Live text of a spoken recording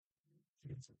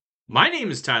My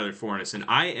name is Tyler Fornes, and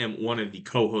I am one of the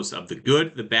co-hosts of the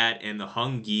Good, the Bad, and the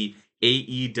Hungy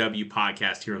AEW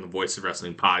podcast here on the Voice of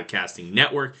Wrestling Podcasting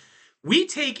Network. We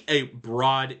take a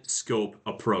broad scope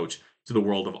approach to the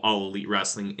world of All Elite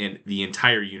Wrestling and the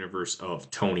entire universe of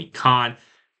Tony Khan.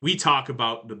 We talk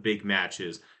about the big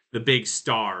matches, the big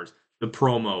stars, the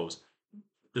promos,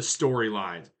 the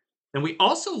storylines, and we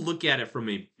also look at it from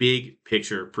a big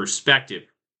picture perspective.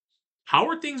 How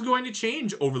are things going to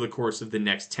change over the course of the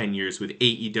next 10 years with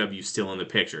AEW still in the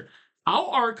picture?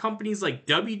 How are companies like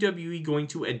WWE going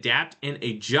to adapt and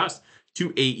adjust to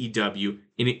AEW?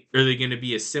 Are they going to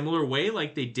be a similar way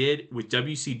like they did with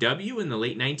WCW in the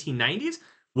late 1990s?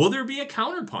 Will there be a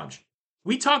counterpunch?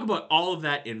 We talk about all of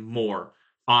that and more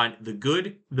on The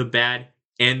Good, the Bad,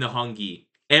 and the Hungy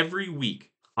every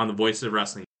week on the Voices of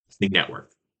Wrestling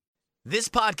Network. This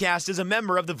podcast is a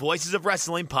member of the Voices of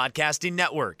Wrestling Podcasting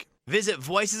Network. Visit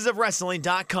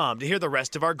voicesofwrestling.com to hear the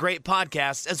rest of our great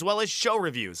podcasts, as well as show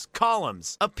reviews,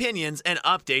 columns, opinions, and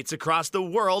updates across the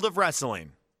world of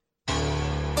wrestling.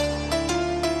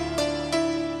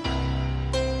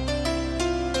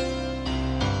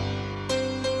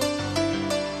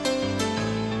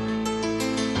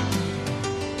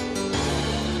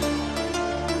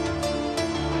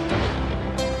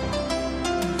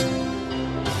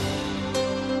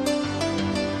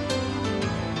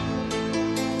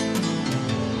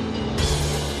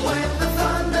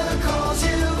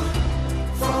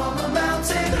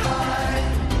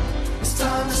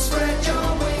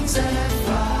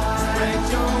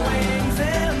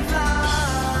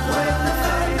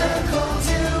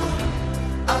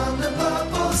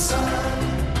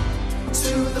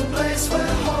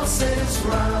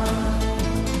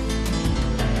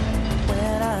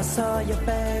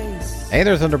 Hey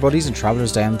there, Thunder Buddies and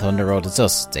Travelers down Thunder Road. It's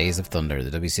us, Days of Thunder,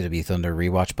 the WCW Thunder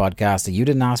rewatch podcast that you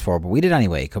didn't ask for, but we did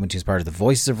anyway, coming to you as part of the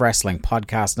Voices of Wrestling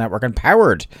podcast network and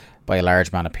powered by a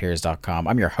large man at Peers.com.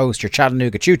 I'm your host, your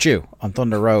Chattanooga Choo-Choo on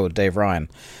Thunder Road, Dave Ryan,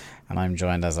 and I'm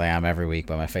joined as I am every week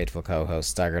by my faithful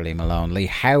co-host, Stagger Lee Malone. Lee,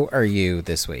 how are you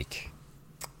this week?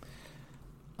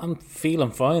 I'm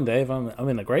feeling fine, Dave. I'm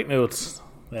in a great mood.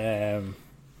 I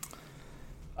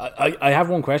have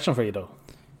one question for you, though.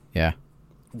 Yeah.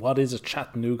 What is a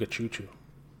Chattanooga Choo-Choo?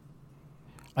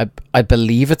 I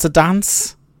believe it's a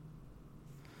dance.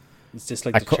 Is this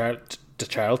like the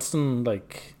Charleston?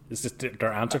 Like, is this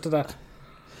their answer to that?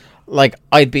 Like,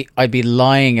 I'd be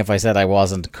lying if I said I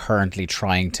wasn't currently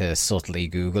trying to subtly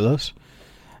Google it.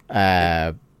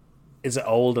 Is it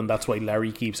old and that's why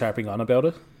Larry keeps harping on about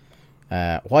it?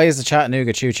 Why is the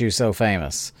Chattanooga Choo-Choo so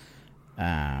famous?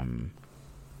 This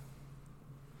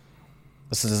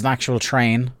is an actual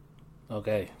train.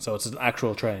 Okay, so it's an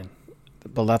actual train.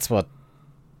 Well, that's what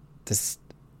the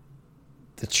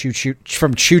choo-choo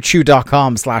from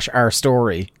choo-choo.com/our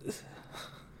story.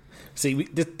 See,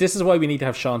 this is why we need to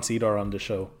have Sean Cedar on the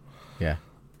show. Yeah.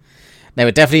 Now,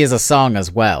 it definitely is a song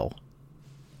as well.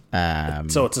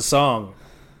 So it's a song.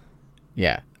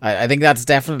 Yeah. I think that's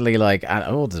definitely like...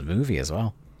 Oh, there's a movie as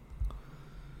well.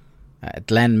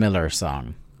 Glenn Miller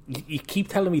song. You keep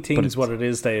telling me things what it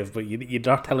is, Dave, but you're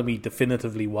not telling me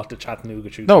definitively what the Chattanooga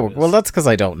Choo-Choo is. Well, that's because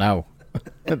I don't know.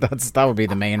 That would be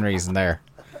the main reason there.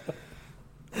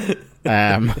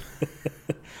 I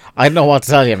don't know what to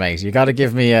tell you, mate. You got to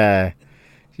give me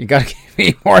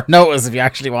more notice if you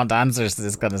actually want answers to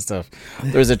this kind of stuff.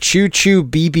 There's a Choo-Choo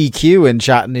BBQ in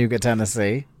Chattanooga,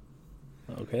 Tennessee.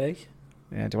 Okay.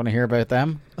 Yeah, do you want to hear about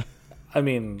them? I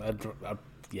mean,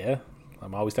 yeah.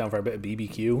 I'm always down for a bit of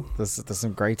BBQ. There's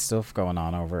some great stuff going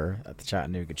on over at the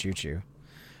Chattanooga Choo-Choo.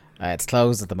 It's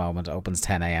closed at the moment. It opens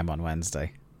 10 a.m. on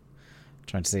Wednesday.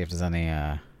 Trying to see if there's any...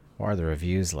 what are the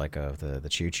reviews like of the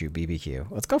Choo-Choo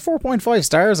BBQ? Well, it's got 4.5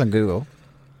 stars on Google.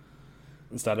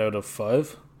 Is that out of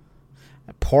 5?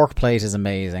 Pork plate is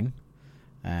amazing.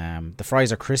 The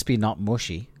fries are crispy, not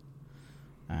mushy.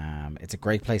 It's a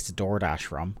great place to DoorDash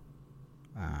from.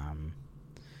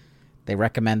 They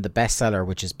recommend the bestseller,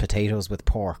 which is potatoes with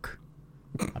pork.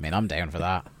 I mean, I'm down for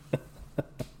that.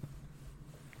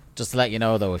 Just to let you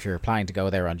know, though, if you're planning to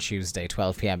go there on Tuesday,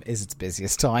 12 p.m. is its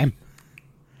busiest time.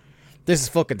 This is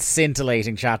fucking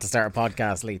scintillating chat to start a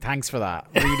podcast, Lee. Thanks for that.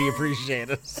 Really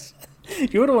appreciate it.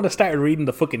 You would have want to start reading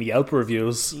the fucking Yelp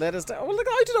reviews. Let us. Well, look,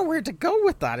 I don't know where to go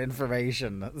with that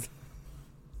information.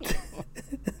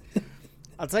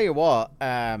 I'll tell you what.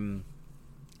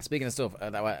 Speaking of stuff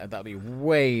that'll be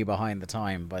way behind the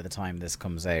time by the time this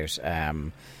comes out.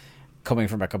 Coming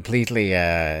from a completely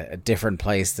different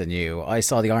place than you, I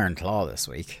saw the Iron Claw this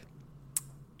week.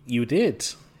 You did.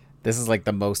 This is like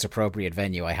the most appropriate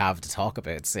venue I have to talk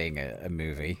about seeing a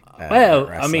movie. Well,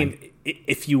 I mean,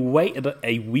 if you waited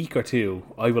a week or two,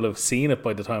 I will have seen it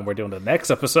by the time we're doing the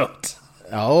next episode.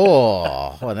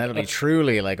 Oh, well, that'll be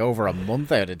truly like over a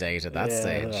month out of date at that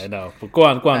stage. I know. But go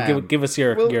on, give us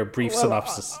your brief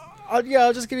synopsis.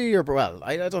 I'll just give you your. Well,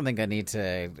 I don't think I need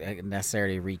to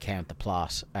necessarily recount the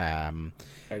plot.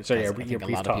 Your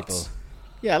brief thoughts.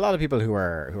 A lot of people who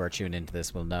are tuned into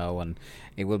this will know, and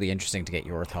it will be interesting to get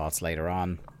your thoughts later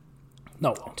on.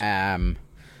 No, it won't.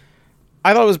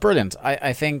 I thought it was brilliant.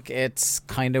 I think it's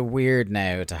kind of weird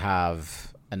now to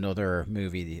have another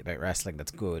movie about wrestling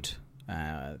that's good.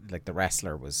 Like The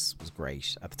Wrestler was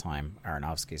great at the time.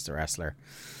 Aronofsky's The Wrestler.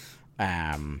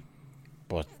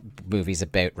 But movies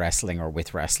about wrestling or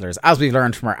with wrestlers, as we've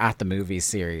learned from our At the Movies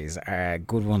series,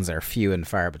 good ones are few and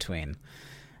far between.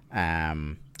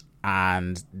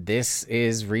 And this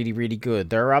is really, really good.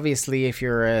 There are obviously, if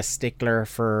you're a stickler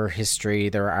for history,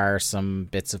 there are some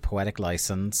bits of poetic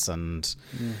license and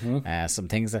some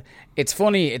things that... It's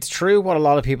funny, it's true what a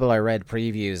lot of people I read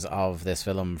previews of this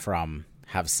film from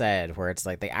have said, where it's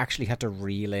like they actually had to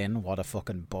reel in what a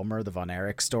fucking bummer the Von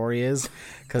Erich story is,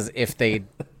 because if they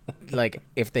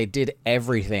did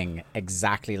everything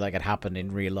exactly like it happened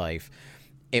in real life,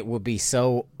 it would be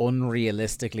so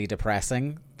unrealistically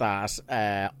depressing that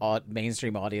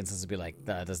mainstream audiences would be like,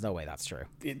 there's no way that's true.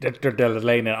 They're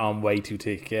laying it on way too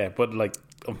thick, yeah. But like,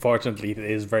 unfortunately, it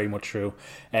is very much true.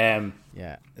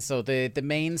 Yeah. So the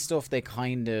main stuff they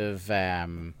kind of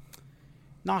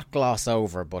not gloss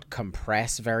over, but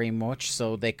compress very much.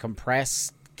 So they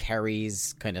compress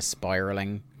Kerry's kind of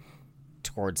spiraling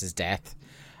towards his death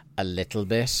a little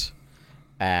bit.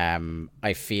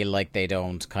 I feel like they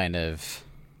don't kind of...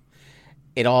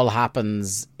 It all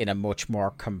happens in a much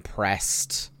more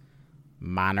compressed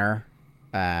manner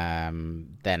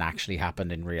than actually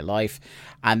happened in real life.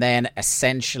 And then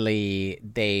essentially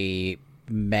they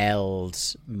meld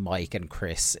Mike and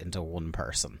Chris into one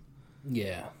person.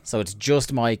 Yeah. So it's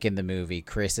just Mike in the movie.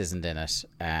 Chris isn't in it.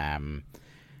 And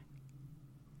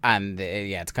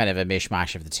it's kind of a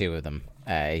mishmash of the two of them.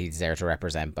 He's there to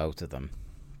represent both of them.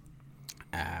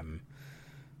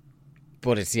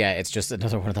 But it's just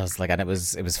another one of those, like, and it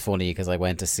was funny because I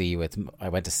went to see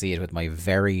it with my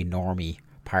very normie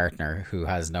partner who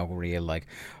has no real, like,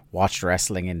 watched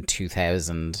wrestling in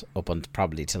 2000 up until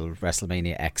probably till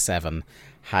WrestleMania X7,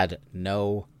 had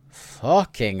no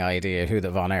fucking idea who the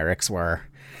Von Erichs were,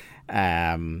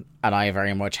 and I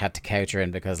very much had to couch her in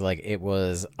because, like, it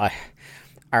was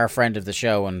our friend of the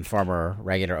show and former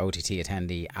regular OTT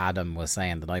attendee Adam was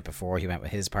saying the night before he went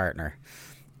with his partner,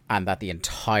 and that the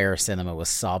entire cinema was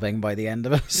sobbing by the end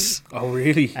of it. Oh,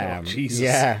 really? Oh, Jesus.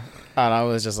 Yeah. And I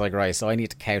was just like, right, so I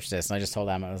need to couch this. And I just told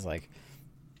Emma, I was like,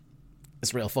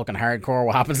 it's real fucking hardcore.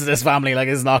 What happens to this family? Like,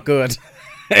 it's not good.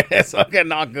 It's fucking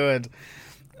not good.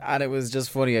 And it was just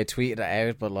funny. I tweeted it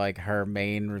out, but, like, her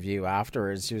main review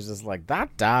afterwards, she was just like,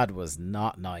 that dad was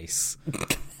not nice.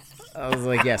 I was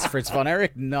like, yes, Fritz Von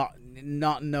Erich, not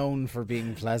known for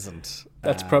being pleasant.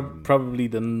 That's probably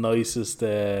the nicest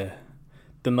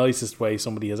way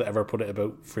somebody has ever put it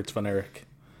about Fritz Von Erich.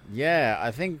 Yeah,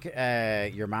 I think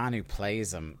your man who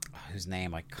plays him, whose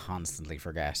name I constantly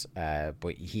forget,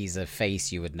 but he's a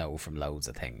face you would know from loads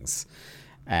of things.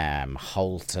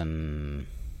 Holt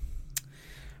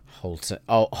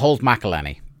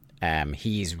McElhenney.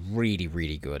 He's really,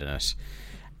 really good in it.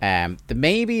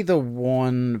 Maybe the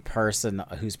one person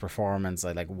whose performance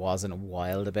I wasn't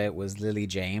wild about was Lily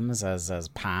James as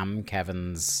Pam,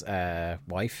 Kevin's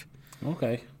wife.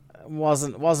 Okay.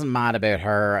 Wasn't mad about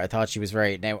her. I thought she was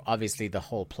very... Now, obviously, the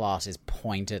whole plot is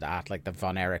pointed at, like, the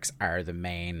Von Erichs are the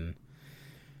main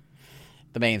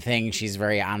thing. She's a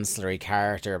very ancillary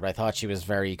character, but I thought she was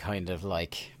very kind of,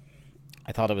 like...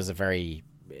 I thought it was a very...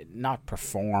 Not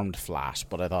performed flat,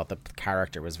 but I thought the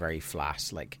character was very flat.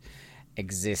 Like,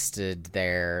 existed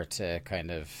there to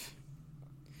kind of...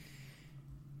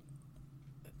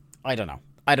 I don't know.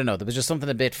 There was just something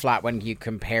a bit flat when you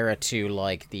compare it to,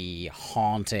 like, the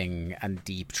haunting and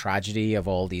deep tragedy of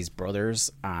all these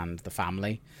brothers and the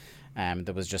family.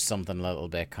 There was just something a little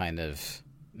bit kind of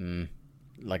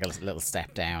like a little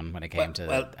step down when it came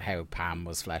to how Pam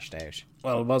was fleshed out.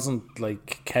 Well, it wasn't,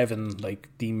 like, Kevin, like,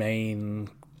 the main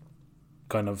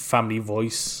kind of family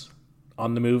voice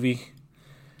on the movie.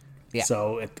 Yeah.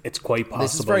 So it's quite possible.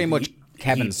 This is very much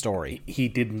Kevin's story. He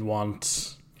didn't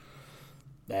want...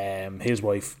 his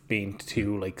wife being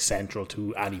too, like, central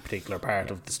to any particular part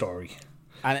of the story,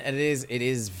 and it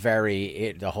is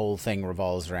very the whole thing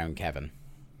revolves around Kevin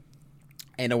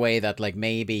in a way that, like,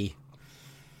 maybe,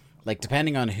 like,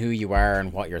 depending on who you are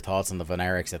and what your thoughts on the Von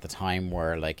Erichs at the time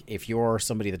were, like, if you're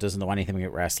somebody that doesn't know anything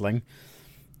about wrestling,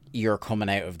 you're coming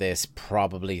out of this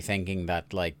probably thinking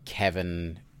that like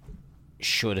Kevin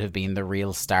should have been the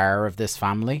real star of this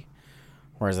family.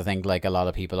 Whereas I think like a lot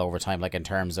of people over time, like in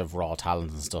terms of raw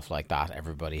talent and stuff like that,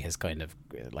 everybody has kind of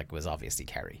like was obviously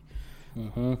Kerry.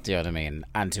 Mm-hmm. Do you know what I mean?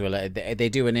 And they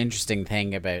do an interesting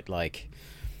thing about like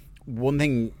one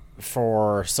thing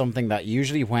for something that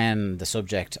usually when the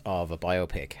subject of a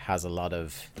biopic has a lot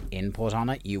of input on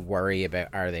it, you worry about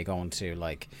are they going to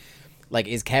like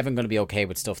is Kevin going to be okay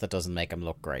with stuff that doesn't make him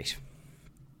look great,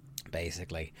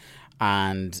 basically.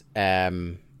 And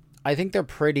I think they're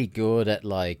pretty good at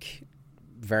like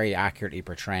very accurately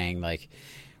portraying like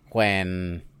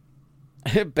when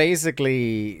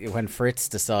basically when Fritz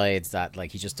decides that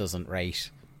like he just doesn't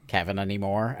rate Kevin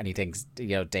anymore and he thinks, you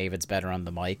know, David's better on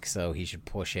the mic, so he should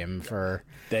push him for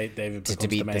David to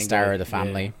be the star guy of the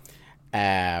family.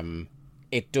 Yeah.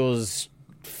 It does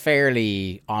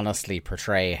fairly honestly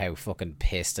portray how fucking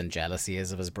pissed and jealous he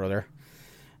is of his brother.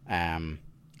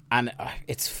 And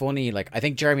it's funny, like I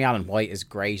think Jeremy Allen White is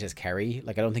great as Kerry.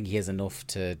 Like I don't think he has enough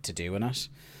to do in it.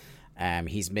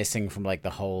 He's missing from like the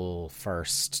whole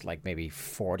first like maybe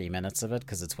 40 minutes of it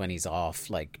because it's when he's off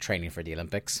like training for the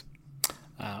Olympics.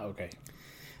 Okay.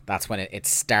 That's when it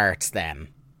starts then.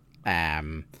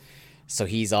 So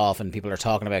he's off and people are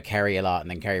talking about Kerry a lot, and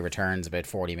then Kerry returns about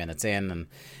 40 minutes in, and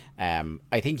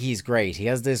I think he's great. He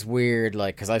has this weird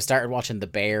like, because I've started watching The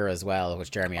Bear as well,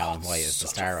 which Jeremy Allen White is the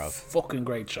star of. Fucking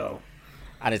great show.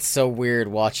 And it's so weird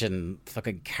watching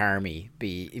fucking Carmy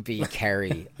be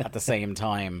Kerry at the same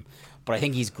time. But I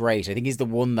think he's great. I think he's the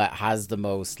one that has the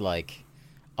most like,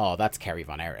 oh, that's Kerry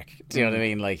Von Erich. Do you know what I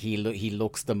mean? Like he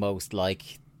looks the most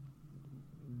like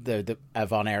the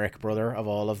Von Erich brother of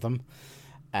all of them.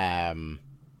 I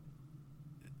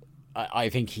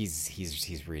think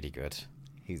he's really good.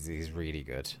 He's really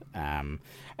good.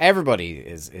 Everybody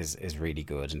is really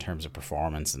good in terms of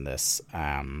performance in this.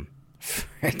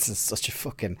 Fritz is such a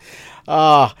fucking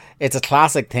it's a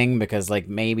classic thing because like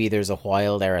maybe there's a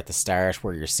while there at the start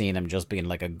where you're seeing him just being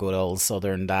like a good old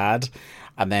Southern dad,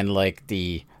 and then like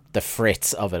the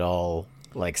Fritz of it all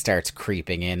like starts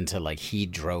creeping into like he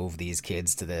drove these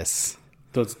kids to this.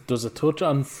 Does it touch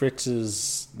on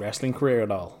Fritz's wrestling career at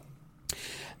all?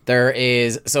 There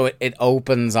is, so it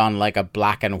opens on like a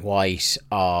black and white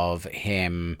of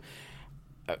him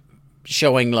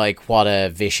showing like what a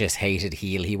vicious, hated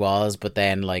heel he was, but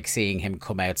then like seeing him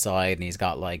come outside and he's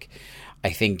got like,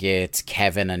 I think it's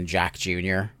Kevin and Jack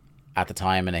Jr. at the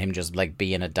time, and him just like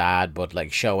being a dad, but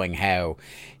like showing how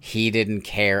he didn't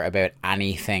care about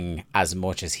anything as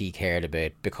much as he cared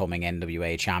about becoming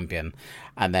NWA champion.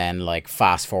 And then like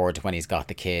fast forward to when he's got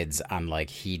the kids and like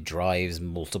he drives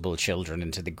multiple children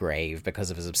into the grave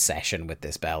because of his obsession with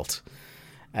this belt.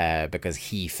 Because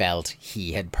he felt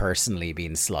he had personally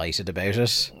been slighted about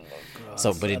it. Oh God,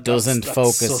 so, but it doesn't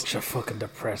focus. Such a fucking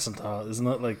depressing thought, isn't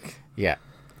it? Like, yeah,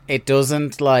 it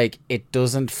doesn't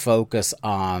focus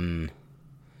on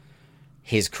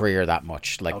his career that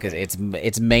much. Like, okay.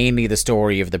 It's mainly the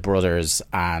story of the brothers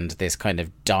and this kind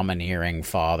of domineering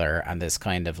father and this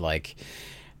kind of like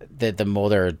the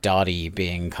mother Dottie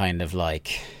being kind of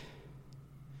like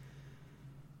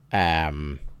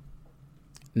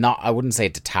not, I wouldn't say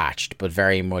detached, but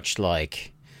very much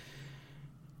like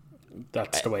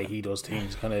that's the way he does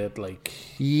things, kind of like,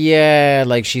 yeah,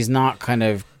 like she's not kind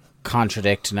of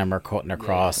contradicting him or cutting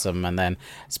across him. And then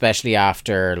especially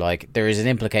after like there is an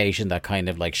implication that kind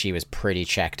of like she was pretty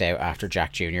checked out after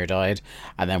Jack Jr. died,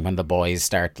 and then when the boys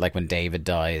start, like when David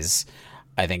dies,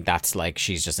 I think that's like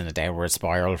she's just in a downward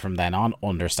spiral from then on,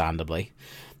 understandably.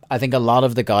 I think a lot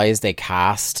of the guys they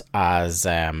cast as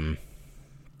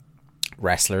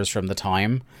wrestlers from the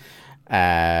time,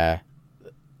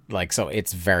 like, so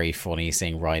it's very funny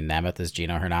seeing Ryan Nemeth as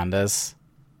Gino Hernandez.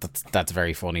 That's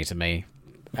very funny to me,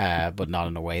 but not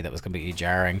in a way that was completely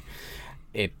jarring.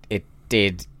 It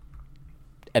did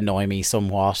annoy me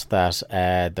somewhat that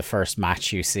the first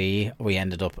match you see, we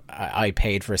ended up, I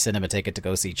paid for a cinema ticket to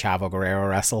go see Chavo Guerrero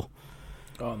wrestle.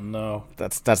 Oh no,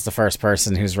 that's the first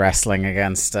person who's wrestling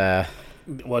against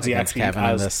was he actually Kevin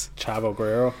as Chavo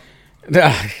Guerrero?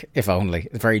 If only.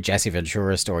 It's a very Jesse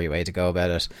Ventura story way to go about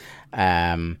it.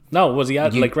 No, was he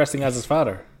like wrestling as his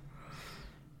father?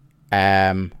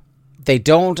 They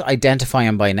don't identify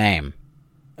him by name.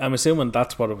 I'm assuming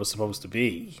that's what it was supposed to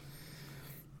be.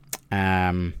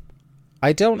 I mean,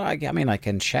 I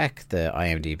can check the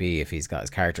IMDb if he's got his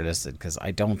character listed, because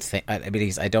I don't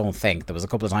think there was a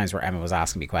couple of times where Emma was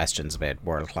asking me questions about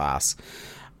World Class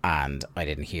and I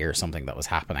didn't hear something that was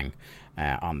happening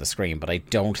on the screen, but I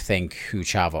don't think who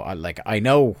Chavo, like, I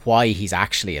know why he's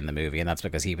actually in the movie, and that's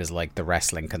because he was like the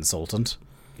wrestling consultant.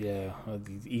 Yeah.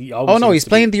 Oh no, he's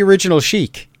playing the original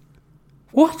Sheik.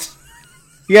 What?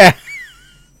 Yeah.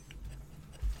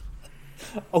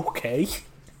 Okay.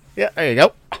 Yeah, there you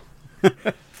go.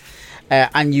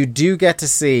 And you do get to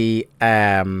see,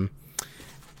 like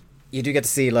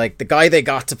the guy they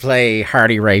got to play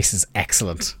Harley Race is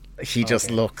excellent. He just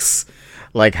looks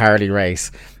like Harley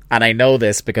Race, and I know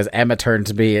this because Emma turned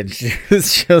to me and she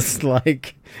was just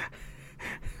like,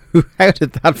 "How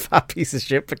did that fat piece of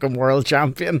shit become world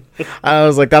champion?" And I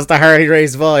was like, "That's the Harley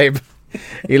Race vibe."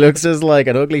 He looks just like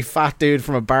an ugly fat dude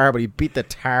from a bar, but he beat the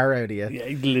tar out of you. Yeah,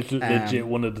 he's legit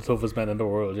one of the toughest men in the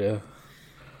world. Yeah.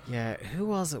 Yeah, who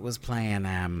was it was playing?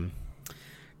 God,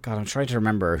 I'm trying to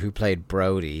remember who played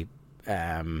Brody.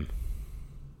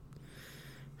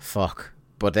 Fuck,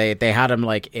 but they had him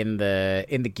like in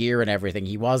the gear and everything.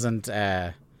 He wasn't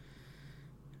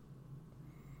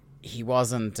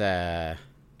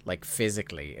like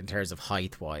physically in terms of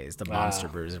height wise the monster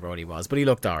bruiser Brody was, but he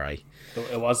looked alright.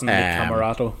 It wasn't Nick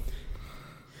Camarato.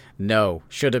 No,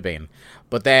 should have been.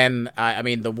 But then I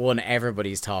mean the one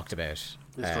everybody's talked about.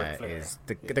 Is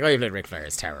the guy who played Ric Flair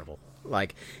is terrible.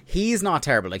 Like, he's not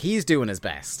terrible. Like, he's doing his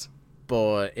best,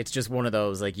 but it's just one of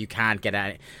those, like, you can't get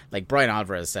any. Like Brian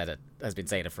Alvarez has been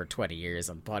saying it for 20 years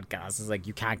on podcasts. It's like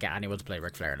you can't get anyone to play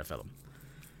Ric Flair in a film.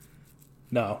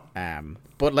 No.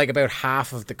 But like about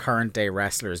half of the current day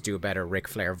wrestlers do a better Ric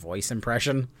Flair voice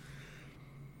impression.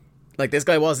 Like, this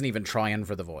guy wasn't even trying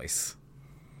for the voice.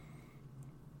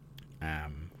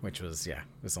 Which was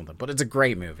something. But it's a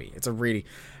great movie.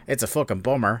 It's a fucking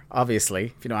bummer,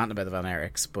 obviously, if you know anything about the Van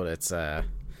Eriks, but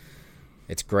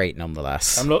it's great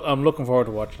nonetheless. I'm looking forward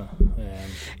to watching it.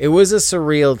 It was a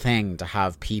surreal thing to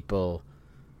have people,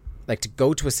 like, to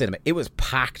go to a cinema. It was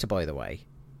packed, by the way.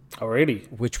 Oh, really?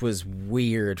 Which was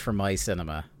weird for my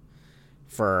cinema,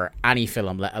 for any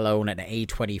film, let alone an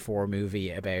A24 movie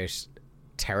about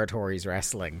territories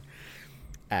wrestling.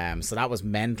 So that was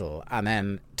mental. And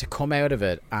then to come out of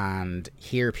it and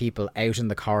hear people out in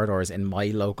the corridors in my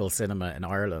local cinema in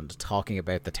Ireland talking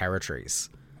about the territories.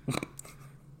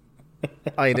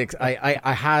 I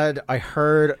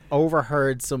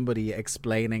overheard somebody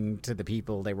explaining to the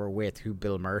people they were with who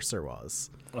Bill Mercer was.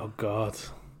 Oh God.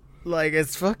 Like,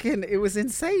 it was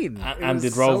insane. And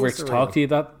did Roe Rich talk to you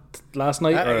that last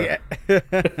night? Yeah.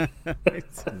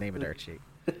 It's the name of their cheat.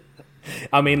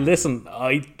 I mean, listen,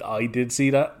 I did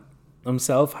see that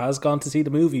himself, has gone to see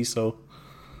the movie, so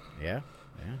yeah,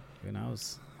 who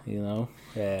knows, you know.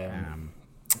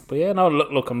 But yeah, no,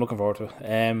 look, I'm looking forward to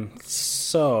it.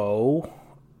 So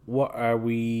what are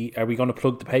we going to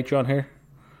plug the Patreon here?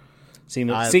 Seeing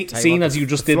as you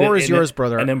just did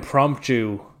an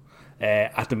impromptu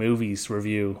at the movies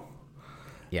review.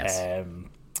 Yes.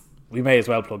 We may as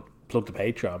well plug the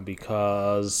Patreon,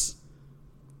 because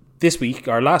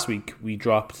last week, we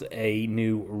dropped a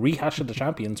new Rehash of the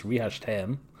Champions, Rehash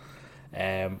 10,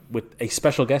 with a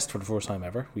special guest for the first time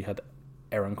ever. We had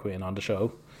Aaron Quinn on the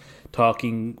show,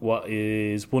 talking what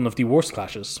is one of the worst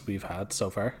clashes we've had so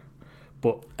far,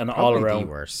 but an all around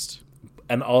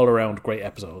great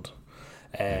episode.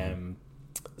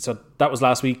 So that was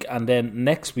last week, and then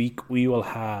next week we will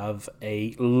have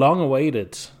a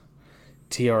long-awaited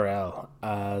TRL,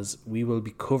 as we will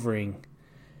be covering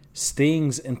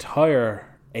Sting's entire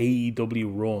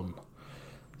AEW run.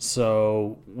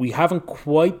 So we haven't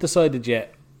quite decided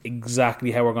yet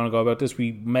exactly how we're going to go about this.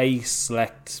 We may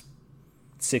select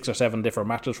 6 or 7 different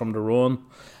matches from the run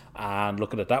and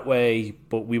look at it that way,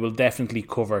 but we will definitely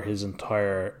cover his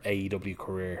entire AEW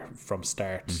career from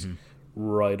start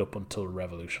right up until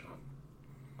Revolution.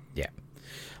 Yeah.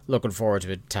 Looking forward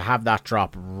to it. To have that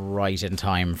drop right in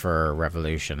time for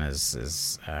Revolution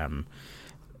is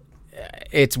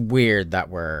it's weird that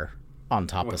we're on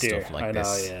top of stuff like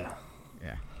this. Yeah.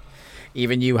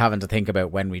 Even you having to think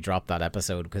about when we drop that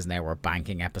episode, because now we're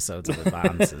banking episodes in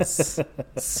advance, is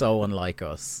so unlike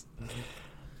us.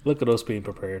 Look at us being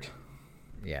prepared.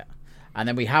 Yeah. And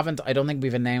then I don't think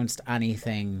we've announced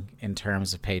anything in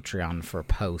terms of Patreon for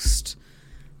post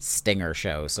Stinger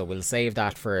show, so we'll save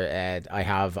that for I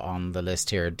have on the list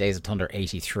here Days of Thunder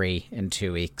 83 in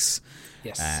 2 weeks.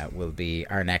 Yes. Will be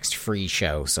our next free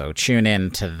show, so tune in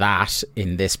to that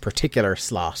in this particular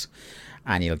slot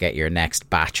and you'll get your next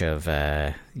batch of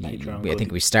I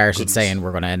think we started saying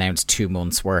we're going to announce 2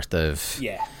 months worth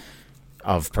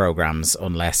of programs,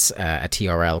 unless a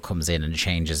TRL comes in and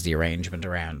changes the arrangement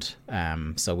around.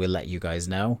 So we'll let you guys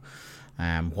know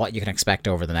what you can expect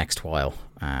over the next while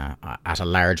at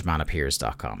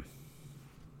alargemanappears.com.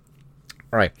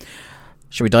 All right.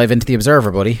 Should we dive into the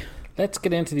Observer, buddy? Let's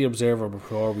get into the Observer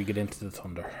before we get into the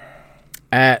Thunder.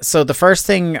 So the first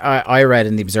thing I read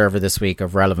in the Observer this week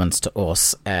of relevance to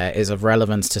us is of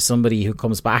relevance to somebody who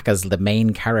comes back as the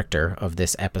main character of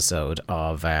this episode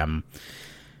of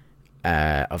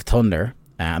Thunder,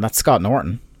 and that's Scott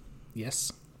Norton.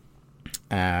 Yes.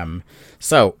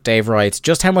 So Dave writes,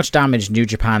 just how much damage New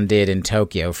Japan did in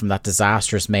Tokyo from that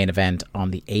disastrous main event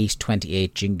on the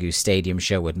 8/28 Jingu Stadium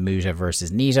show with Muta versus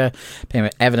Nita became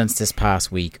evidence this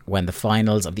past week when the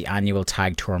finals of the annual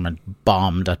tag tournament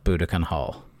bombed at Budokan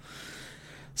Hall.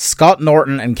 Scott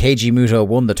Norton and Keiji Muto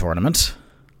won the tournament.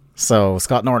 So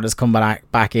Scott Norton has come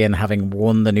back in having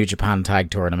won the New Japan tag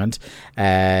tournament.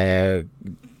 Would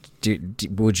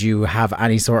you have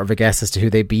any sort of a guess as to who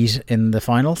they beat in the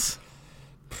finals?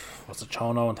 Was it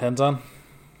Chono and Tenzan?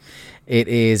 It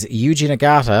is Yuji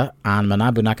Nagata and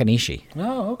Manabu Nakanishi.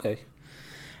 Oh, okay.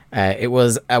 It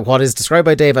was what is described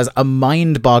by Dave as a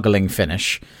mind-boggling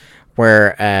finish,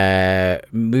 where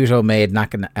Muto made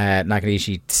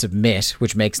Nakanishi submit,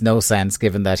 which makes no sense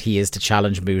given that he is to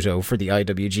challenge Muto for the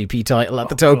IWGP title at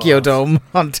the Tokyo Dome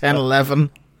on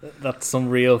 10/11. That's some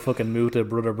real fucking Muta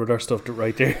brother stuff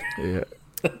right there. Yeah.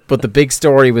 But the big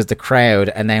story was the crowd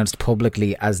announced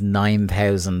publicly as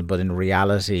 9,000, but in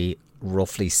reality,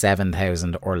 roughly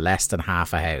 7,000 or less than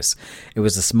half a house. It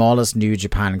was the smallest New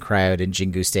Japan crowd in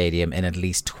Jingu Stadium in at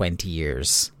least 20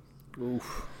 years.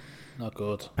 Oof, not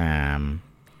good.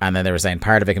 And then they were saying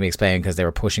part of it can be explained because they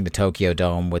were pushing the Tokyo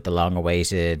Dome with the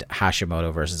long-awaited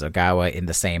Hashimoto versus Ogawa in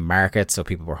the same market, so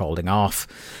people were holding off.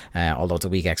 Although it's a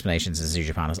weak explanation since New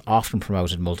Japan has often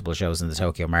promoted multiple shows in the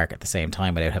Tokyo market at the same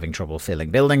time without having trouble filling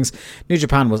buildings. New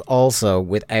Japan was also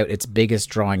without its biggest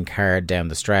drawing card down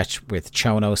the stretch, with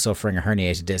Chono suffering a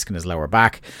herniated disc in his lower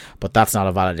back, but that's not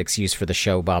a valid excuse for the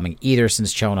show bombing either,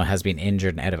 since Chono has been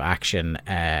injured and out of action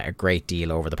a great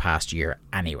deal over the past year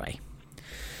anyway.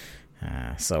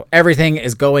 So everything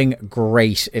is going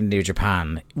great in New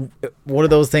Japan. One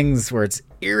of those things where it's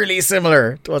eerily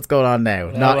similar to what's going on now.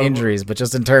 Not injuries, but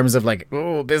just in terms of like,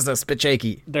 business, bit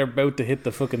shaky. They're about to hit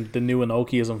the new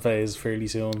Inokiism phase fairly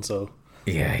soon, so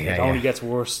it only gets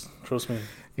worse, trust me.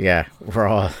 Yeah, we're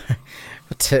all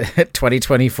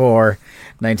 2024,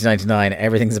 1999,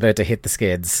 everything's about to hit the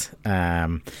skids.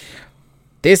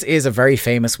 This is a very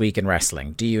famous week in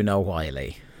wrestling. Do you know why,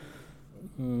 Lee?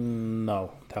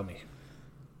 No, tell me.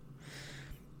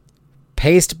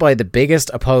 Paced by the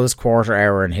biggest opposed quarter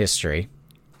hour in history.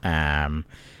 Oh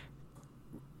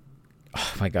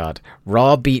my god.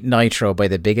 Raw beat Nitro by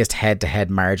the biggest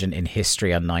head-to-head margin in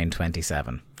history on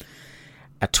 9/27.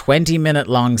 A 20-minute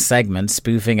long segment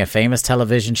spoofing a famous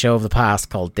television show of the past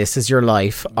called This Is Your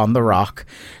Life on The Rock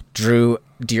drew...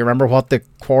 Do you remember what the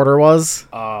quarter was?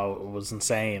 Oh, it was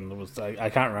insane. It was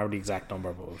I can't remember the exact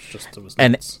number, but it was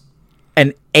nuts.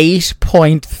 An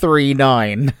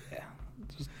 8.39.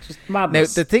 Just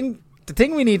madness. Now, the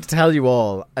thing we need to tell you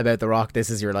all about The Rock This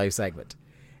Is Your Life segment,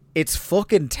 it's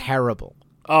fucking terrible.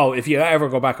 Oh, if you ever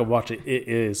go back and watch it, it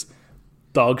is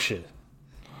dog shit.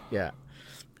 Yeah.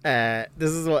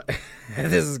 This is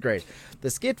great. The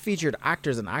skit featured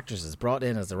actors and actresses brought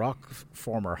in as The Rock's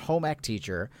former home ec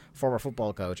teacher, former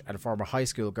football coach, and former high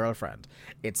school girlfriend.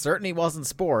 It certainly wasn't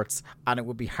sports, and it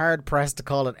would be hard-pressed to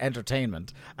call it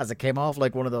entertainment, as it came off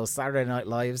like one of those Saturday Night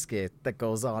Live skits that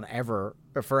goes on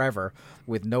forever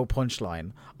with no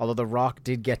punchline, although The Rock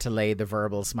did get to lay the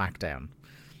verbal smackdown.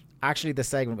 Actually, the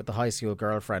segment with the high school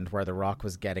girlfriend where The Rock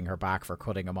was getting her back for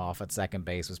cutting him off at second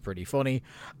base was pretty funny,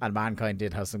 and Mankind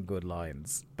did have some good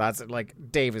lines. That's like,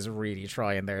 Dave is really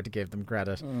trying there to give them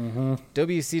credit. Mm-hmm.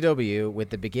 WCW, with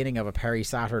the beginning of a Perry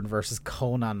Saturn versus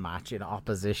Conan match in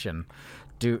opposition,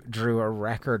 drew a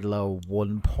record low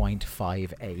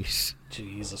 1.58.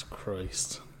 Jesus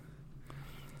Christ.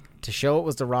 To show it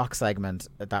was the Rock segment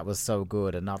that was so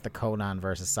good and not the Conan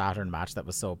versus Saturn match that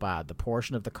was so bad, the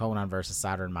portion of the Conan versus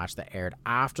Saturn match that aired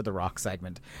after the Rock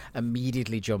segment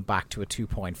immediately jumped back to a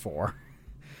 2.4,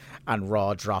 and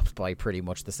Raw dropped by pretty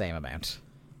much the same amount.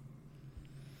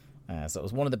 So it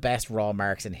was one of the best Raw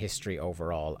marks in history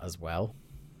overall as well.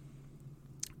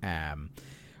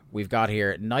 We've got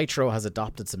here, Nitro has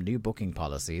adopted some new booking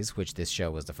policies, which this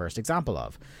show was the first example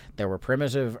of. There were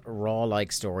primitive,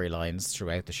 Raw-like storylines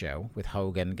throughout the show, with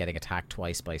Hogan getting attacked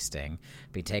twice by Sting,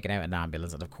 being taken out in an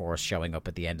ambulance, and of course showing up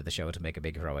at the end of the show to make a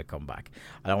big heroic comeback.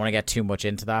 I don't want to get too much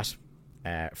into that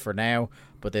for now,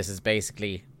 but this is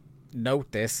basically,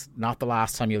 note this, not the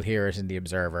last time you'll hear it in The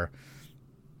Observer.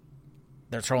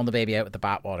 They're throwing the baby out with the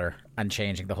bathwater and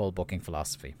changing the whole booking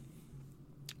philosophy.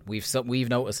 We've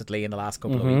noticed it, Lee, in the last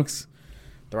couple of weeks.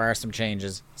 There are some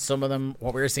changes. Some of them,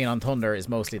 what we're seeing on Thunder, is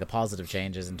mostly the positive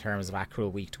changes in terms of actual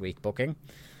week-to-week booking.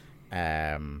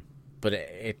 but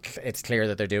it's clear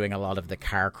that they're doing a lot of the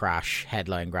car crash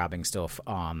headline grabbing stuff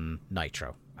on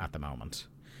Nitro at the moment.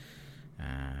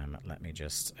 Let me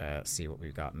just see what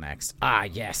we've got next.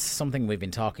 Yes, something we've been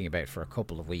talking about for a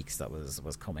couple of weeks that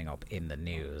was coming up in the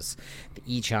news. The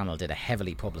E! Channel did a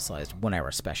heavily publicised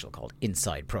 1-hour special called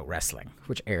Inside Pro Wrestling,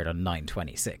 which aired on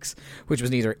 9/26, which was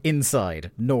neither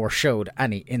inside nor showed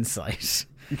any insight.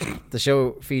 The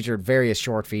show featured various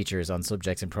short features on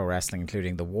subjects in pro wrestling,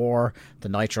 including the War, the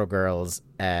Nitro Girls,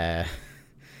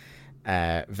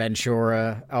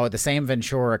 Ventura, the same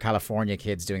Ventura, California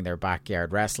kids doing their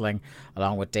backyard wrestling,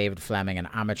 along with David Fleming, an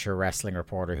amateur wrestling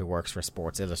reporter who works for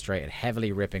Sports Illustrated,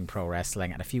 heavily ripping pro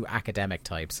wrestling, and a few academic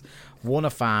types, one a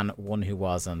fan, one who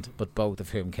wasn't, but both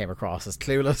of whom came across as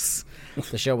clueless.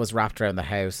 The show was wrapped around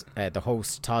the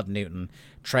host, Todd Newton,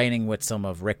 training with some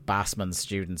of Rick Bassman's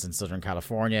students in Southern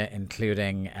California,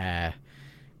 including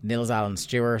Nils Allen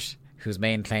Stewart, whose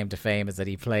main claim to fame is that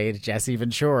he played Jesse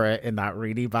Ventura in that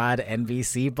really bad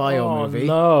NBC bio movie.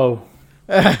 Oh,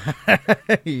 no.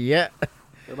 Yeah.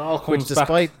 It all comes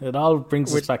back. It all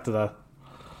brings us back to that.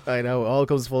 I know, all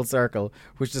comes full circle.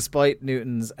 Which, despite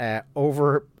Newton's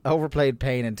overplayed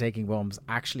pain and taking bumps,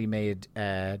 actually made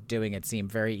doing it seem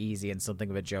very easy and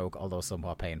something of a joke, although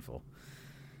somewhat painful.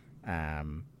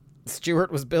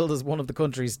 Stewart was billed as one of the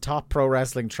country's top pro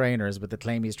wrestling trainers, with the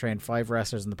claim he's trained 5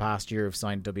 wrestlers in the past year who've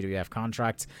signed WWF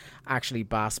contracts. Actually,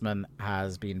 Bassman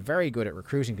has been very good at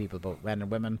recruiting people, both men and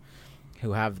women,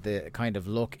 who have the kind of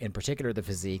look, in particular the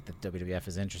physique, that WWF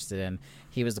is interested in.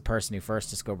 He was the person who first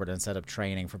discovered and set up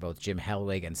training for both Jim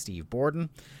Hellwig and Steve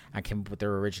Borden, and came up with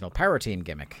their original Power Team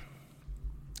gimmick.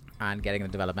 And getting the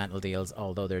developmental deals,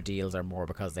 although their deals are more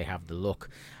because they have the look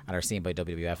and are seen by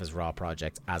WWF as raw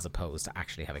projects as opposed to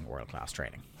actually having world-class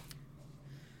training.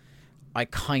 I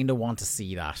kind of want to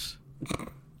see that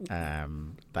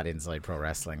that Inside Pro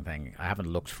Wrestling thing. I haven't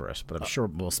looked for it, but I'm sure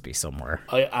it must be somewhere.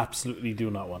 I absolutely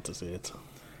do not want to see it.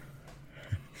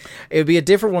 It would be a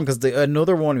different one, because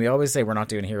another one, we always say we're not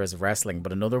doing Heroes of Wrestling,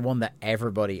 but another one that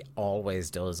everybody always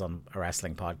does on a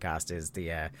wrestling podcast is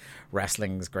the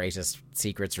Wrestling's Greatest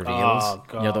Secrets Revealed. Oh,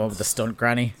 God. You know, the one with the stunt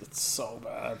granny? It's so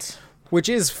bad. Which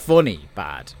is funny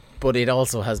bad, but it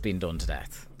also has been done to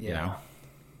death, you know?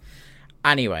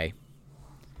 Anyway,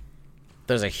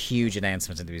 there's a huge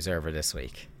announcement in the Observer this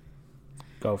week.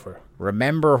 Go for it.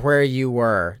 Remember where you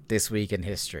were this week in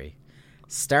history.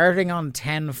 Starting on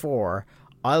 10/4,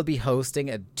 I'll be hosting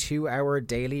a 2-hour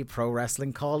daily pro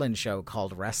wrestling call-in show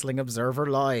called Wrestling Observer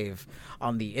Live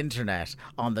on the internet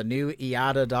on the new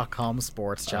IADA.com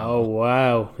sports channel. Oh,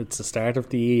 wow. It's the start of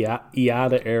the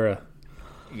IADA era.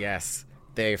 Yes.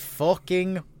 The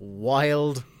fucking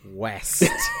Wild West.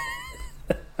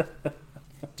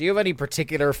 Do you have any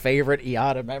particular favourite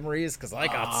IADA memories? Because I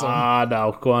got some.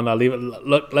 No. Go on. I'll leave it.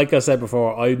 Look, like I said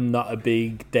before, I'm not a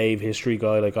big Dave history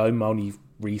guy. Like, I'm only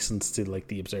recent to like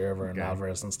the Observer and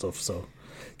Alvarez and stuff, so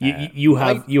you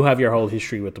have your whole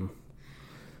history with them.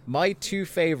 My 2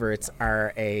 favourites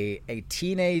are a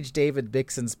teenage David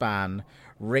Bixenspan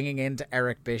ringing into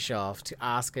Eric Bischoff to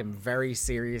ask him very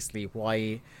seriously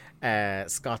why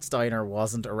Scott Steiner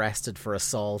wasn't arrested for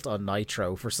assault on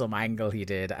Nitro for some angle he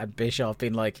did, and Bischoff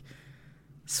being like,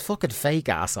 it's fucking fake,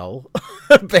 asshole.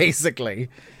 Basically.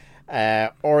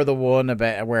 Or the one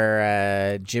about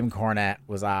where Jim Cornette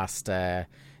was asked, a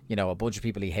bunch of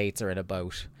people he hates are in a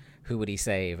boat. Who would he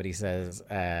save? And he says,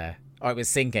 it was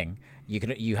sinking.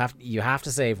 You have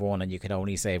to save one, and you can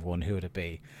only save one. Who would it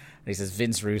be? And he says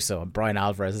Vince Russo, and Brian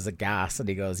Alvarez is aghast, and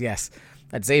he goes, yes,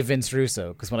 I'd save Vince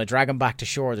Russo, because when I drag him back to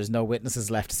shore, there's no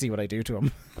witnesses left to see what I do to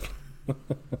him.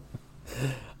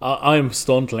 I'm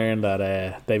stunned to learn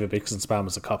that David Bixenspan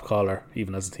was a cop caller,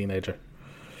 even as a teenager.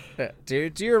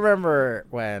 Do you remember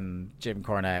when Jim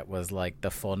Cornette was like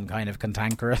the fun kind of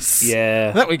cantankerous?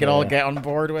 Yeah. That we could all get on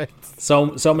board with?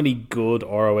 So many good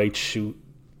ROH shoot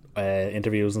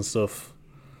interviews and stuff.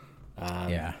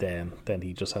 And then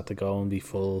he just had to go and be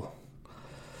full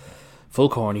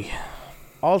corny.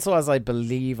 Also, as I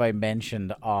believe I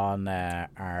mentioned on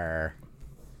our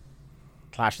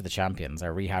Clash of the Champions,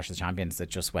 our rehash of the Champions that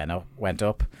just went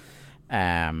up,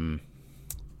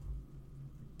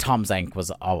 Tom Zenk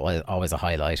was always a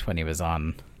highlight when he was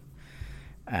on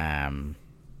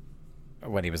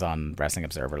Wrestling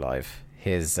Observer Live.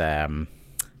 His God,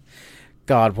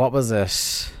 what was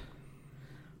it?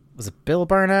 Was it Bill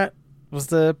Burnett was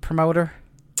the promoter?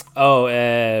 Oh,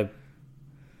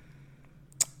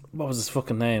 what was his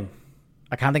fucking name?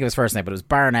 I can't think of his first name, but it was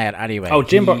Barnett anyway. Oh,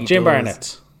 Jim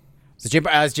Barnett. It's Jim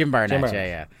Barnett.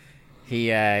 Yeah.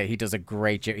 He does a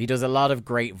great job. He does a lot of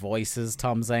great voices,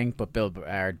 Tom Zink, but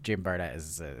Jim Burdett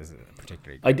is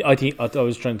particularly good. I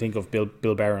was trying to think of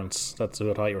Bill Barron's. That's what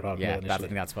I thought you were talking about. I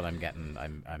think that's what I'm getting.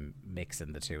 I'm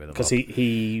mixing the two of them because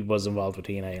he was involved with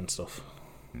TNA and stuff.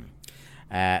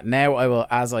 Now I will,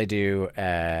 as I do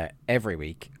every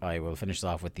week, I will finish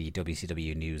off with the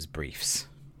WCW news briefs.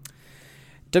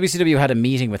 WCW had a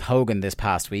meeting with Hogan this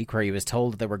past week where he was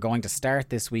told that they were going to start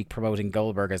this week promoting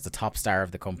Goldberg as the top star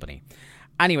of the company.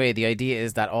 Anyway, the idea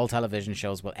is that all television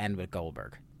shows will end with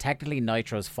Goldberg. Technically,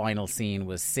 Nitro's final scene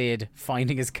was Sid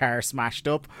finding his car smashed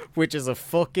up, which is a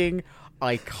fucking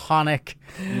iconic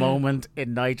moment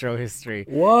in Nitro history.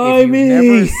 Why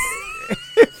me?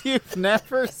 If you've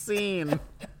never seen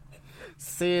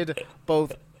Sid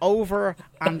both over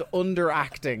and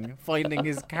underacting, finding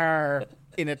his car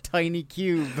in a tiny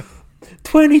cube.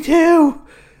 22!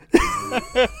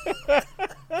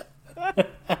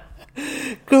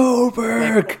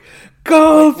 Goldberg!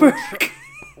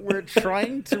 We're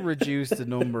trying to reduce the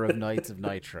number of nights of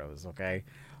Nitros, okay?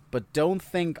 But don't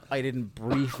think I didn't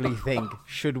briefly think,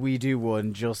 should we do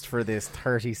one just for this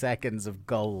 30 seconds of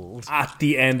gold? At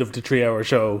the end of the 3-hour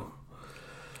show.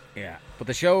 Yeah. But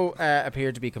the show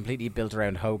appeared to be completely built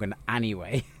around Hogan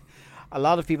anyway. A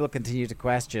lot of people continue to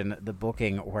question the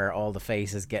booking where all the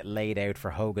faces get laid out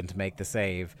for Hogan to make the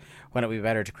save, when it would be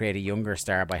better to create a younger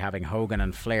star by having Hogan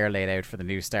and Flair laid out for the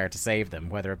new star to save them,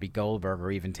 whether it be Goldberg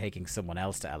or even taking someone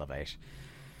else to elevate.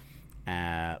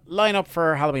 Lineup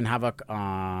for Halloween Havoc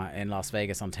in Las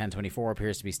Vegas on 10/24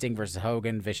 appears to be Sting versus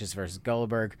Hogan, Vicious versus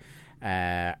Goldberg,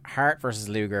 Hart versus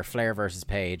Luger, Flair versus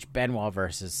Page, Benoit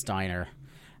versus Steiner,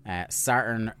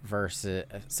 Saturn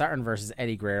versus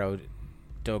Eddie Guerrero,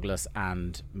 Douglas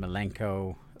and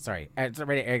Malenko.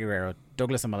 Eddie Guerrero,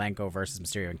 Douglas and Malenko versus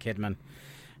Mysterio and Kidman.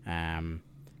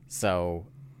 So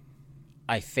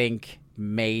I think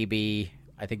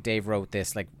Dave wrote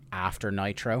this like after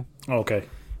Nitro. Okay.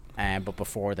 But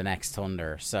before the next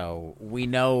Thunder. So we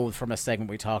know from a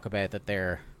segment we talk about that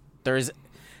they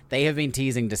have been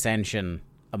teasing dissension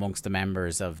amongst the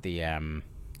members of the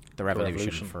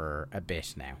Revolution for a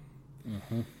bit now.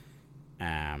 Mm-hmm.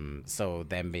 So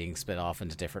them being split off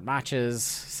into different matches: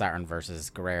 Saturn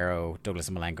versus Guerrero, Douglas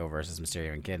and Malenko versus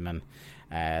Mysterio and Kidman.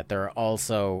 There are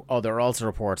also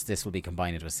reports this will be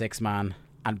combined into a 6-man,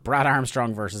 and Brad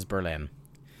Armstrong versus Berlin.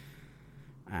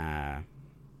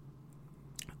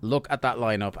 Look at that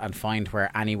lineup and find where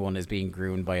anyone is being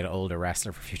groomed by an older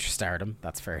wrestler for future stardom.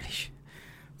 That's fairly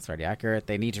accurate.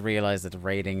 They need to realize that the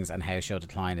ratings and house show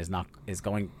decline is not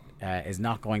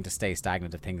going to stay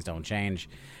stagnant if things don't change.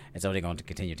 It's only going to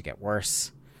continue to get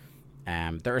worse.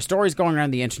 There are stories going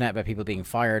around the internet about people being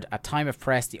fired. At time of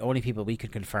press, the only people we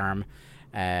could confirm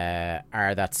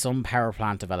are that some power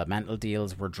plant developmental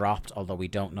deals were dropped, although we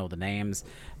don't know the names.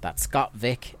 That Scott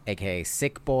Vick, aka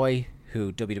Sick Boy,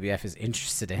 who WWF is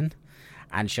interested in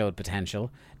and showed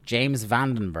potential, James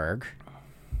Vandenberg,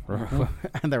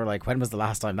 and they were like, when was the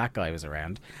last time that guy was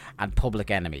around? And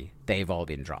Public Enemy, they've all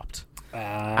been dropped.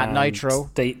 At Nitro,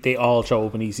 they all show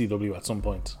up in ECW at some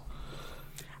point.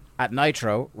 At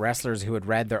Nitro, wrestlers who had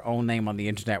read their own name on the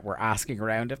internet were asking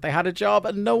around if they had a job,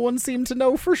 and no one seemed to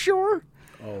know for sure.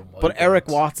 But God. Eric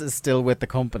Watts is still with the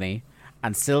company,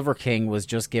 and Silver King was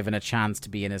just given a chance to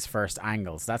be in his first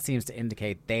angle. So that seems to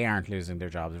indicate they aren't losing their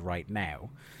jobs right now.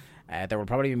 There will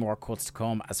probably be more cuts to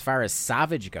come. As far as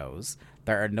Savage goes,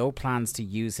 there are no plans to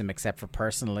use him except for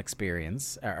personal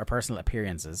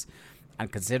appearances.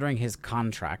 And considering his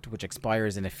contract, which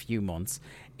expires in a few months,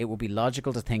 it would be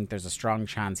logical to think there's a strong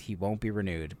chance he won't be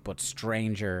renewed, but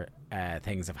stranger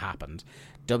things have happened.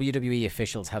 WWE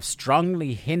officials have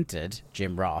strongly hinted,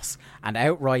 Jim Ross, and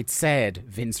outright said,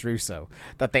 Vince Russo,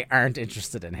 that they aren't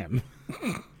interested in him.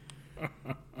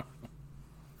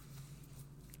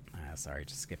 Sorry,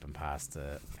 just skipping past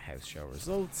the house show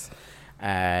results.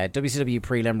 WCW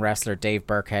prelim wrestler Dave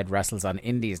Burkhead wrestles on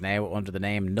Indies now under the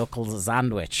name Knuckles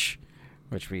Sandwich,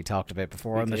 which we talked about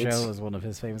before on the show as one of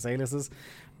his famous aliases.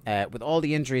 With all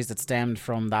the injuries that stemmed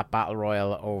from that battle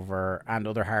royal over and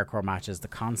other hardcore matches, the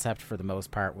concept for the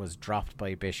most part was dropped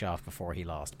by Bischoff before he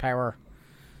lost power.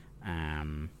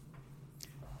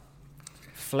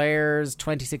 Flair's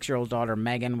 26-year-old daughter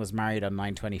Megan was married on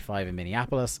 9/25 in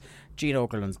Minneapolis. Gene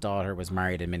Okerlund's daughter was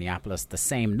married in Minneapolis the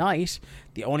same night.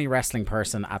 The only wrestling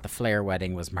person at the Flair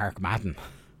wedding was Mark Madden.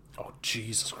 Oh,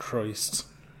 Jesus Christ.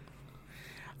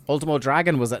 Ultimo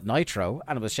Dragon was at Nitro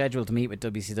and was scheduled to meet with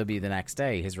WCW the next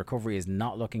day. His recovery is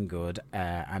not looking good,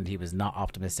 and he was not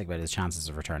optimistic about his chances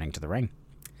of returning to the ring.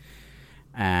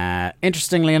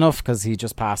 Interestingly enough, because he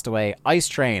just passed away, Ice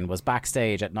Train was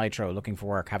backstage at Nitro looking for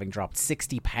work, having dropped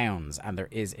 60 pounds, and there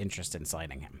is interest in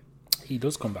signing him. He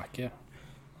does come back, yeah.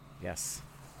 Yes.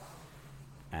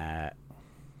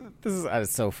 This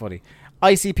is so funny.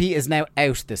 ICP is now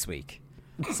out this week.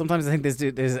 Sometimes I think they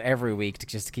do this every week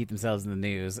just to keep themselves in the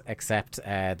news, except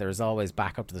there's always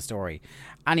backup to the story.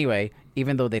 Anyway,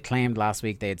 even though they claimed last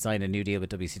week they had signed a new deal with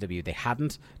WCW, they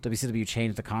hadn't. WCW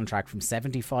changed the contract from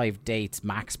 75 dates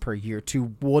max per year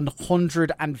to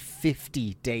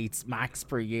 150 dates max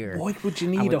per year. Why would you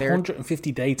need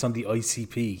 150 dates on the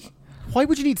ICP? Why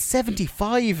would you need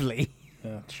 75, Lee?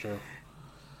 Yeah, that's true.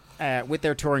 With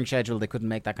their touring schedule, they couldn't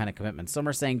make that kind of commitment. Some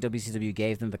are saying WCW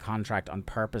gave them the contract on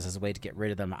purpose as a way to get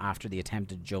rid of them after the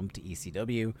attempted jump to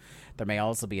ECW. There may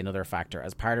also be another factor.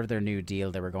 As part of their new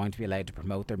deal, they were going to be allowed to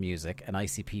promote their music. An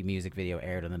ICP music video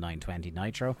aired on the 920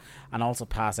 Nitro, and also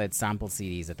pass out sample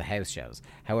CDs at the house shows.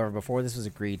 However, before this was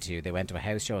agreed to, they went to a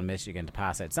house show in Michigan to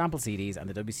pass out sample CDs, and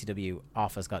the WCW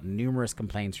office got numerous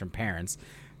complaints from parents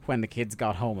when the kids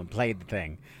got home and played the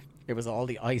thing. It was all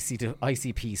the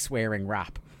ICP swearing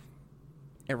rap.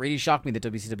 It really shocked me that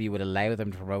WCW would allow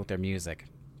them to promote their music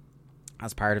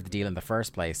as part of the deal in the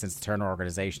first place, since the Turner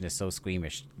organization is so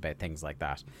squeamish about things like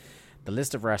that. The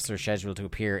list of wrestlers scheduled to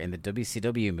appear in the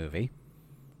WCW movie,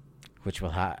 which will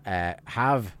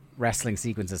have wrestling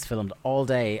sequences filmed all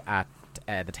day at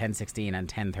the 10:16 and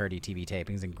 10:30 TV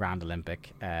tapings in Grand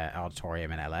Olympic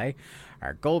Auditorium in LA,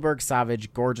 are Goldberg,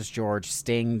 Savage, Gorgeous George,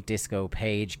 Sting, Disco,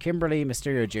 Page, Kimberly,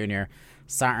 Mysterio Jr.,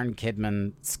 Saturn,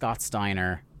 Kidman, Scott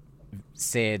Steiner,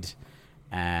 Sid,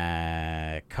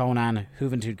 Conan,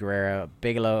 Juventud Guerrero,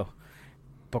 Bigelow,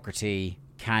 Booker T,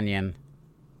 Canyon,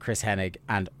 Chris Hennig,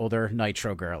 and other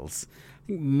Nitro girls. I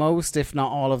think most, if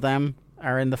not all of them,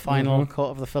 are in the final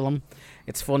cut of the film.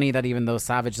 It's funny that even though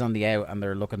Savage is on the out and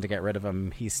they're looking to get rid of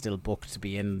him, he's still booked to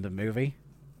be in the movie.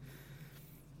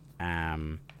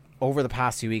 Over the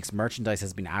past few weeks, merchandise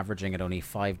has been averaging at only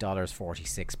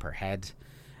 $5.46 per head.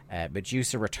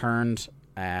 Medusa returned,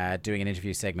 doing an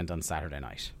interview segment on Saturday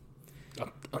night.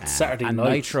 On Saturday night?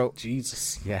 Nitro,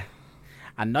 Jesus. Yeah.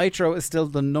 And Nitro is still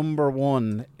the number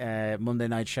one Monday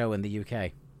night show in the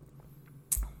UK.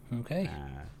 Okay.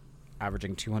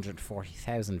 Averaging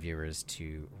 240,000 viewers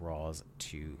to Raw's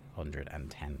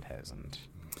 210,000.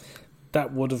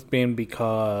 That would have been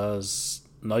because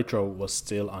Nitro was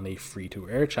still on a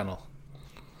free-to-air channel.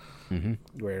 Mm-hmm.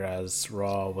 Whereas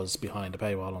Raw was behind a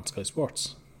paywall on Sky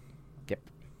Sports. Yep.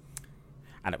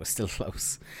 And it was still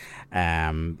close.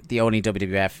 The only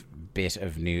WWF bit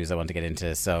of news I want to get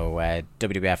into. So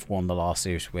WWF won the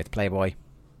lawsuit with Playboy.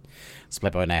 So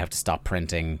Playboy now have to stop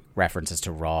printing references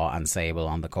to Raw and Sable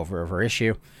on the cover of her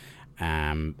issue.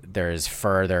 There's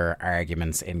further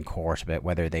arguments in court about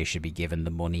whether they should be given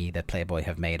the money that Playboy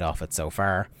have made off it so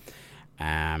far.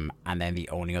 And then the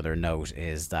only other note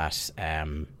is that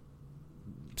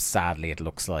sadly it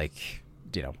looks like,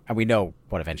 you know, and we know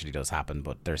what eventually does happen,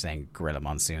 but they're saying Gorilla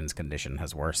Monsoon's condition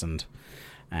has worsened.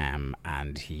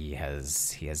 And he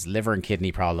has liver and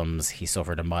kidney problems. He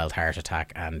suffered a mild heart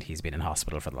attack, and he's been in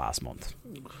hospital for the last month.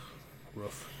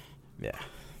 Rough. Yeah,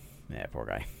 poor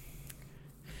guy.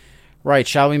 Right,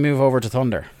 shall we move over to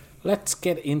Thunder? Let's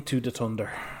get into the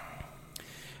Thunder.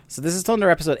 So this is Thunder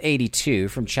episode 82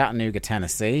 from Chattanooga,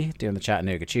 Tennessee, doing the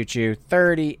Chattanooga Choo Choo,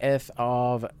 30th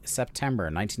of September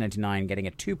 1999, getting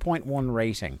a 2.1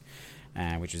 rating.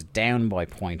 Which is down by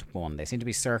 0.1. They seem to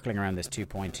be circling around this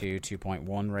 2.2,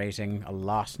 2.1 rating a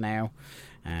lot now.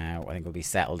 I think we'll be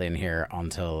settled in here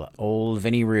until old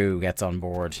Vinny Roo gets on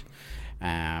board.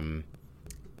 What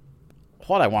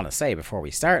I want to say before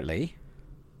we start, Lee,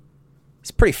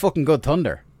 it's pretty fucking good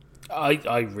Thunder.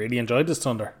 I really enjoyed this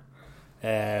Thunder.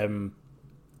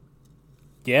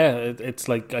 It's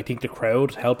like, I think the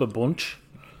crowd help a bunch.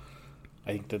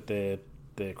 I think that the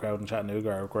crowd in Chattanooga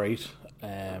are great.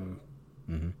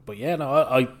 But yeah, no,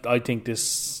 I think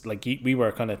this, like, we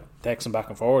were kind of texting back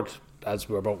and forward as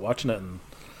we were both watching it, and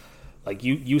like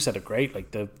you said it great,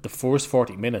 like the first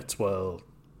 40 minutes, well,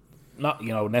 not,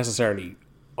 you know, necessarily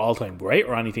all time great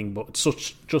or anything, but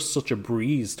just such a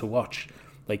breeze to watch.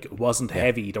 Like, it wasn't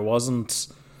heavy, there wasn't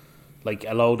like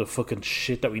a load of fucking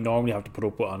shit that we normally have to put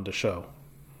up with on the show.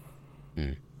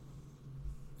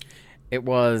 It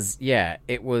was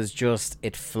just,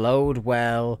 it flowed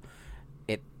well.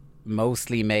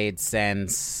 Mostly made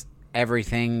sense.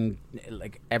 Everything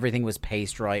was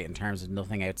paced right in terms of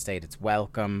nothing outstayed its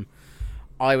welcome.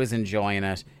 I was enjoying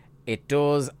it. It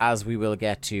does, as we will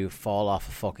get to, fall off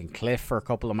a fucking cliff for a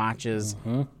couple of matches,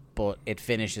 but it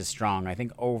finishes strong. I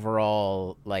think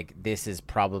overall, like, this is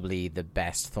probably the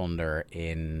best Thunder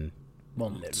in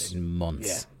months.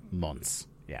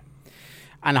 Yeah.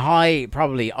 And high,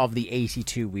 probably, of the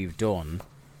 82 we've done,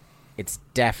 it's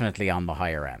definitely on the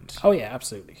higher end. Oh yeah,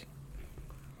 absolutely.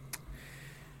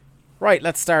 Right,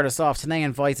 let's start us off. Tanae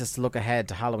invites us to look ahead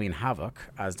to Halloween Havoc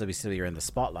as WCW are in the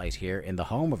spotlight here in the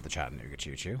home of the Chattanooga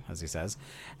Choo Choo, as he says.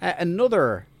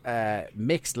 Another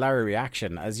mixed Larry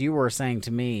reaction. As you were saying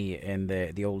to me in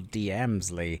the old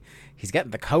DMs, Lee, he's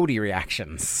getting the Cody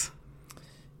reactions.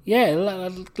 Yeah,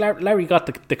 Larry got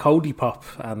the Cody pop,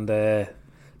 and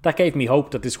that gave me hope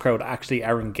that this crowd actually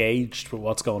are engaged with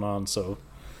what's going on. So,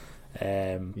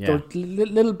 there was a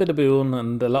little bit of booing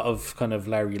and a lot of kind of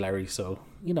Larry. So,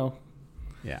 you know,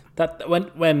 that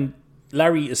when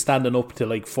Larry is standing up to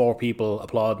like 4 people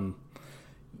applauding,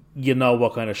 you know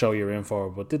what kind of show you're in for.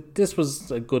 But this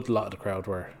was a good lot of the crowd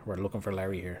were looking for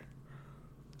Larry here.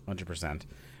 100%.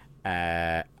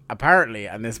 Apparently,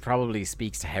 and this probably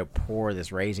speaks to how poor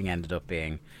this rating ended up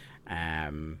being,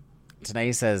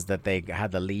 Tanae says that they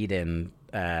had the lead in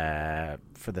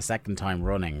for the second time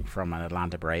running from an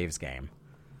Atlanta Braves game.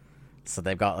 So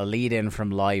they've got a lead in from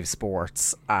live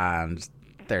sports and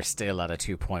they're still at a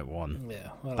 2.1. Yeah,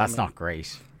 well, that's not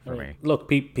great for me. Look,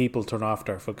 people turn off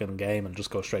their fucking game and just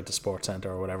go straight to Sports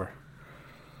Center or whatever.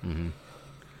 Mm-hmm.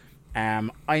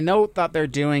 I note that they're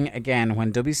doing, again,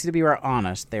 when WCW are on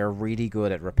it, they're really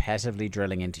good at repetitively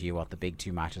drilling into you what the big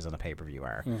 2 matches on a pay-per-view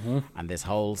are. Mm-hmm. And this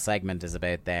whole segment is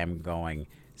about them going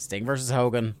Sting versus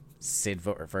Hogan, Sid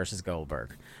versus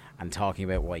Goldberg, and talking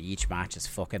about why each match is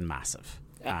fucking massive.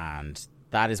 And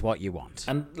that is what you want.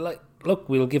 And, like, look,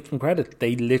 we'll give them credit.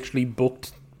 They literally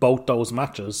booked both those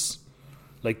matches,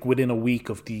 like, within a week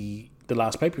of the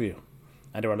last pay-per-view.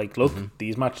 And they were like, look,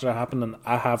 these matches are happening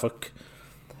at Havoc.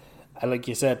 And like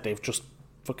you said, they've just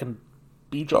fucking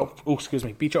beat you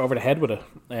over the head with it.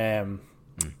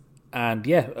 And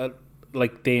yeah,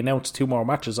 like they announced 2 more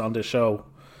matches on this show,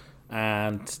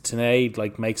 and Tanae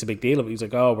like makes a big deal of it. He's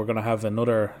like, "Oh, we're gonna have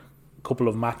another couple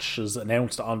of matches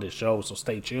announced on this show, so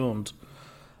stay tuned."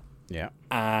 Yeah.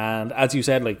 And as you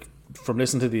said, like from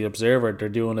listening to the Observer, they're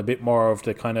doing a bit more of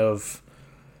the kind of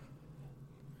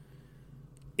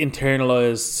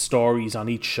internalized stories on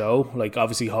each show. Like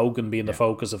obviously Hogan being the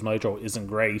focus of Nitro isn't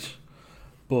great,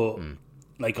 but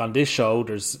like on this show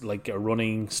there's like a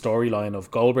running storyline of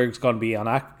Goldberg's going to be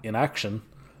in action,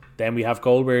 then we have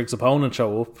Goldberg's opponent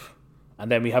show up,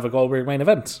 and then we have a Goldberg main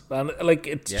event, and like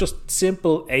it's just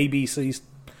simple ABC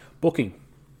booking.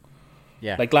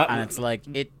 Like and it's like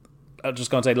it. I'm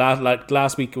just going to say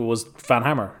last week it was Van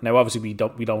Hammer. Now obviously we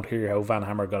don't hear how Van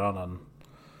Hammer got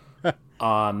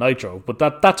on Nitro, but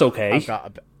that's okay.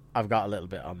 I've got a little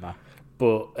bit on that,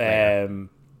 but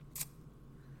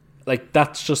like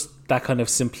that's just that kind of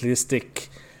simplistic,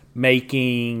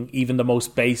 making even the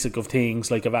most basic of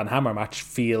things like a Van Hammer match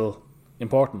feel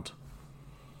important.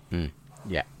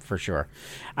 Yeah, for sure,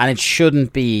 and it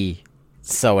shouldn't be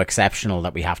so exceptional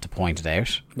that we have to point it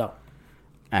out. No,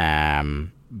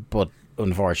 but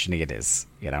unfortunately it is.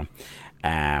 You know.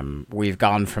 We've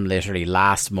gone from literally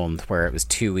last month where it was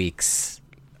 2 weeks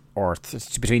or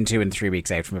between 2 and 3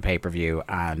 weeks out from a pay-per-view,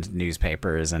 and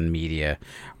newspapers and media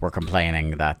were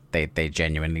complaining that they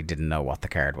genuinely didn't know what the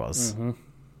card was.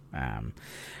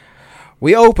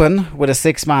 We open with a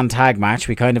 6-man tag match.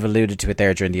 We kind of alluded to it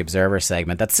there during the Observer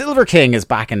segment that Silver King is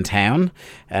back in town,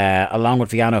 along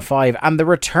with Viano 5 and the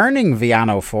returning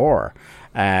Viano 4.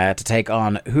 To take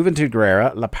on Juventud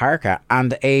Guerrera, La Parca,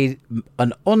 and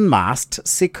an unmasked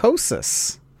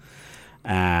Psychosis.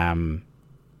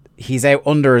 He's out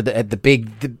under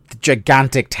the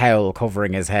gigantic towel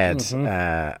covering his head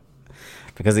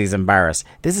because he's embarrassed.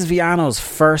 This is Viano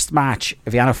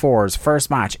 4's first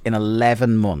match in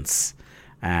 11 months.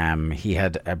 He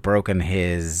had broken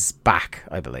his back,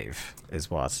 I believe,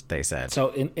 is what they said.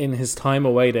 So in his time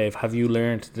away, Dave, have you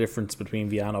learned the difference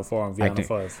between Viano 4 and Viano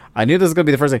 5? I knew this was going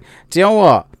to be the first thing. Do you know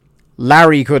what?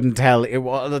 Larry couldn't tell.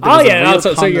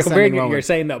 So you're comparing. You're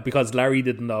saying that because Larry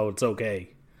didn't know, it's okay.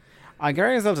 I'm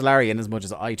comparing myself to Larry in as much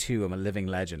as I too am a living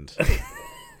legend.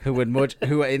 who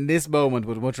in this moment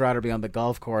would much rather be on the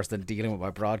golf course than dealing with my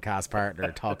broadcast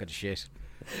partner talking shit.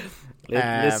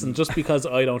 Listen, just because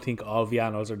I don't think all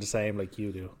Vianos are the same like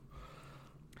you do.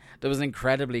 There was an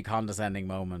incredibly condescending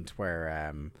moment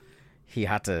where he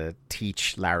had to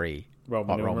teach Larry what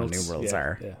Roman numerals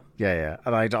are. Yeah.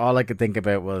 And all I could think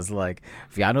about was like,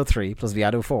 Viano 3 plus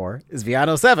Viano 4 is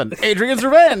Viano 7. Adrian's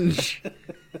Revenge!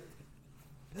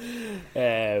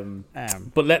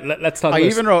 But let's talk. I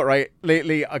even wrote right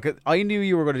lately. I knew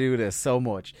you were going to do this so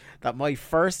much that my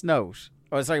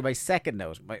second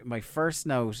note. My first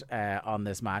note on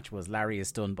this match was Larry is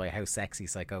stunned by how sexy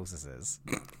Psychosis is.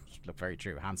 Look, very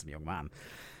true, handsome young man.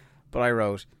 But I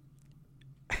wrote,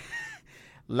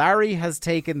 Larry has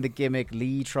taken the gimmick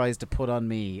Lee tries to put on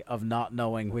me of not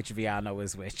knowing which Viano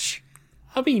is which.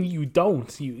 I mean, you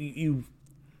don't. You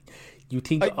You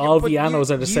think all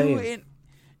Vianos are the same?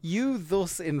 You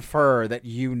thus infer that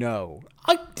you know.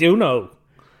 I do know.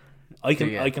 I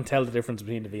can tell the difference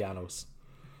between the Vianos.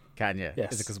 Can you?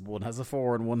 Yes. Is it because one has a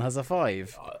 4 and one has a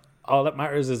 5? All that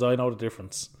matters is I know the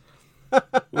difference.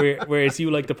 Whereas you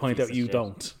like to point out you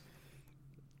don't.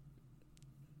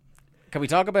 Can we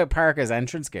talk about Parker's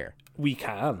entrance gear? We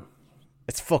can.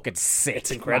 It's fucking sick.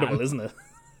 It's incredible, man. isn't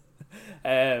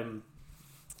it?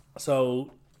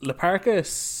 So Laparca,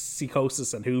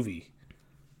 Psychosis, and Hoovy,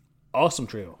 awesome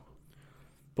trio.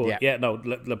 But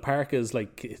Laparca's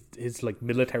like his like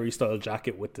military style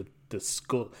jacket with the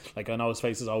skull. Like I know his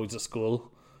face is always a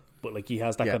skull, but like he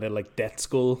has that kind of like death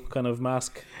skull kind of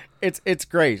mask. It's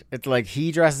great. It's like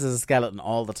he dresses as a skeleton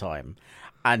all the time,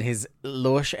 and his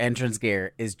lush entrance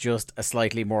gear is just a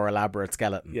slightly more elaborate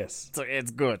skeleton. Yes, so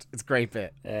it's good. It's a great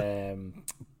bit.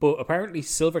 But apparently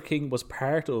Silver King was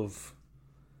part of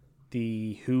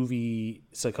the Hoovy,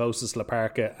 Psychosis,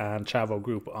 Laparca, and Chavo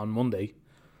group on Monday,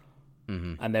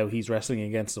 and now he's wrestling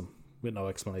against them with no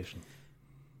explanation.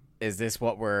 Is this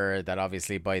that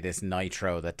obviously by this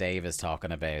Nitro that Dave is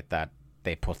talking about, that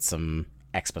they put some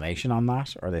explanation on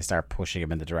that, or they start pushing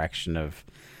him in the direction of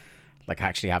like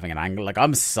actually having an angle? Like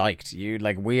I'm psyched.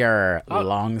 We are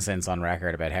long since on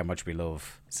record about how much we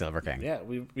love Silver King. Yeah,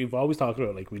 we've always talked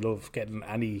about like we love getting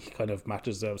any kind of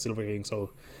matches out of Silver King.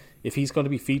 So if he's going to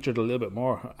be featured a little bit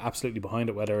more, absolutely behind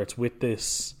it, whether it's with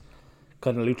this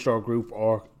kind of luchador group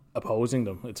or opposing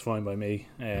them, it's fine by me.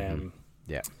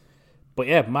 Yeah. But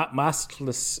yeah,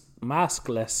 maskless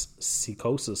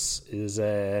Psychosis is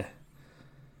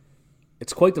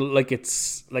it's quite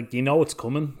it's like it's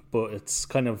coming, but it's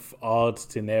kind of odd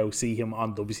to now see him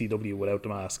on WCW without the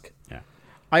mask. Yeah,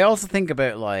 I also think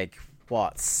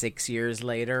about 6 years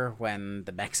later when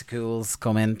the Mexicools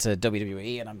come into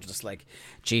WWE, and I'm just like,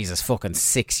 Jesus, fucking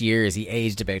 6 years. He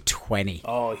aged about 20.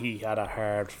 Oh, he had a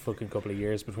hard fucking couple of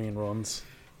years between runs.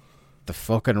 The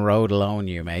fucking road alone,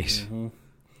 you mate.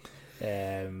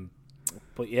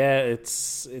 But yeah,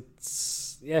 it's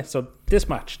So this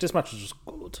match was just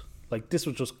good. Like this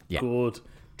was just good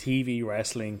TV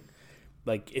wrestling.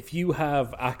 Like if you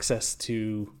have access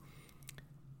to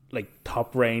like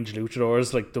top range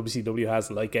luchadors like WCW has,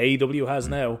 like AEW has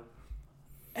now,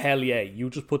 hell yeah, you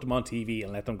just put them on TV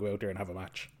and let them go out there and have a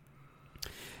match.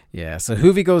 Yeah, so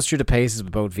Hoovy goes through the paces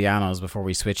with both Vianos before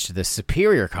we switch to the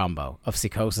superior combo of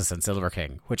Psychosis and Silver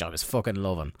King, which I was fucking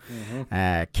loving.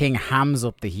 King hams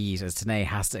up the heat as Tenay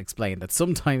has to explain that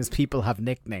sometimes people have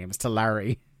nicknames to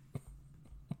Larry.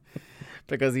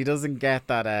 Because he doesn't get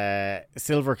that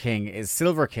Silver King is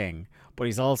Silver King, but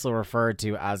he's also referred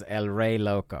to as El Rey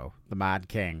Loco, the Mad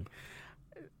King.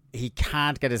 He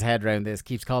can't get his head around this,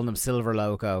 keeps calling him Silver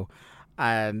Loco.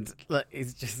 And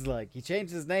it's just like, he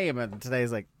changed his name, and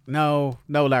today's like, no,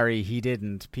 Larry, he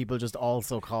didn't. People just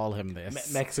also call him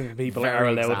this. Mexican people are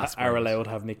allowed to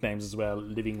have nicknames as well.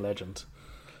 Living legend.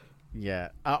 Yeah.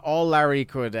 All Larry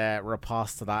could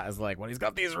riposte to that is like, well, he's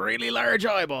got these really large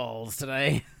eyeballs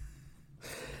today.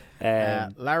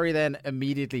 Larry then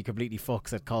immediately completely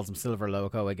fucks it, calls him Silver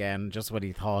Loco again, just when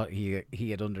he thought he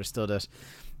had understood it.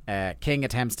 King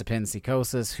attempts to pin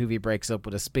Psychosis. Hoovy breaks up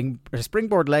with a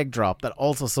springboard leg drop that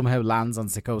also somehow lands on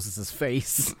Psychosis'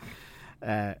 face.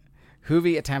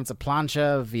 Hoovy attempts a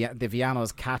plancha. The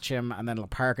Vianos catch him, and then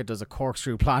Laparca does a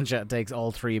corkscrew plancha and takes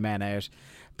all three men out.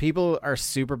 People are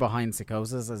super behind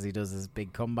Psychosis as he does his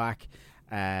big comeback.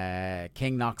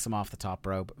 King knocks him off the top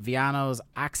rope. Vianos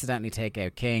accidentally take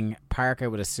out King. Parker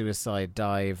with a suicide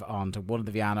dive onto one of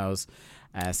the Vianos.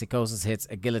 Psychosis hits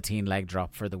a guillotine leg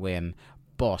drop for the win.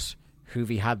 But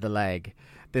Hoovy had the leg.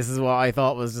 This is what I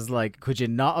thought was just like, could you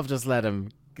not have just let him,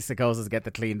 Psychosis, get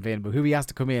the clean pin? But Hoovy has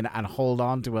to come in and hold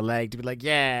on to a leg to be like,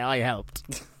 yeah, I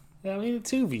helped. I mean,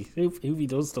 it's Hoovy. Hoovy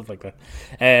does stuff like that.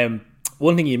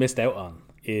 One thing you missed out on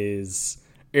is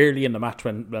early in the match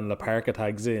when Laparca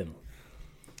tags in.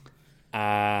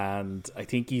 And I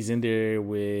think he's in there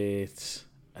with,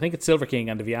 I think it's Silver King,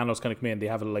 and the Vianos kind of come in. They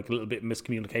have a little bit of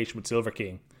miscommunication with Silver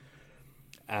King.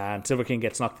 And Silver King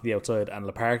gets knocked to the outside, and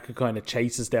Laparca kind of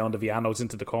chases down the Vianos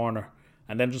into the corner,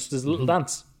 and then just does a little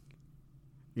dance.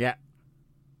 Yeah.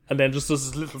 And then just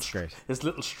does this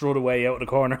little strut away out of the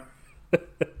corner.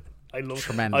 I love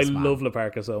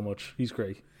Laparca so much. He's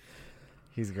great.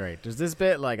 He's great. There's this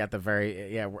bit like at the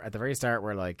very start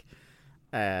where like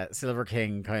Silver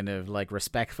King kind of like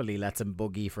respectfully lets him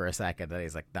boogie for a second, and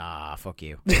he's like, nah, fuck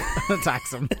you.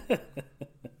 Attacks him.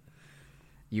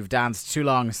 You've danced too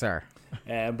long, sir.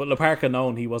 But Laparca,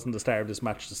 knowing he wasn't the star of this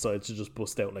match, decides to just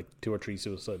bust out like 2 or 3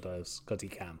 suicide dives because he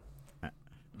can.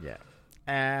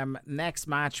 Yeah. Next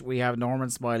match we have Norman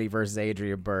Smiley versus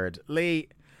Adrian Byrd. Lee,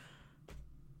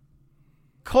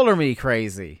 Color me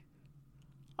crazy.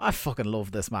 I fucking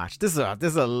love this match. This is a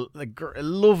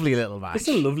lovely little match. It's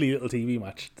a lovely little TV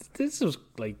match. This is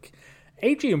like,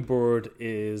 Adrian Byrd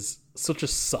is such a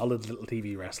solid little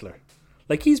TV wrestler.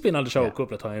 Like, he's been on the show a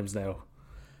couple of times now.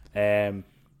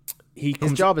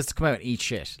 His job is to come out and eat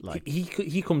shit. Like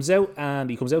he comes out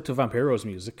to Vampiro's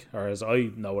music, or as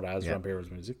I know it as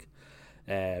Vampiro's music.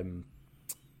 And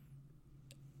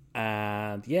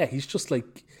yeah, he's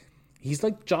like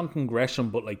Jonathan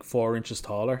Gresham, but like 4 inches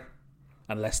taller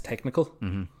and less technical.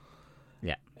 Mm-hmm.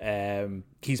 Yeah.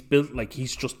 He's built like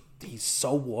he's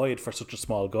so wide for such a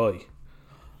small guy.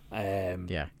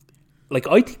 Yeah. Like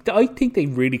I think they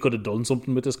really could have done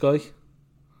something with this guy.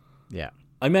 Yeah.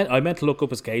 I meant to look up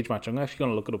his cage match. I'm actually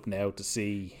going to look it up now to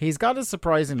see. He's got a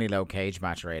surprisingly low cage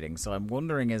match rating, so I'm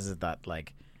wondering, is it that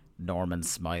like Norman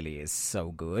Smiley is so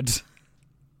good?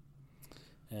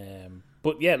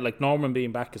 But yeah, like, Norman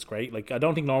being back is great. Like, I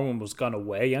don't think Norman was gone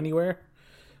away anywhere.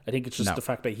 I think it's just the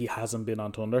fact that he hasn't been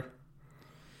on Thunder.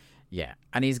 Yeah,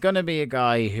 and he's going to be a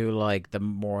guy who, like, the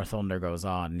more Thunder goes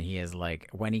on, he is like,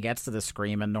 when he gets to the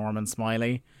screaming Norman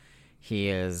Smiley, he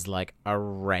is like a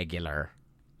regular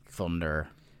Thunder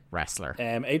wrestler.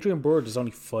 Adrian Byrd is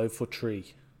only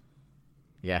 5'3".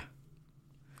 Yeah.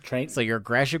 So your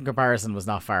Gresham comparison was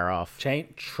not far off.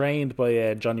 Trained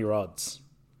by Johnny Rodz,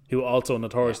 who also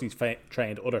notoriously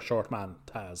trained other short man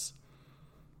Taz.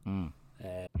 In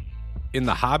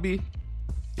the hobby,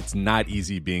 it's not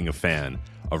easy being a fan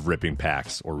of ripping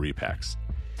packs or repacks.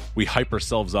 We hype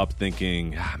ourselves up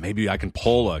thinking, maybe I can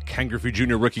pull a Ken Griffey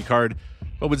Jr. rookie card,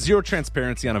 but with zero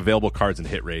transparency on available cards and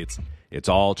hit rates, it's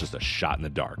all just a shot in the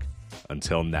dark.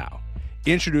 Until now.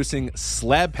 Introducing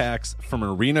Slab Packs from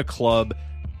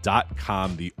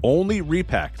ArenaClub.com, the only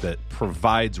repack that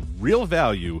provides real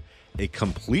value, a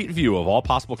complete view of all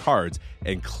possible cards,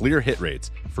 and clear hit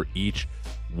rates for each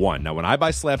one. Now, when I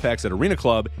buy Slab Packs at Arena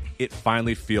Club, it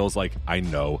finally feels like I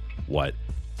know what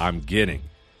I'm getting.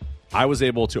 I was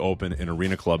able to open an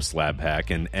Arena Club slab pack,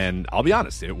 and I'll be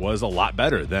honest, it was a lot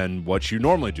better than what you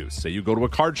normally do. Say you go to a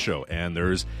card show, and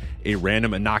there's a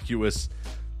random innocuous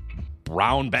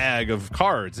brown bag of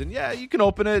cards, and yeah, you can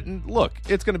open it, and look,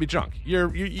 it's going to be junk.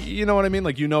 You know what I mean?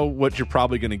 Like, you know what you're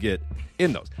probably going to get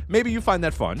in those. Maybe you find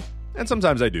that fun, and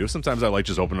sometimes I do. Sometimes I like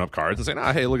just opening up cards and saying,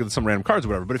 hey, look at some random cards or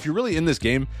whatever. But if you're really in this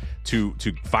game to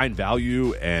find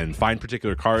value and find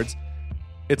particular cards,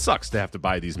 it sucks to have to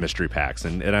buy these mystery packs,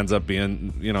 and it ends up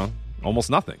being, almost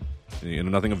nothing,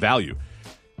 nothing of value.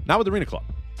 Not with Arena Club.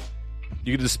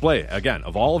 You can display, again,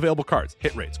 of all available cards,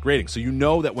 hit rates, grading, so you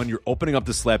know that when you're opening up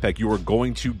this slab pack, you are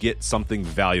going to get something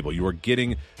valuable. You are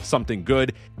getting something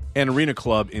good. And Arena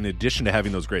Club, in addition to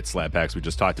having those great slab packs we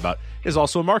just talked about, is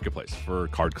also a marketplace for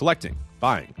card collecting,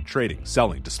 buying, trading,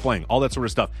 selling, displaying, all that sort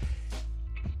of stuff.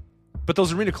 But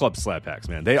those Arena Club slab packs,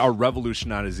 man, they are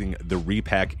revolutionizing the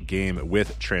repack game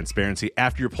with transparency.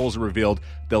 After your pulls are revealed,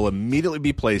 they'll immediately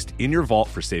be placed in your vault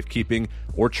for safekeeping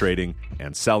or trading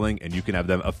and selling, and you can have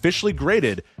them officially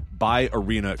graded by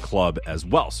Arena Club as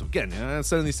well. So again,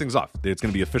 sending these things off, it's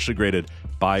going to be officially graded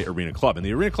by Arena Club. And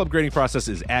the Arena Club grading process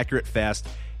is accurate, fast,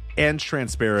 and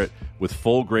transparent, with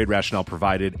full grade rationale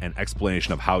provided and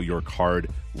explanation of how your card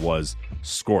was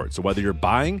scored. So whether you're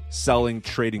buying, selling,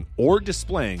 trading, or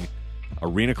displaying,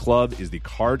 Arena Club is the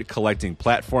card collecting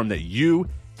platform that you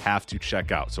have to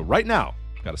check out. So right now,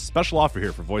 I've got a special offer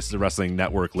here for Voices of Wrestling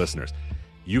Network listeners.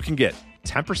 You can get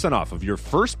 10% off of your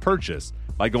first purchase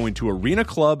by going to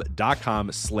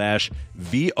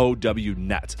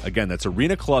arenaclub.com/VOWnet. Again, that's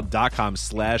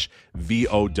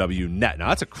arenaclub.com/VOWnet. Now,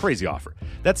 that's a crazy offer.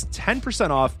 That's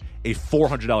 10% off a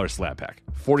 $400 slab pack.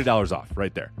 $40 off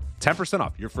right there. 10%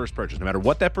 off your first purchase. No matter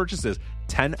what that purchase is,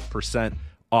 10%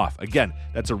 off. Again,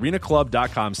 that's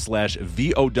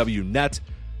arenaclub.com/VOWnet,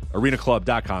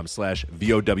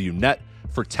 arenaclub.com/VOWnet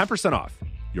for 10% off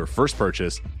your first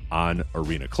purchase on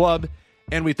Arena Club.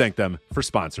 And we thank them for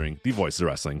sponsoring the Voices of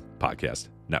Wrestling Podcast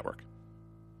Network.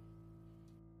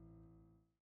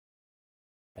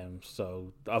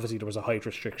 So obviously there was a height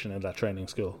restriction in that training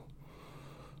school.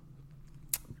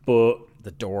 But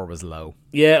the door was low.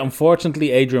 Yeah,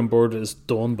 unfortunately Adrian Byrd is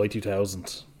done by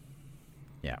 2000.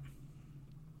 Yeah.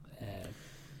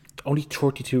 Only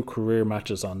 32 career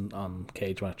matches on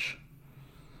Cage Match.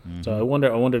 Mm-hmm. So I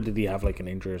wonder did he have like an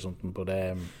injury or something, but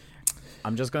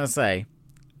I'm just going to say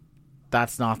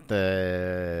that's not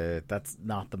the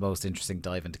most interesting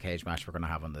dive into Cage Match we're going to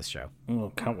have on this show.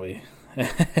 Oh, can't we?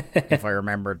 If I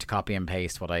remembered to copy and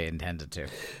paste what I intended to.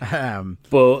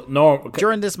 But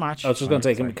during this match, I was just going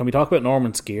to say, can we talk about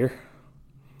Norman's gear?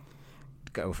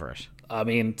 Go for it. I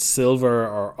mean, silver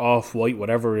or off-white,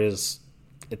 whatever it is,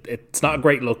 It's not a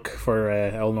great look for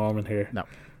El Norman here. No.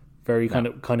 Very kind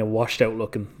of washed out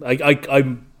looking.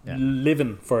 I'm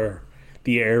living for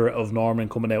the era of Norman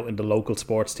coming out in the local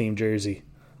sports team jersey.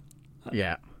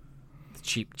 Yeah.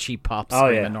 Cheap pops.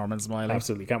 Norman Smiley.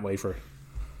 Absolutely, can't wait for it.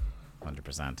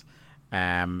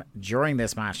 100%. During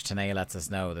this match, Tanay lets us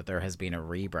know that there has been a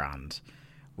rebrand.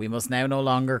 We must now no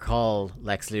longer call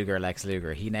Lex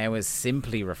Luger. He now is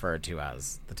simply referred to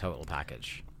as the Total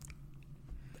Package.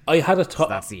 I had a thought. So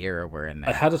that's the era we're in now.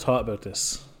 I had a thought about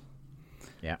this.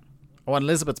 Yeah. Oh, and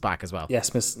Elizabeth's back as well.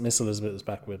 Yes, Miss Elizabeth is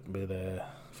back with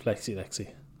Lexi.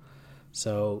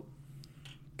 So,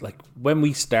 like, when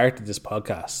we started this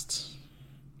podcast,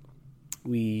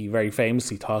 we very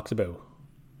famously talked about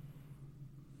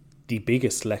the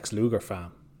biggest Lex Luger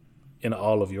fan in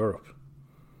all of Europe.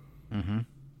 Mm-hmm.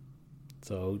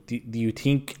 So, do you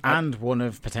think... And one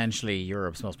of potentially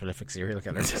Europe's most prolific serial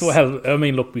killers. Well, I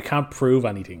mean, look, we can't prove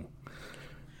anything.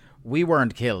 We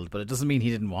weren't killed, but it doesn't mean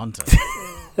he didn't want it.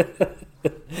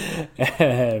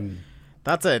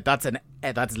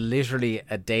 That's literally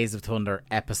a Days of Thunder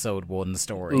episode 1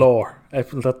 story. Lore.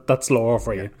 That's lore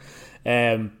for you.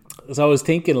 So I was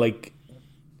thinking, like,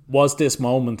 was this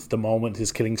moment the moment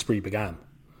his killing spree began?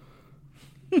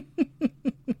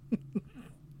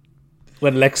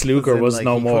 When Lex Luger was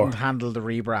no he more. Couldn't handle the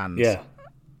rebrand. Yeah.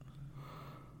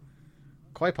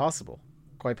 Quite possible.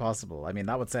 I mean,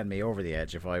 that would send me over the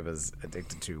edge if I was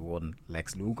addicted to one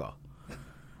Lex Luger.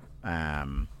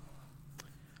 What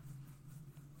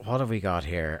have we got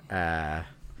here? I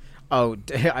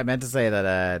meant to say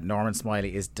that Norman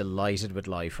Smiley is delighted with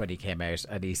life when he came out,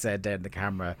 and he said down the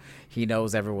camera he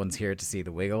knows everyone's here to see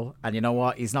the wiggle. And you know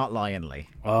what? He's not lying, Lee.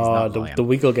 The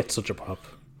wiggle gets such a pop.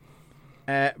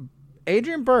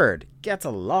 Adrian Byrd gets a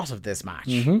lot of this match.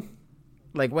 Mm-hmm.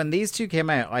 Like, when these two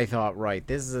came out, I thought, right,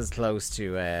 this is as close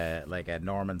to like a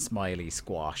Norman Smiley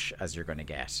squash as you're going to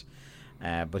get.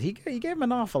 But he gave him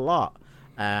an awful lot.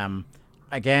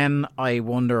 Again, I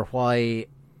wonder why,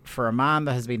 for a man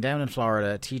that has been down in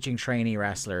Florida teaching trainee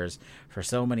wrestlers for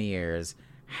so many years,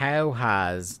 how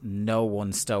has no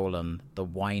one stolen the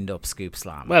wind-up scoop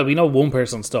slam? Well, we know one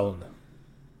person stolen it.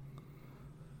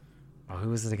 Oh,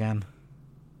 who is it again?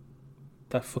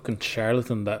 That fucking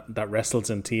charlatan that wrestles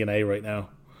in TNA right now.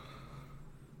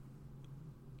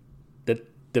 The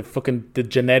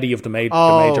Jannetty of the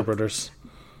Major Brothers.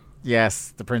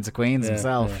 Yes, the Prince of Queens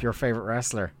himself, your favourite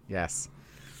wrestler. Yes.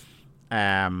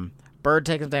 Byrd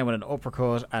takes him down with an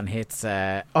uppercut and hits...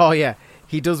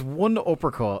 he does one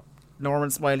uppercut. Norman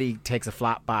Smiley takes a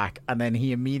flat back, and then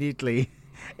he immediately...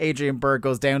 Adrian Byrd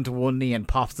goes down to one knee and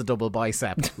pops the double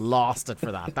bicep. Lost it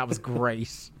for that. That was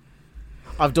great.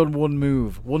 I've done one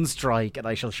move, one strike, and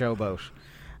I shall showboat.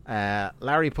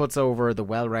 Larry puts over the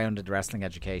well-rounded wrestling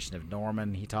education of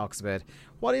Norman. He talks about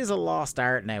what is a lost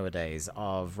art nowadays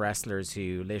of wrestlers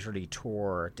who literally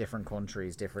tour different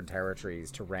countries, different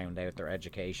territories to round out their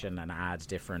education and add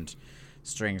different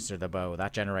strings to the bow.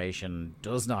 That generation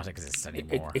does not exist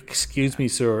anymore. Excuse me,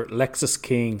 sir. Lexus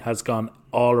King has gone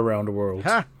all around the world.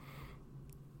 Huh?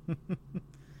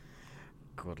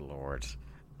 Good Lord.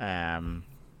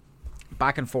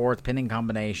 Back and forth, pinning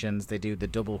combinations. They do the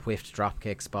double whiffed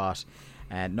dropkick spot.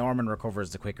 Norman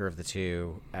recovers the quicker of the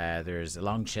two. There's a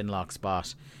long chinlock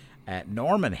spot.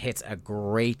 Norman hits a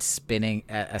great spin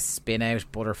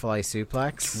out butterfly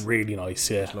suplex. It's really nice,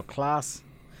 yeah. Look class.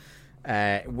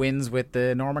 Wins with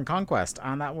the Norman Conquest,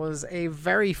 and that was a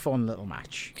very fun little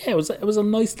match. Yeah, it was a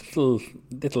nice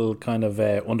little kind of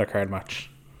undercard match.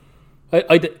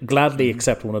 I'd gladly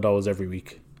accept one of those every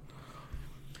week.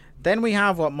 Then we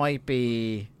have what might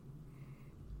be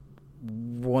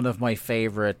one of my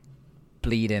favourite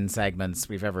bleed-in segments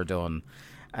we've ever done.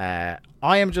 I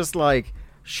am just like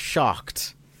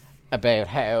shocked about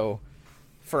how,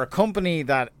 for a company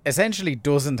that essentially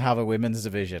doesn't have a women's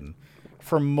division,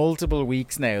 for multiple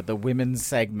weeks now, the women's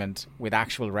segment with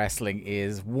actual wrestling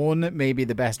is, one, maybe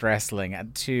the best wrestling,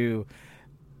 and two,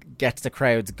 gets the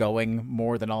crowds going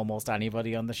more than almost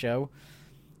anybody on the show.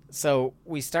 So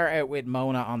we start out with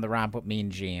Mona on the ramp with Mean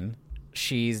Gene.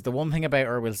 She's, the one thing about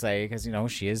her we'll say, because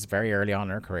she is very early on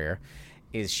in her career,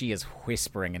 is she is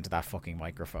whispering into that fucking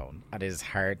microphone. It is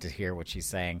hard to hear what she's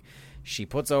saying. She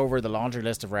puts over the laundry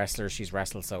list of wrestlers she's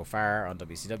wrestled so far on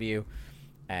WCW.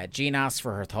 Gene asks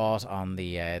for her thought on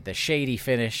the shady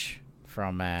finish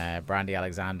from Brandy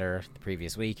Alexander the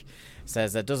previous week.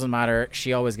 Says that doesn't matter.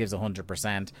 She always gives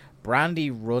 100%. Brandy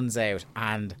runs out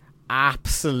and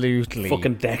absolutely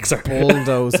fucking decks her,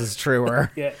 bulldozes through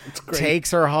her. Yeah, it's great.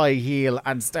 Takes her high heel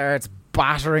and starts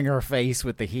battering her face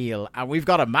with the heel, and we've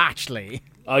got a match, Lee.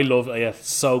 I love it. Yeah,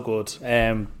 so good.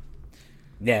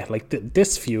 Yeah, like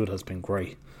this feud has been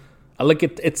great. I like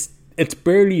it. It's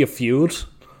barely a feud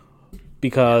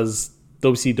because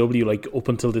WCW, like up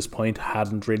until this point,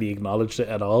 hadn't really acknowledged it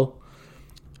at all.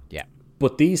 Yeah.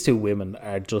 But these two women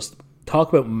are just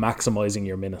talk about maximizing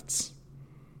your minutes.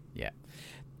 Yeah.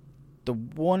 The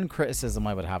one criticism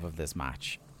I would have of this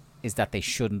match is that they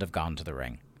shouldn't have gone to the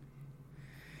ring.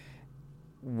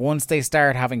 Once they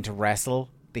start having to wrestle,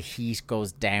 the heat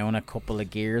goes down a couple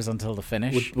of gears until the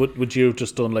finish. Would you have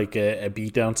just done like a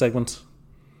beatdown segment?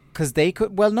 Because they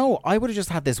could... Well, no, I would have just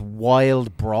had this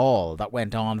wild brawl that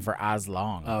went on for as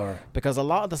long. Oh, right. Because a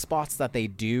lot of the spots that they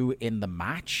do in the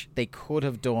match, they could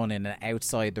have done in an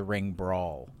outside-the-ring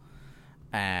brawl.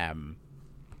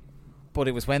 But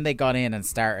it was when they got in and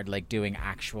started like doing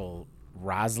actual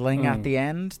razzling at the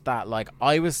end that like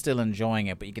I was still enjoying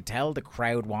it, but you could tell the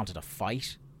crowd wanted a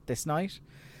fight this night.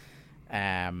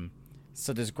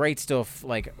 So there's great stuff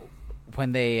like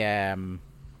when they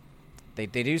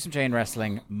do some chain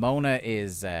wrestling. Mona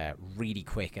is really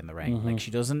quick in the ring. Like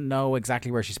she doesn't know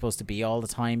exactly where she's supposed to be all the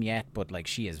time yet, but like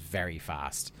she is very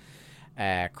fast.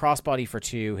 Crossbody for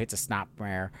 2, hits a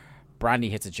snapmare. Brandy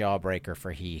hits a jawbreaker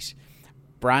for heat.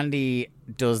 Brandy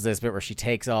does this bit where she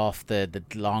takes off the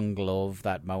long glove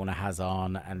that Mona has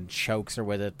on and chokes her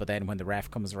with it, but then when the ref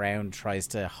comes around, tries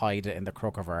to hide it in the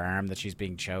crook of her arm that she's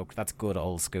being choked. That's good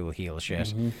old school heel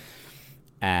shit.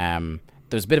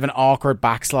 There's a bit of an awkward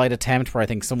backslide attempt where I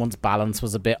think someone's balance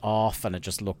was a bit off and it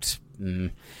just looked...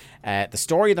 The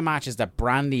story of the match is that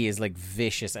Brandy is like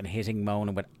vicious and hitting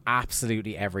Mona with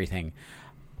absolutely everything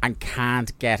and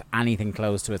can't get anything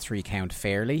close to a 3 count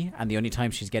fairly, and the only time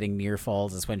she's getting near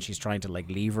falls is when she's trying to like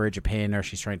leverage a pin or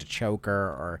she's trying to choke her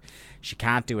or she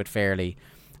can't do it fairly.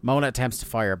 Mona attempts to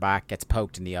fire back, gets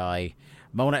poked in the eye.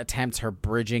 Mona attempts her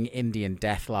bridging Indian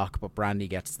deathlock, but Brandy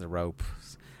gets to the rope.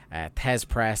 Thez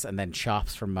press and then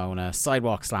chops from Mona.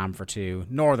 Sidewalk slam for 2.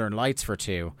 Northern Lights for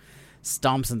 2.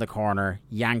 Stomps in the corner,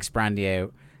 yanks Brandy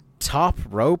out. Top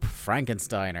rope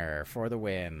Frankensteiner for the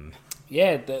win.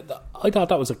 Yeah, I thought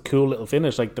that was a cool little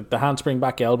finish. Like the handspring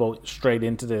back elbow straight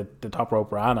into the top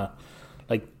rope Rana.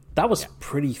 Like that was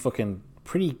pretty,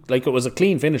 like it was a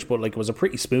clean finish, but like it was a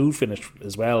pretty smooth finish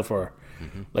as well for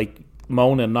like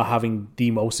Mona not having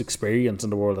the most experience in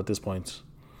the world at this point.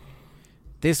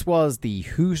 This was the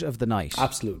hoot of the night.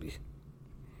 Absolutely.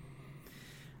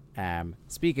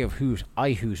 Speaking of hoot,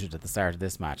 I hooted at the start of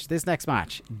this match. This next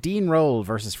match, Dean Roll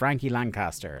versus Frankie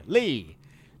Lancaster. Lee,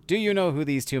 do you know who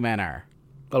these two men are?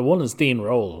 Well, one is Dean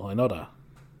Roll. I know that.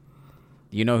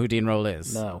 You know who Dean Roll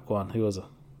is? No, go on. Who is it?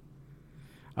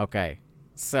 Okay,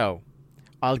 so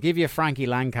I'll give you Frankie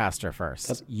Lancaster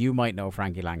first. You might know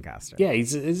Frankie Lancaster. Yeah,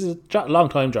 he's a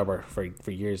long-time jobber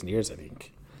for years and years, I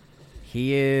think.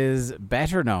 He is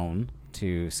better known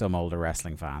to some older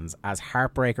wrestling fans as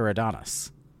Heartbreaker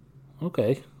Adonis.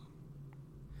 Okay.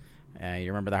 You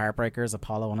remember the Heartbreakers,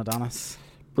 Apollo and Adonis?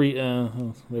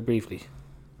 Briefly.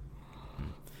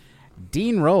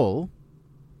 Dean Roll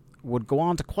would go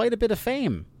on to quite a bit of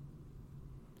fame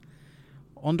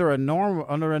under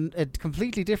a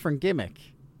completely different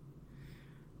gimmick.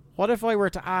 What if I were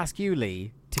to ask you,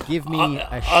 Lee, to give me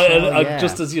a show?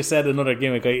 Just as you said, another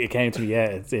gimmick, it came to me.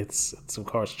 Yeah, it's of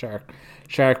course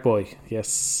Shark Boy.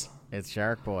 Yes, it's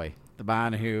Shark Boy, the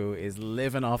man who is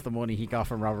living off the money he got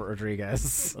from Robert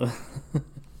Rodriguez.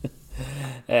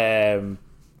 Yeah,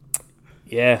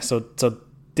 so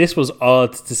this was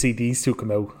odd to see these two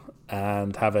come out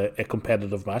and have a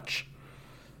competitive match.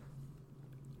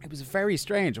 It was very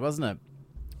strange, wasn't it?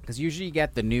 Because usually you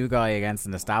get the new guy against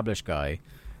an established guy,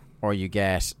 or you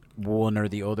get one or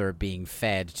the other being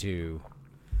fed to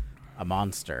a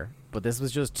monster. But this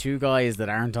was just two guys that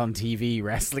aren't on TV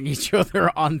wrestling each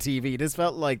other on TV. This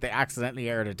felt like they accidentally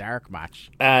aired a dark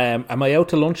match. Am I out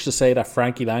to lunch to say that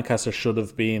Frankie Lancaster should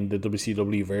have been the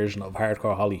WCW version of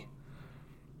Hardcore Holly?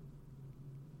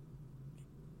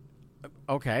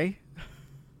 Okay.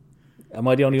 Am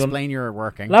I the only one? Explain your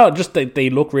working. No, just they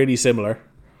look really similar.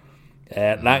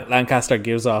 Lancaster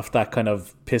gives off that kind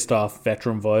of pissed off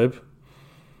veteran vibe.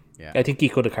 Yeah, I think he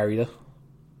could have carried it.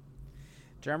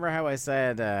 Do you remember how I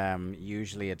said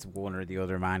usually it's one or the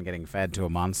other man getting fed to a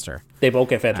monster? They both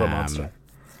get fed to a monster.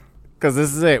 Because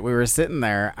this is it. We were sitting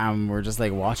there and we're just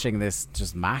like watching this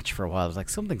just match for a while. I was like,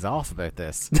 something's off about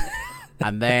this.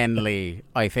 And then, Lee,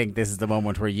 I think this is the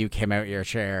moment where you came out of your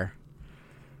chair.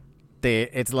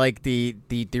 It's like the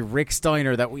Rick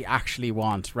Steiner that we actually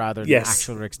want rather than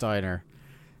actual Rick Steiner.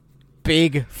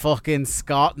 Big fucking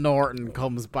Scott Norton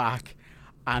comes back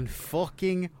and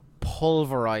fucking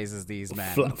pulverizes these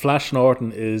men. Flash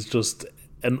Norton is just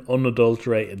an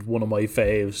unadulterated one of my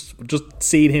faves. Just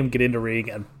seeing him get in the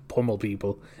ring and pummel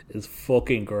people is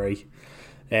fucking great.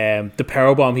 The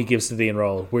powerbomb he gives to Dean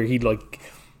Roll, where he like,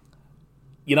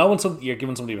 you know, when you're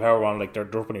giving somebody a powerbomb, like they're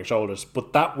dropping your shoulders,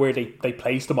 but that where they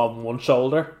placed him on one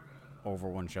shoulder, over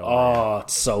one shoulder. Oh,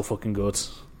 it's so fucking good.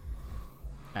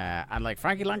 And like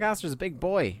Frankie Lancaster's a big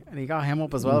boy, and he got him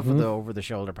up as well for the over the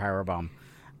shoulder powerbomb.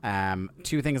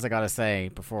 Two things I gotta say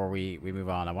before we move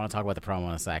on. I want to talk about the promo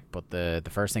in a sec, but the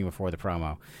first thing before the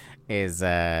promo is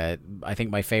I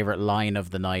think my favorite line of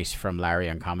the night from Larry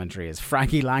on commentary is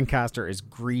Frankie Lancaster is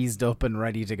greased up and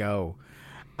ready to go.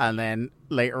 And then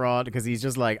later on, because he's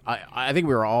just like, I think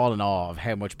we were all in awe of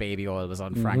how much baby oil was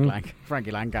on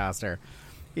Frankie Lancaster.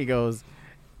 He goes,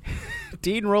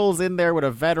 Dean rolls in there with a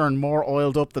veteran more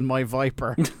oiled up than my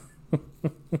Viper.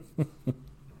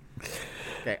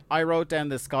 Okay, I wrote down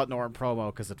this Scott Norton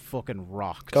promo because it fucking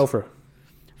rocked. Go for it.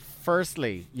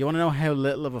 Firstly, you want to know how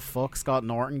little of a fuck Scott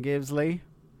Norton gives, Lee?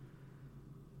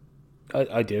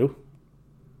 I do.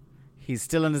 He's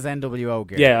still in his NWO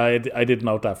gear. Yeah, I did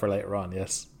note that for later on,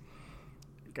 yes.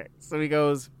 Okay, so he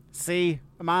goes, see,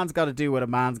 a man's got to do what a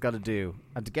man's got to do.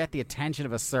 And to get the attention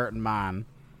of a certain man,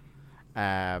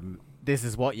 this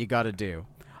is what you got to do.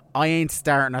 I ain't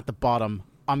starting at the bottom.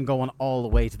 I'm going all the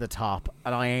way to the top,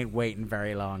 and I ain't waiting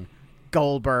very long.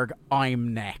 Goldberg,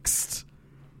 I'm next.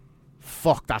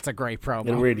 Fuck, that's a great promo.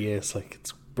 It really is. Like,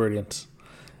 it's brilliant.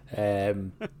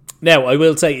 Now, I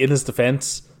will say, in his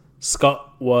defense,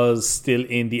 Scott was still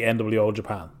in the NWO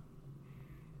Japan.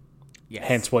 Yes.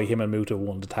 Hence why him and Muta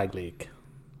won the tag league.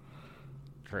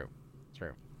 True.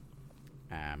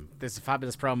 This is a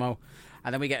fabulous promo.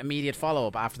 And then we get immediate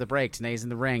follow-up after the break. Tanae's in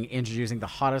the ring, introducing the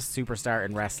hottest superstar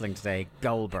in wrestling today,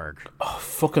 Goldberg. Oh,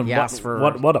 fucking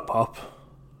what a pop.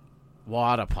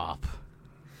 What a pop.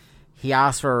 He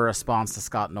asked for a response to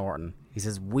Scott Norton. He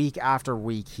says week after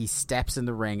week, he steps in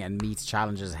the ring and meets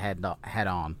challenges head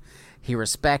on. He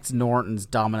respects Norton's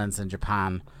dominance in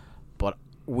Japan, but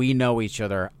we know each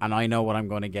other, and I know what I'm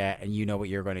going to get, and you know what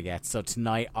you're going to get. So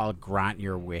tonight, I'll grant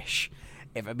your wish.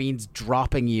 If it means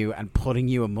dropping you and putting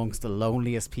you amongst the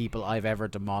loneliest people I've ever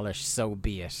demolished, so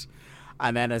be it.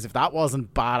 And then as if that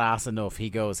wasn't badass enough, he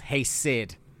goes, hey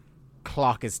Sid,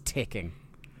 clock is ticking.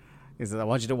 He says, I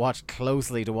want you to watch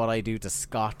closely to what I do to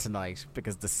Scott tonight,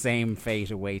 because the same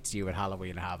fate awaits you at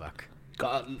Halloween Havoc.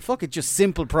 God, fuck it, just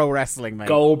simple pro wrestling, man.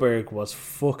 Goldberg was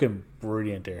fucking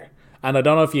brilliant there. And I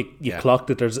don't know if you clocked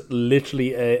it, there's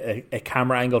literally a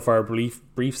camera angle for a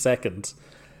brief second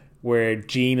where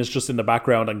Gene is just in the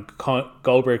background and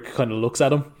Goldberg kind of looks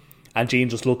at him, and Gene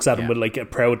just looks at him with like a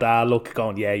proud dad look,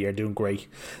 going, yeah, you're doing great.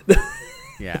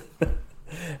 Yeah.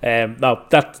 No,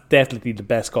 that's definitely the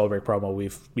best Goldberg promo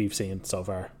we've seen so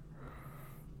far.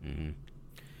 Mm-hmm.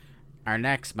 Our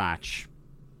next match,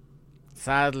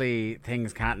 sadly,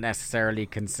 things can't necessarily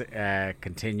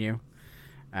continue.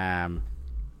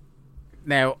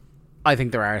 Now, I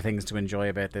think there are things to enjoy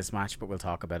about this match, but we'll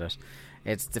talk about it.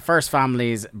 It's the First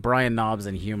Families, Brian Knobbs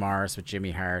and Hugh Morris with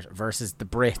Jimmy Hart versus the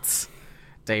Brits,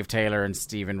 Dave Taylor and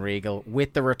Steven Regal,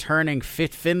 with the returning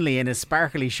Fit Finlay in his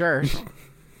sparkly shirt.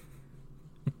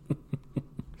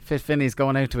 Fit Finley's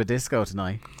going out to a disco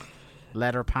tonight.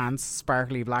 Leather pants,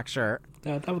 sparkly black shirt.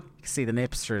 That would, see the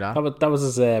nips through that. That was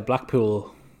his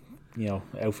Blackpool,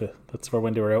 outfit. That's for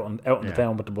when they were out in the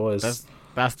town with the boys.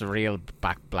 That's the real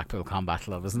Blackpool combat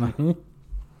club, isn't it?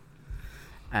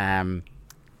 Mm-hmm.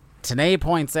 Tanae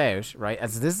points out, right,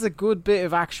 as this is a good bit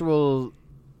of actual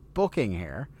booking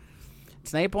here.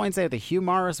 Tanae points out that Hugh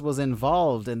Morris was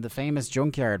involved in the famous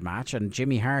Junkyard match, and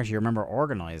Jimmy Hart, you remember,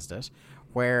 organised it,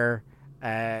 where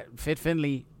Fit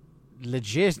Finlay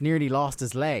legit nearly lost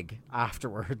his leg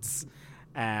afterwards.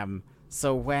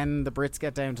 So when the Brits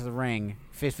get down to the ring,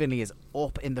 Fit Finlay is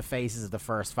up in the faces of the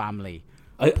First Family,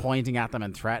 pointing at them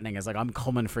and threatening. It's like, I'm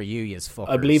coming for you, yous fuckers.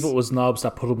 I believe it was Knobbs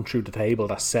that put him through the table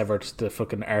that severed the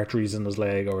fucking arteries in his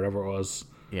leg or whatever it was.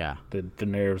 Yeah. The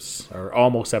nerves, or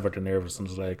almost severed the nerves in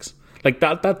his legs. Like,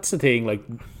 that's the thing. Like,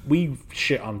 we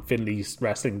shit on Finlay's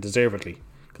wrestling deservedly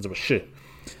because it was shit.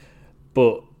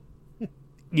 But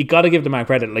you got to give the man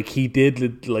credit. Like, he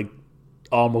did, like,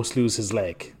 almost lose his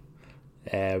leg.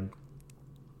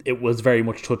 It was very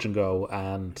much touch and go,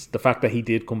 and the fact that he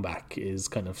did come back is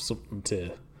kind of something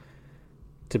to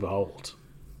behold.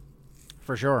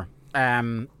 For sure.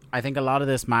 I think a lot of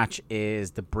this match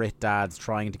is the Brit dads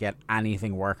trying to get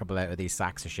anything workable out of these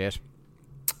sacks of shit.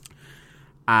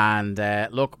 And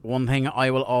look, one thing I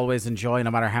will always enjoy,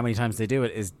 no matter how many times they do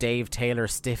it, is Dave Taylor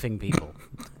stiffing people.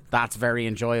 That's very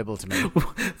enjoyable to me.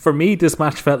 For me, this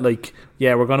match felt like,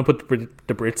 we're going to put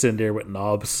the Brits in there with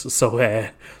Knobbs,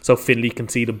 so Finlay can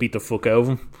see them beat the fuck out of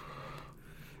him.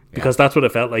 Because that's what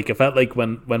it felt like. It felt like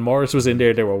when Morris was in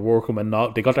there, they were working. When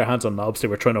they got their hands on Knobs, they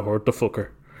were trying to hurt the fucker.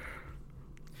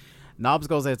 Knobs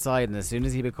goes outside, and as soon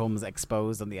as he becomes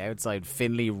exposed on the outside,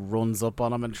 Finlay runs up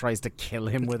on him and tries to kill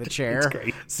him with a chair.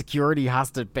 Great. Security has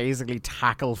to basically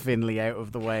tackle Finlay out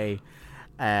of the way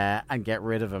and get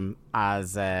rid of him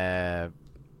as Dave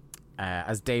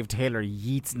Taylor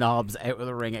yeets Knobs out of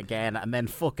the ring again and then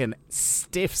fucking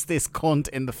stiffs this cunt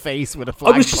in the face with a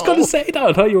flagpole. I was just going to say that.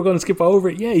 I thought you were going to skip over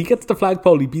it. Yeah, he gets the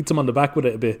flagpole, he beats him on the back with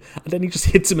it a bit, and then he just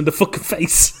hits him in the fucking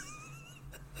face.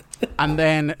 And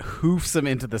then hoofs him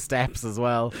into the steps as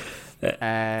well.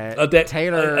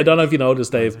 Taylor, I don't know if you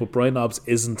noticed, Dave, but Brian Knobs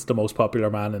isn't the most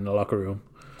popular man in the locker room.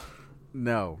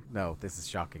 No, this is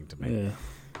shocking to me.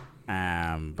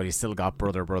 Yeah. But he's still got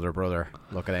brother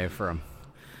looking out for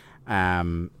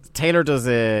him. Taylor does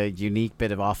a unique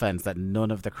bit of offense that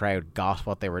none of the crowd got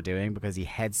what they were doing, because he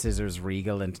head scissors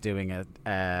Regal into doing a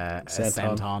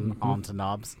senton onto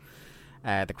Knobs.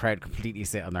 The crowd completely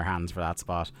sit on their hands for that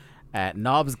spot.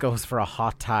 Knobs goes for a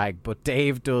hot tag, but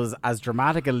Dave does as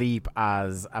dramatic a leap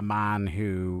as a man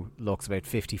who looks about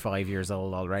 55 years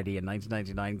old already in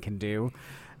 1999 can do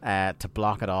to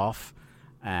block it off.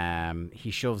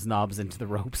 He shoves Knobs into the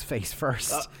ropes face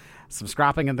first. Some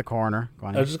scrapping in the corner. Go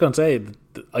on, I was just going to say,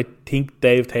 I think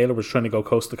Dave Taylor was trying to go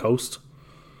coast to coast.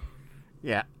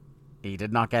 Yeah, he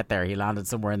did not get there. He landed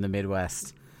somewhere in the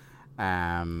Midwest.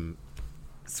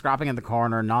 Scrapping in the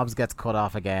corner, Knobs gets cut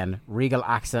off again. Regal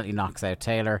accidentally knocks out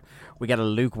Taylor. We get a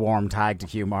lukewarm tag to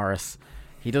Hugh Morris.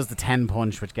 He does the 10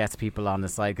 punch, which gets people on the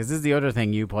side. Because this is the other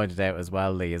thing you pointed out as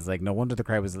well, Lee, is like, no wonder the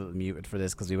crowd was a little muted for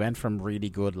this, because we went from really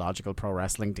good logical pro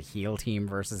wrestling to heel team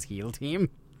versus heel team.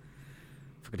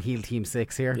 Fucking heel team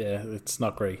 6 here. Yeah, it's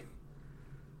not great.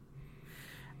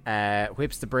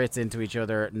 Whips the Brits into each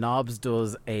other. Knobs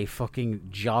does a fucking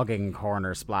jogging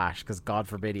corner splash, because God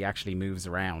forbid he actually moves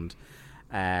around.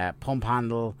 Pump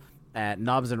handle.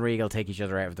 Knobs and Regal take each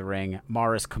other out of the ring.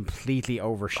 Morris completely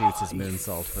overshoots his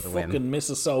moonsault for the win. Fucking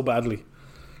misses so badly,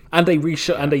 and they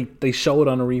they show it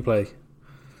on a replay.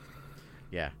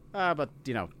 Yeah, but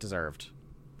deserved.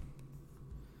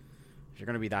 If you're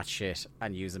going to be that shit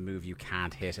and use a move you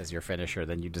can't hit as your finisher,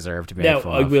 then you deserve to be. Now,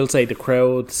 I will say the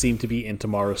crowd seem to be into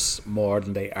Morris more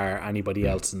than they are anybody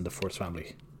else in the First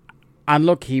Family. And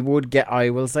look, he would get.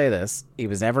 I will say this: he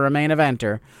was never a main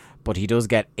eventer. But he does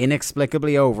get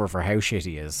inexplicably over for how shit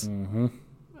he is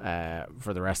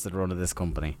for the rest of the run of this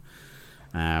company.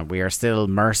 We are still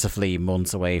mercifully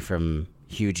months away from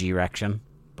huge erection,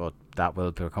 but that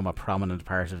will become a prominent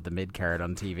part of the mid-card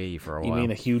on TV for a while. You mean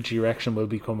a huge erection will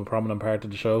become a prominent part of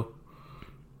the show?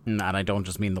 And I don't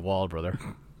just mean the wall, brother.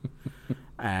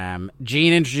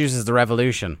 Gene introduces the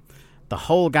Revolution. The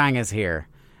whole gang is here.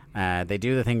 They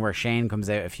do the thing where Shane comes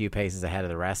out a few paces ahead of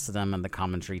the rest of them, and the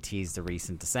commentary teased the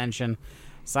recent dissension.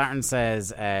 Saturn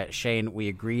says, Shane, we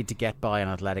agreed to get by on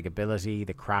athletic ability.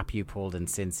 The crap you pulled in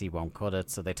Cincy won't cut it.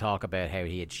 So they talk about how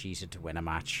he had cheated to win a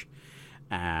match.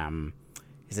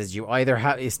 He says, you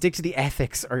either stick to the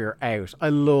ethics or you're out. I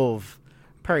love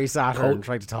Perry Saturn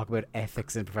trying to talk about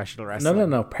ethics in professional wrestling.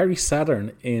 No. Perry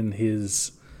Saturn in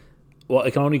his, what I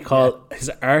can only call his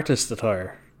artist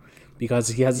attire. Because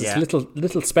he has his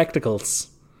little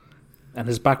spectacles and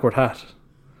his backward hat.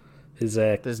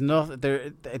 There's nothing there.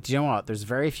 Do you know what? There's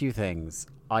very few things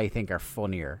I think are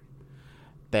funnier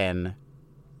than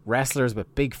wrestlers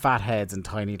with big fat heads and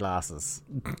tiny glasses.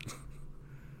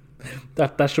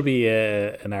 That should be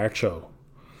an art show.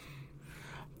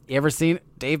 You ever seen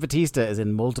Dave Bautista is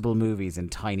in multiple movies in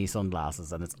tiny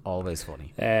sunglasses, and it's always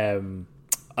funny.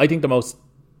 I think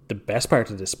the best part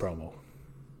of this promo,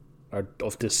 or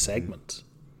of this segment,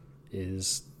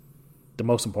 is the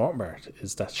most important part,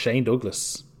 is that Shane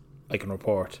Douglas, I can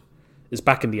report, is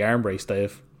back in the arm brace,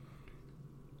 Dave.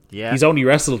 Yeah. He's only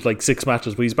wrestled like 6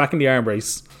 matches, but he's back in the arm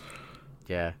brace.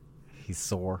 Yeah. He's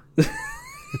sore.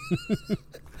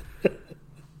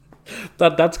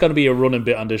 That's going to be a running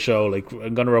bit on the show. Like,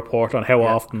 I'm going to report on how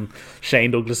often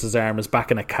Shane Douglas's arm is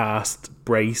back in a cast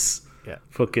brace. Yeah.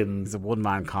 Fucking. He's a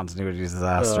one-man continuity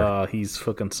disaster. Oh, he's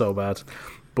fucking so bad.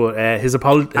 But his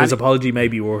apology may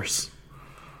be worse.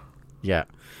 Yeah.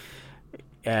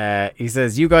 He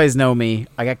says, you guys know me.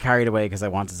 I get carried away because I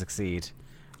want to succeed.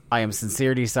 I am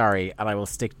sincerely sorry, and I will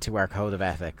stick to our code of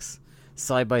ethics.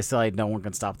 Side by side, no one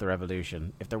can stop the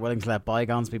revolution. If they're willing to let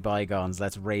bygones be bygones,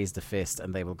 let's raise the fist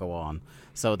and they will go on.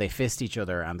 So they fist each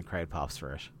other and the crowd pops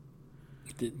for it.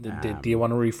 Do you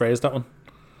want to rephrase that one?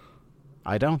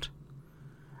 I don't.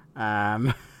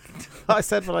 I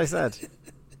said what I said.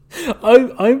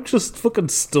 I'm just fucking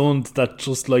stunned that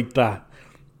just like that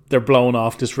they're blowing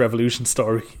off this revolution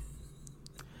story.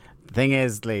 The thing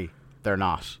is, Lee, they're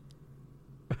not.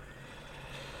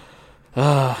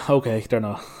 Okay, they're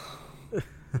not.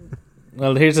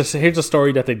 Well, here's a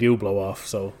story that they do blow off.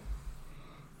 So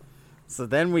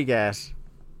then we get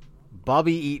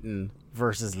Bobby Eaton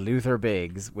versus Luther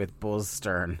Biggs with Buzz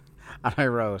Stern. And I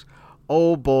wrote,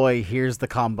 oh boy, here's the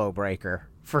combo breaker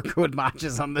for good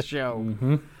matches on the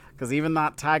show. Because even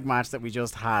that tag match that we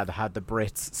just had the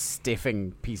Brits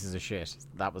stiffing pieces of shit.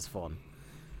 That was fun.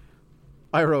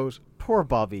 I wrote, poor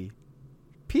Bobby.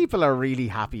 People are really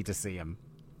happy to see him.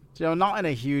 You know, not in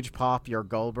a huge pop, your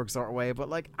Goldberg sort of way, but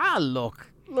like, look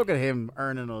at him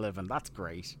earning a living. That's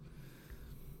great.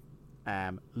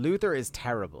 Luther is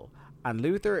terrible. And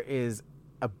Luther is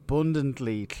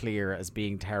abundantly clear as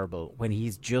being terrible when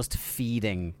he's just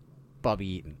feeding Bobby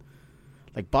Eaton.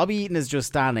 Like, Bobby Eaton is just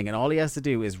standing and all he has to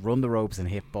do is run the ropes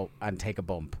and and take a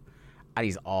bump. And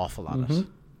he's awful on it.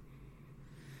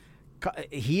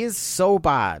 He is so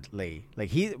bad, Lee.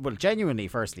 Like, genuinely,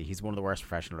 firstly, he's one of the worst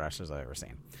professional wrestlers I've ever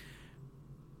seen.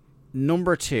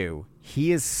 Number two,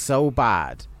 he is so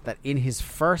bad that in his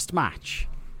first match,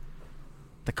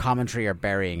 the commentary are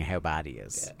burying how bad he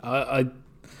is. Yeah,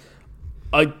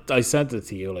 I sent it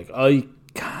to you. Like, I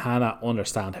cannot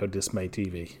understand how this made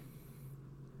TV.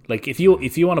 Like, if you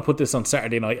want to put this on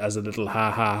Saturday night as a little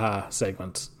ha ha ha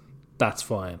segment, that's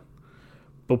fine.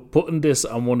 But putting this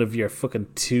on one of your fucking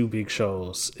two big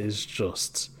shows is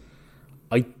just,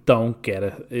 I don't get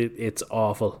it. It's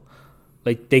awful.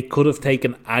 Like, they could have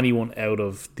taken anyone out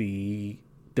of the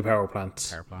power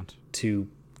plant to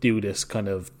do this kind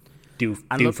of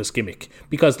doofus gimmick.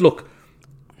 Because look,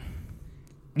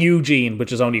 Eugene,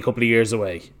 which is only a couple of years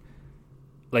away,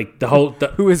 like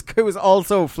who was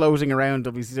also floating around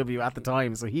WCW at the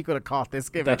time, so he could have caught this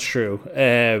gimmick. That's true.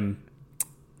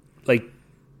 Like,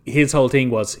 his whole thing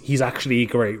was he's actually a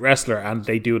great wrestler, and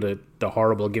they do the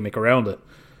horrible gimmick around it.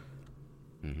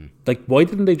 Like, why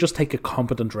didn't they just take a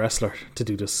competent wrestler to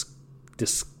do this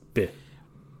bit?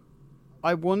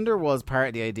 I wonder, was part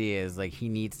of the idea is like he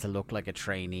needs to look like a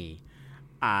trainee,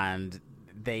 and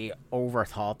they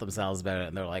overthought themselves about it,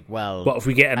 and they're like, well, but if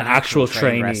we get an actual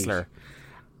trainee wrestler,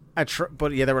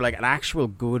 but yeah, they were like, an actual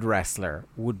good wrestler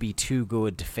would be too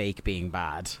good to fake being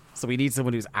bad, so we need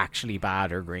someone who's actually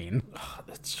bad or green.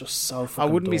 It's just so fucking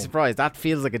I wouldn't dumb. be surprised. That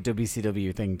feels like a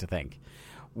WCW thing to think.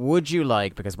 Would you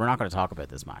like, because we're not going to talk about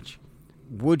this match,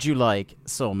 would you like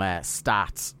some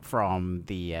stats from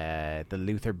the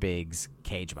Luther Biggs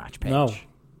cage match page? No.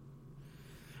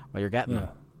 Well, you're getting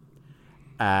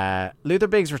them. Luther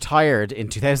Biggs retired in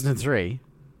 2003.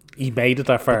 He made it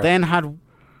that far. But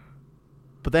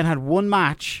then had one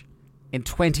match in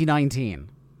 2019.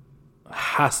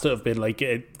 Has to have been like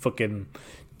a fucking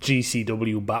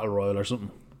GCW Battle Royal or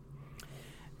something.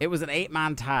 It was an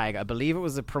 8-man tag. I believe it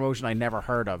was a promotion I never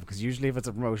heard of, because usually if it's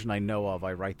a promotion I know of,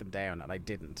 I write them down, and I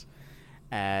didn't.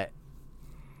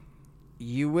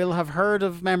 You will have heard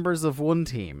of members of one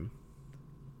team.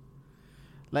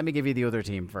 Let me give you the other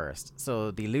team first.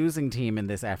 So the losing team in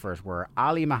this effort were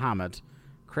Ali Muhammad,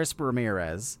 Chris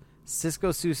Ramirez, Cisco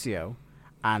Sucio,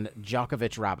 and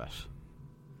Djokovic Rabbit.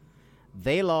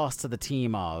 They lost to the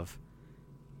team of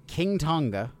King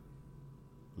Tonga,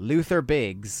 Luther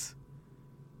Biggs,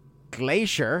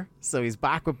 Glacier, so he's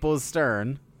back with Buzz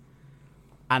Stern,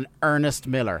 and Ernest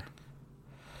Miller.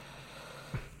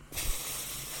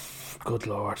 Good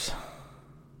Lord.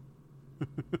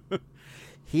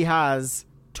 He has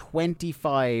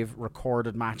 25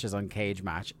 recorded matches on Cage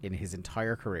Match in his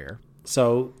entire career.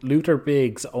 So Luther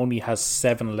Biggs only has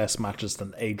 7 less matches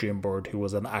than Adrian Byrd, who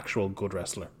was an actual good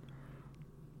wrestler.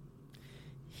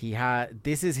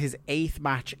 This is his 8th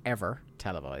match ever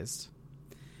televised.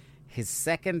 This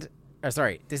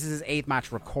is his 8th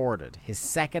match recorded. His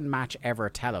 2nd match ever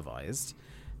televised.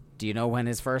 Do you know when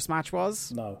his first match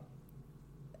was? No.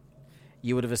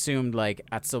 You would have assumed, like,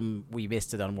 we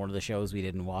missed it on one of the shows we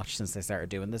didn't watch since they started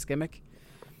doing this gimmick.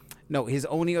 No, his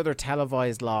only other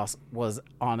televised loss was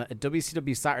on a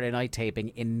WCW Saturday Night taping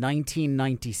in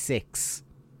 1996.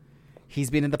 He's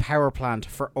been in the power plant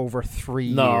for over 3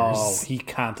 years. No, he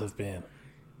can't have been.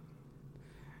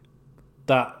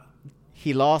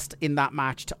 He lost in that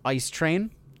match to Ice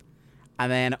Train.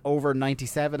 And then over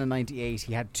 97 and 98,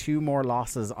 he had 2 more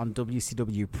losses on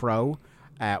WCW Pro.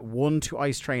 One to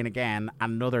Ice Train again,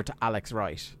 and another to Alex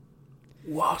Wright.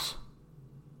 What?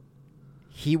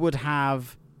 He would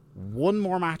have 1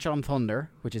 more match on Thunder,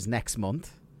 which is next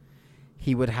month.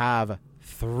 He would have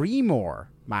 3 more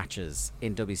matches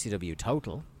in WCW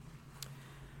total.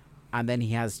 And then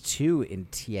he has 2 in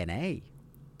TNA.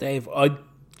 Dave, I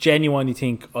genuinely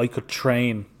think I could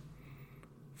train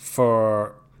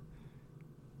for,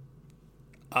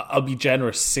 I'll be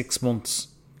generous, 6 months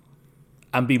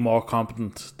and be more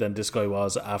competent than this guy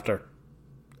was after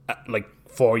like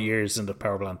 4 years in the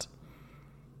power plant.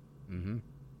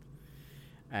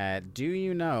 Do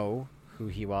you know who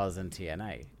he was in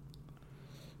TNA?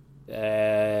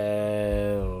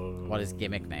 What his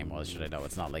gimmick name was, should I know?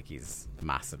 It's not like he's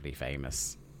massively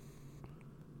famous.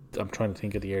 I'm trying to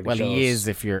think of the early Well, shows. he is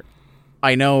if you're...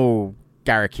 I know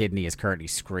Garrett Kidney is currently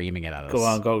screaming it at us. Go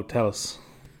on, go, tell us.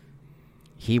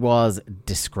 He was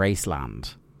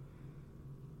Disgraceland.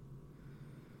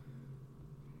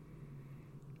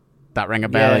 That ring a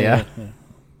bell, yeah?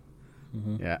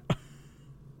 Yeah.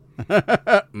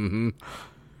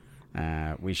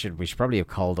 We should probably have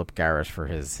called up Garrett for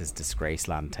his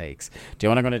Disgraceland takes. Do you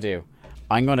know what I'm going to do?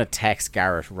 I'm going to text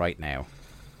Garrett right now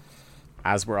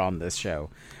as we're on this show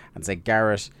and say,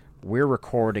 Garrett, we're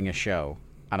recording a show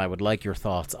and I would like your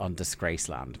thoughts on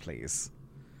Disgraceland, please.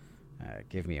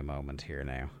 Give me a moment here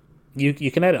now.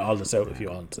 You can edit all this out if you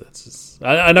want. It's just,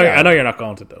 I know you're not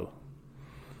going to, though.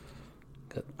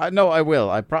 No, I will.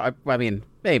 I mean,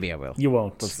 maybe I will. You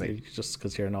won't. We'll see. Just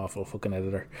because you're an awful fucking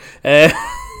editor.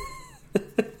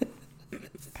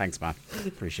 Thanks, man.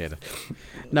 Appreciate it.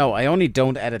 No, I only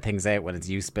don't edit things out when it's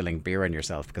you spilling beer on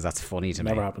yourself because that's funny to me.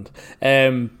 Never happened.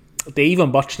 They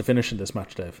even botched the finish in this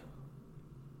match, Dave.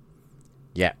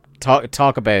 Yeah.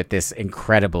 Talk about this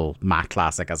incredible Matt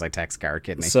classic as I text Garrett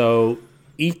Kidney. So,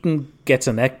 Eaton gets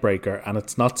a neck breaker, and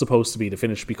it's not supposed to be the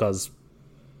finish because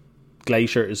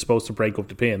Glacier is supposed to break up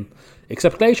the pin.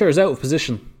 Except Glacier is out of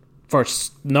position for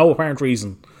no apparent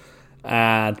reason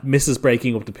and misses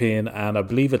breaking up the pin, and I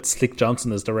believe it's Slick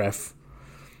Johnson as the ref.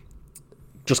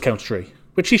 Just counts 3,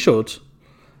 which he should.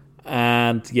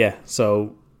 And yeah,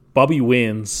 so Bobby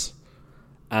wins,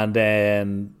 and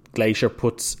then Glacier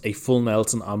puts a full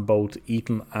Nelson on both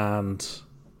Eaton and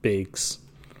Biggs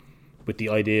with the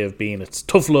idea of being it's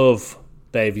tough love.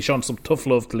 Dave, he's shown some tough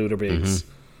love to Luther Biggs.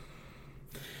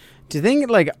 Do you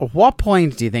think, like, at what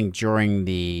point do you think during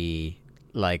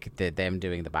them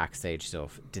doing the backstage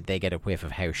stuff, did they get a whiff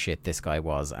of how shit this guy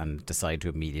was and decide to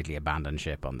immediately abandon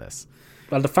ship on this?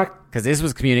 Well, the fact... Because this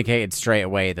was communicated straight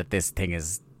away that this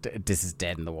is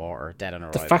dead in the water, dead on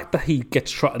arrival. The fact that he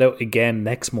gets trotted out again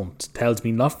next month tells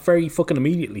me not very fucking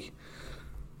immediately.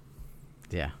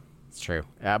 Yeah, it's true.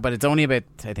 But it's only about,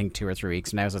 I think, 2 or 3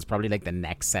 weeks now, so it's probably like the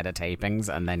next set of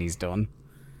tapings, and then he's done.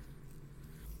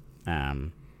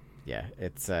 Yeah,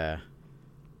 it's...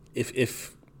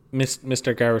 If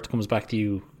Mr. Garrett comes back to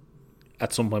you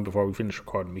at some point before we finish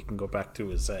recording, we can go back to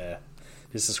his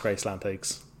Disgraceland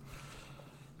takes.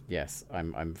 Yes,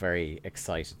 I'm very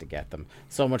excited to get them.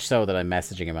 So much so that I'm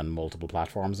messaging him on multiple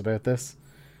platforms about this.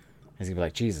 He's gonna be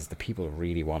like, Jesus, the people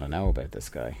really want to know about this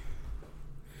guy.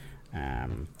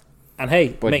 And hey,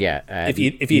 but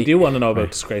if you do want to know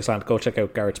about Disgraceland, go check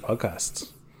out Garrett's podcasts.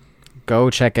 Go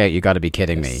check out You Gotta Be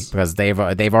Kidding Me, because they've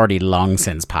already long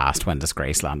since passed when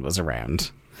Disgraceland was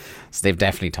around. So they've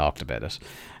definitely talked about it.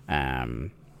 I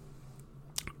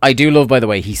do love, by the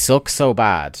way, he sucks so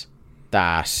bad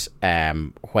that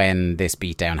when this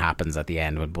beatdown happens at the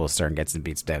end, when Bull Stern gets him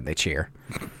beats down, they cheer.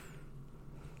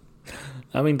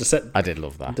 I mean, I did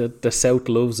love that. The South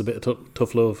loves a bit of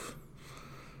tough love.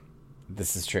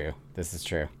 This is true.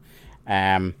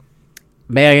 May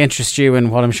I interest you in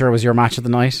what I'm sure was your match of the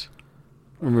night?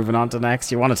 We're moving on to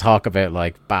next. You want to talk about,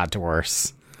 like, bad to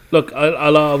worse? Look,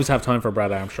 I'll always have time for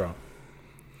Brad Armstrong.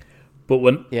 But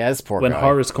when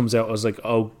Horace comes out, I was like,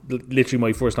 oh, literally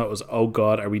my first note was, oh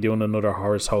God, are we doing another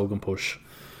Horace Hogan push?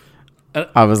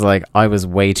 I was like, I was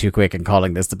way too quick in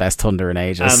calling this the best Thunder in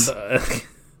ages. And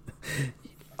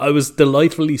I was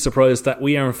delightfully surprised that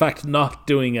we are in fact not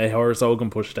doing a Horace Hogan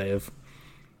push, Dave.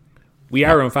 We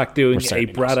are in fact doing a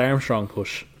Brad Armstrong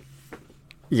push.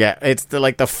 Yeah, it's the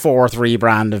 4th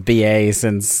rebrand of BA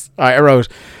since I wrote,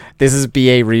 this is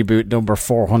BA reboot number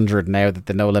 400 now that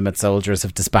the No Limit Soldiers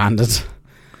have disbanded.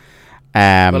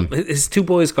 Well, his 2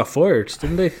 boys got fired,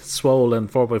 didn't they? Swole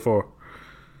and 4x4.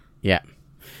 Yeah.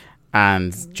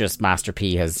 And just Master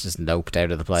P has just noped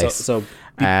out of the place. So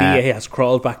BA has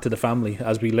crawled back to the family.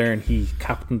 As we learn, he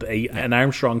captained an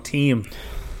Armstrong team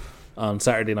on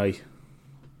Saturday night.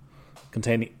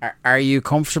 Containing... Are you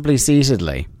comfortably seated,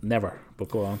 Lee? Never, but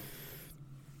go on.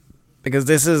 Because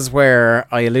this is where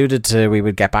I alluded to, we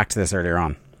would get back to this earlier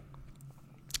on.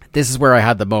 This is where I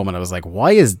had the moment. I was like,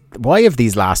 why have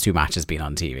these last 2 matches been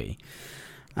on TV?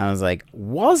 And I was like,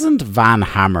 wasn't Van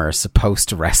Hammer supposed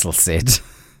to wrestle Sid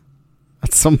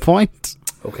at some point?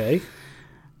 Okay.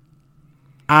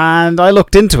 And I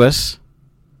looked into it.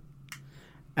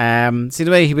 See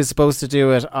the way he was supposed to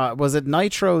do it. Was it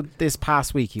Nitro this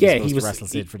past week? He was supposed to wrestle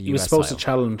Sid for the US He was supposed title. to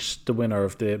challenge the winner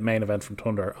of the main event from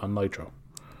Thunder on Nitro.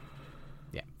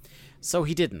 Yeah. So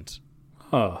he didn't.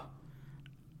 Oh.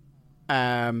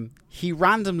 He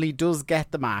randomly does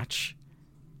get the match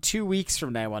 2 weeks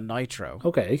from now on Nitro.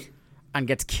 Okay. And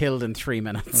gets killed in 3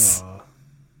 minutes.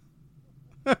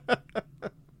 Poor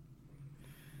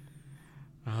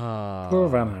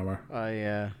Van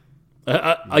Hammer.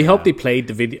 I hope they played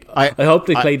the video. I hope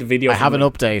they played the video. I have an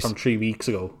update from 3 weeks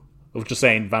ago of just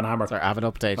saying Van Hammer. Sorry, I have an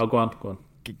update. Oh, go on.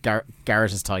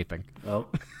 Garrett is typing. Oh.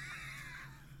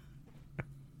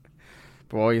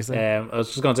 But what were you saying? I was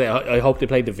just going to say, I hope they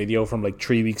played the video from like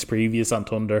 3 weeks previous on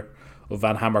Thunder of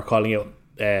Van Hammer calling out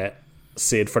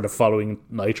Sid for the following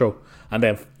Nitro, and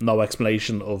then no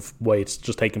explanation of why it's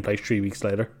just taking place 3 weeks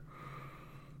later.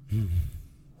 Yeah,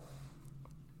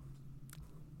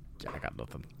 I got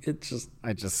nothing.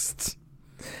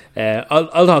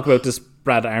 I'll talk about this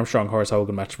Brad Armstrong Horace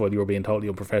Hogan match while you were being totally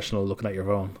unprofessional looking at your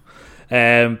phone.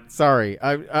 Sorry,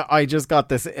 I just got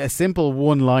a simple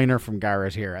one-liner from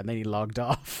Garrett here, and then he logged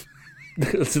off.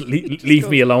 Leave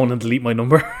me alone and delete my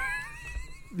number.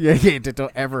 Yeah,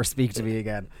 don't ever speak to me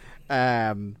again.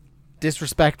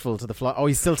 Disrespectful to the fly. Oh,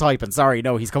 he's still typing. Sorry,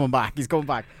 no, he's coming back.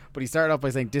 But he started off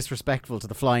by saying disrespectful to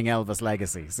the Flying Elvis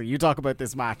legacy. So you talk about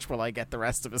this match while I get the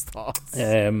rest of his thoughts.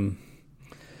 I mean,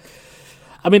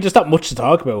 there's not much to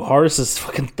talk about. Horace is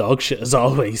fucking dog shit as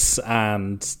always,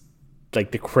 and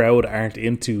like the crowd aren't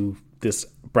into this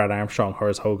Brad Armstrong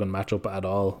Horace Hogan matchup at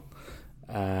all.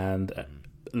 And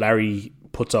Larry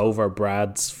puts over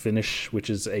Brad's finish, which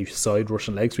is a side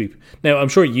Russian leg sweep. Now, I'm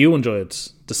sure you enjoyed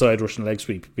the side Russian leg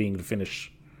sweep being the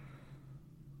finish,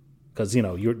 because you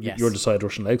know you're the side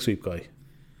Russian leg sweep guy.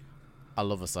 I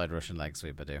love a side Russian leg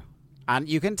sweep. I do, and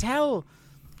you can tell.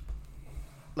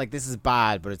 Like, this is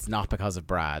bad, but it's not because of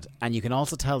Brad. And you can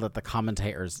also tell that the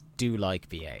commentators do like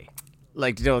BA.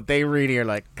 Like, you know, they really are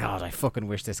like, God, I fucking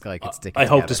wish this guy could stick. I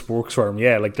hope this works for him.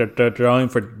 Yeah, like they're trying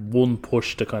for one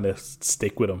push to kind of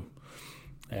stick with him.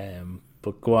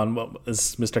 But go on,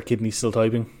 is Mr. Kidney still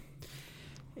typing?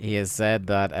 He has said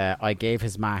that I gave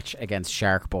his match against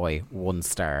Shark Boy 1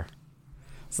 star.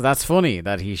 So that's funny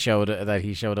that he showed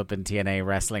up in TNA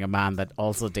wrestling a man that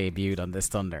also debuted on this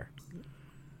Thunder.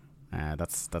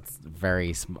 That's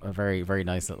very, very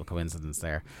nice little coincidence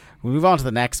there. We move on to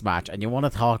the next match, and you want to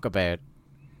talk about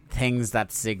things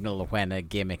that signal when a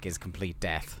gimmick is complete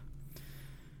death.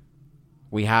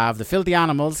 We have the Filthy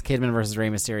Animals, Kidman versus Rey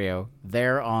Mysterio.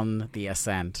 They're on the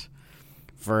ascent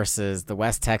versus the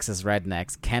West Texas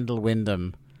Rednecks, Kendall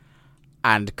Windham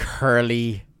and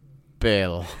Curly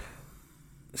Bill.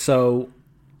 So,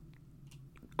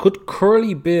 could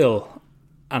Curly Bill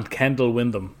and Kendall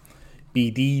Windham be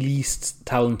the least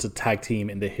talented tag team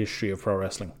in the history of pro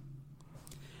wrestling?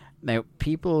 Now,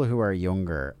 people who are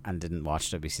younger and didn't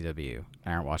watch WCW,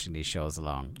 aren't watching these shows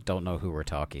along, don't know who we're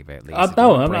talking about.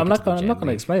 No, I'm not going to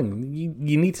explain.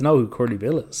 You need to know who Curly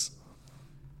Bill is.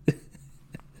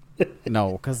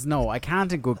 No, because I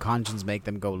can't in good conscience make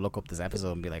them go look up this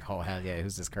episode and be like, oh, hell yeah,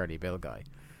 who's this Curly Bill guy?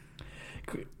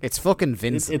 It's fucking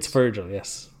Vincent. It's Virgil,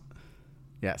 yes.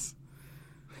 Yes.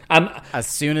 And as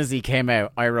soon as he came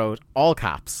out, I wrote, all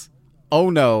caps, oh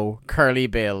no, Curly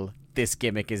Bill, this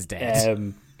gimmick is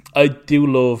dead. I do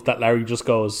love that Larry just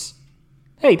goes,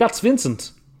 hey, that's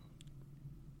Vincent.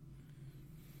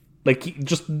 Like, he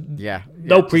just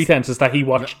no pretenses that he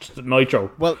watched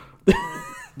Nitro. Well,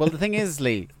 the thing is,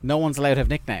 Lee, no one's allowed to have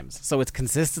nicknames, so it's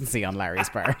consistency on Larry's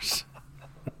part.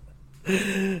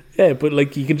 Yeah, but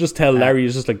like you can just tell Larry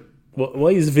is just like, why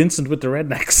is Vincent with the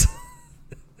Rednecks?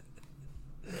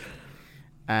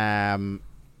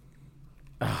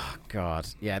 Oh God,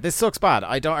 yeah, this sucks bad.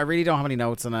 I really don't have any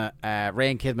notes on it.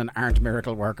 Ray and Kidman aren't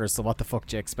miracle workers, so what the fuck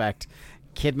do you expect?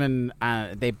 Kidman,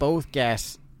 they both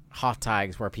get hot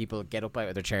tags where people get up out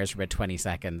of their chairs for about 20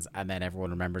 seconds, and then everyone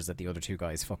remembers that the other two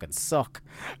guys fucking suck,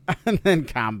 and then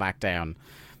calm back down.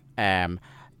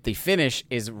 The finish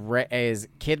is Kidman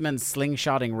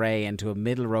slingshotting Ray into a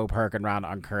middle rope hurricane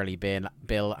on Curly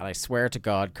Bill, and I swear to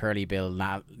God, Curly Bill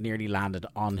nearly landed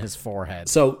on his forehead.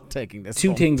 So, taking this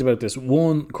two things about this.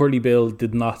 One, Curly Bill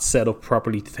did not set up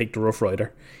properly to take the Rough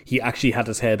Rider. He actually had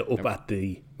his head up at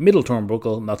the middle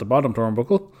turnbuckle, not the bottom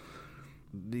turnbuckle.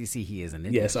 You see, he is an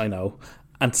idiot. Yes, I know.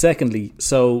 And secondly,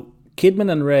 so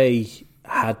Kidman and Ray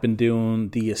had been doing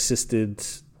the assisted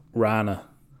Rana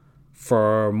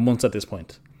for months at this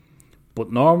point. But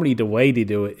normally the way they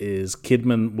do it is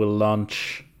Kidman will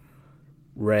launch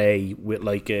Ray with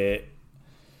like a,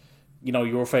 you know,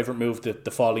 your favourite move, the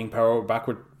falling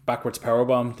backwards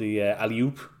powerbomb, the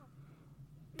alley-oop.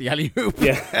 The alley-oop?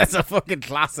 Yeah. That's a fucking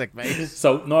classic, mate.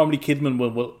 So normally Kidman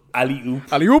will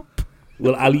alley-oop. Alley-oop?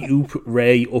 Will alley-oop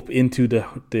Ray up into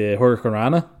the Hurricane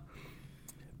Rana.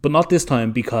 But not this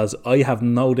time, because I have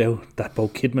no doubt that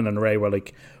both Kidman and Ray were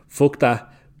like, fuck that.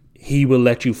 he will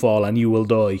let you fall and you will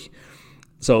die.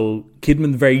 So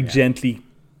Kidman very gently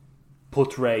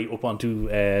puts Ray up onto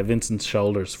Vincent's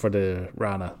shoulders for the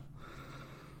Rana.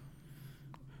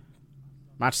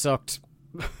 Match sucked.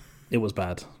 It was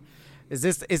bad. Is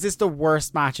this the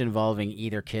worst match involving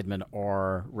either Kidman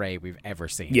or Ray we've ever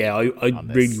seen? Yeah, I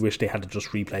really wish they had to just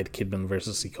replay the Kidman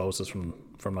versus Psychosis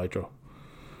from Nitro.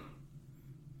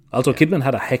 Also, Kidman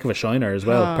had a heck of a shiner as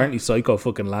well. Apparently Psycho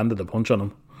fucking landed a punch on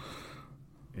him.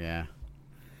 Yeah.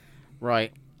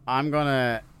 Right. I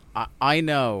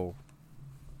know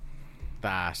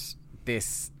that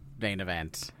this main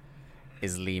event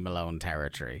is Lee Malone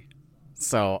territory.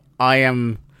 So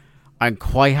I'm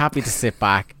quite happy to sit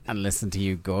back and listen to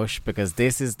you gush, because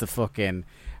this is the fucking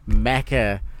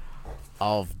mecca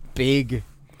of big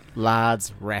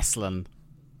lads wrestling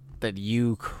that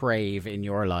you crave in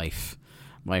your life,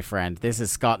 my friend. This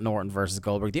is Scott Norton versus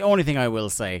Goldberg. The only thing I will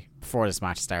say before this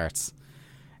match starts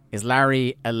is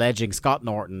Larry alleging Scott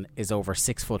Norton is over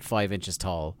 6'5"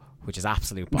 tall, which is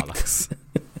absolute bollocks.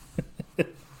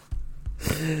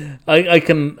 I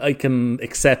can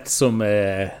accept some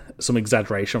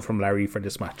exaggeration from Larry for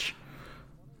this match.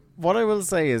 What I will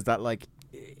say is that, like,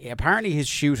 apparently his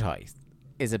shoot height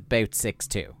is about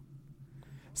 6'2".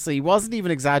 So he wasn't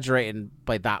even exaggerating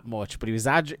by that much, but he was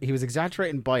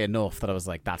exaggerating by enough that I was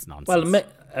like, that's nonsense. Well,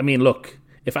 I mean, look,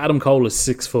 if Adam Cole is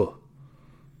 6 foot,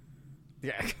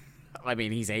 yeah, I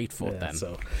mean, he's 8 foot then.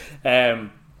 So,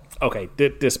 okay,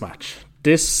 this match.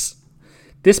 This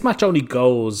match only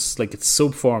goes, like, it's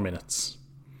sub 4 minutes.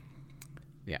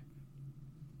 Yeah.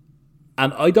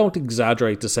 And I don't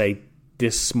exaggerate to say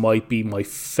this might be my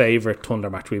favourite Thunder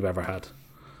match we've ever had.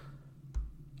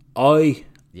 I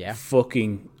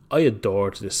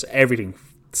adored this. Everything,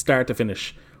 start to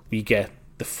finish. We get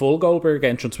the full Goldberg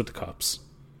entrance with the cops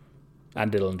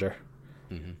and Dillinger.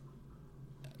 Mm-hmm.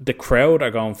 The crowd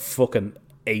are going fucking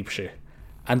apeshit.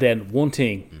 And then one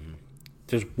thing,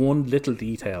 there's one little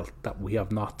detail that we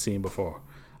have not seen before,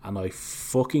 and I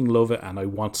fucking love it, and I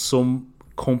want some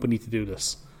company to do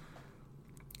this.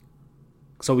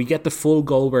 So we get the full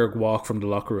Goldberg walk from the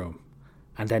locker room,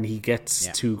 and then he gets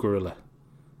to Gorilla.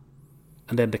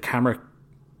 And then the camera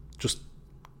just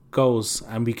goes,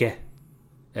 and we get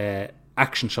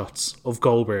action shots of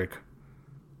Goldberg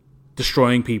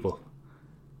destroying people.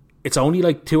 It's only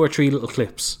like 2 or 3 little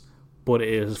clips, but it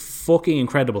is fucking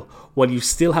incredible. While you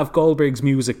still have Goldberg's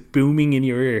music booming in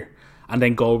your ear, and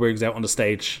then Goldberg's out on the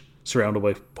stage surrounded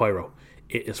by pyro.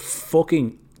 It is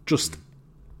fucking just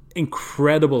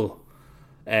incredible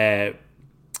TV,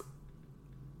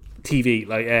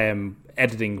 like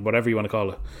editing, whatever you want to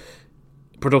call it.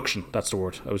 Production, that's the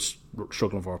word I was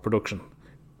struggling for. Production.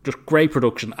 Just great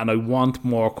production, and I want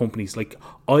more companies. Like,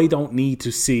 I don't need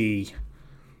to see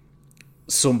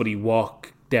somebody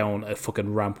walk down a fucking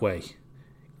rampway.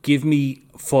 Give me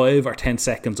 5 or 10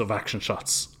 seconds of action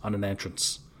shots on an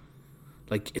entrance.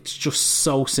 Like, it's just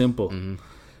so simple. Mm-hmm.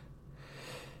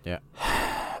 Yeah.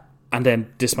 And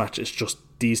then this match is just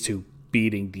these two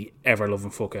beating the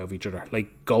ever-loving fuck out of each other.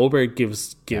 Like, Goldberg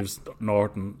gives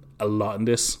Norton a lot in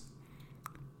this.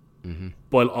 Mm-hmm.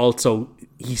 While also,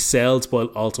 he sells while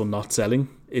also not selling.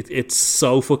 It's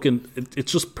so fucking...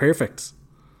 It's just perfect.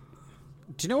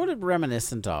 Do you know what it's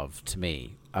reminiscent of, to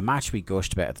me? A match we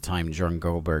gushed about at the time during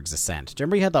Goldberg's ascent. Do you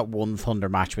remember he had that one Thunder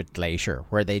match with Glacier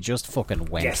where they just fucking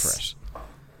went for it?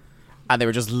 And they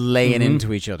were just laying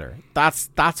into each other. That's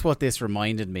what this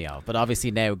reminded me of. But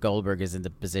obviously now Goldberg is in the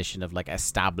position of, like,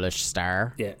 established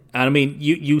star. Yeah. And I mean,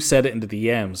 you said it in the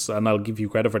DMs, and I'll give you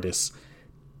credit for this.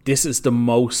 This is the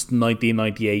most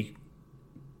 1998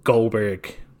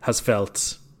 Goldberg has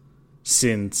felt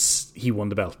since he won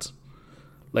the belt.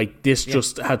 Like, this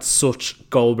just had such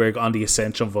Goldberg on the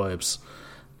Ascension vibes.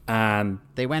 And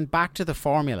they went back to the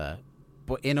formula,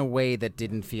 but in a way that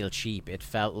didn't feel cheap. It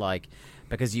felt like,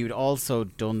 because you'd also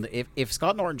done... If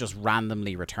Scott Norton just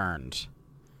randomly returned,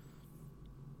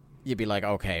 you'd be like,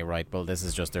 okay, right, well, this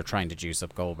is just... They're trying to juice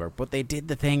up Goldberg. But they did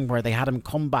the thing where they had him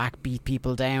come back, beat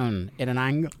people down in an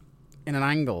angle,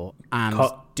 and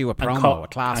do a promo, a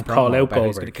class promo call out about Goldberg.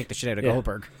 who's going to kick the shit out of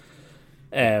Goldberg.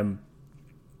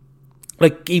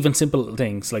 Like, even simple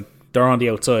things, like they're on the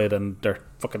outside and they're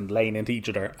fucking laying into each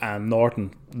other, and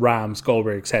Norton rams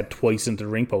Goldberg's head twice into the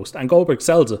ring post, and Goldberg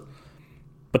sells it.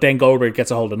 But then Goldberg gets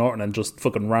a hold of Norton and just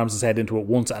fucking rams his head into it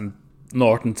once, and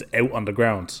Norton's out on the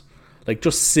ground. Like,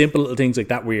 just simple little things like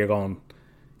that where you're going,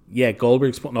 yeah,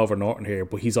 Goldberg's putting over Norton here,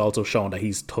 but he's also showing that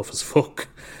he's tough as fuck.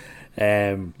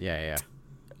 Yeah.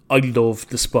 I love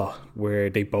the spot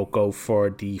where they both go for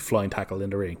the flying tackle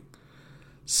in the ring.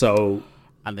 So...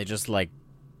 And they just, like...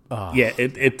 Oh. Yeah,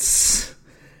 it's...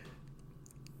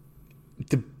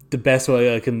 the best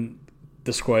way I can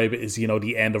describe it is,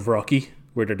 the end of Rocky,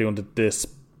 where they're doing the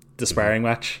sparring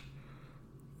match.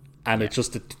 And it's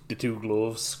just the two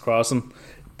gloves crossing.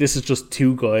 This is just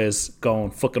two guys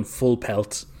going fucking full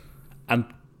pelt and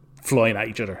flying at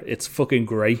each other. It's fucking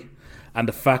great. And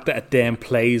the fact that it then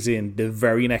plays in the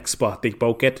very next spot, they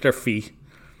both get to their feet.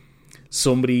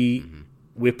 Somebody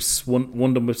whips, one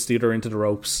of them whips the other into the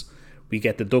ropes. We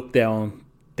get the duck down.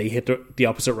 They hit the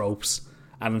opposite ropes.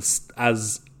 And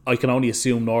as I can only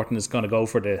assume Norton is going to go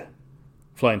for the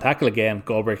flying tackle again,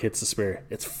 Goldberg hits the spear.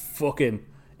 It's fucking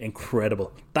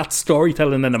incredible. That's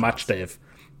storytelling in a match, Dave.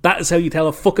 That is how you tell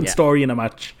a fucking story in a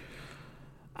match.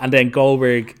 And then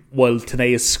Goldberg, while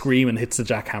Tenay is screaming, hits the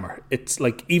jackhammer. It's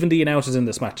like, even the announcers in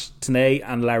this match, Tenay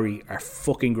and Larry are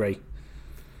fucking great.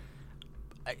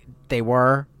 They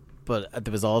were, but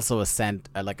there was also a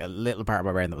little part of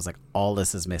my brain that was like, all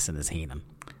this is missing is Heenan.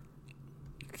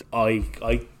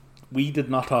 We did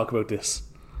not talk about this.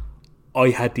 I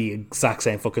had the exact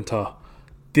same fucking thought.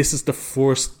 This is the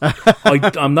first...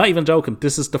 I'm not even joking.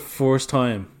 This is the first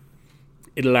time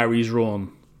in Larry's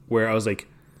run where I was like,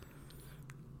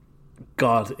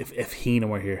 God, if Heenan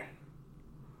were here.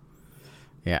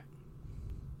 Yeah.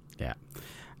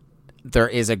 There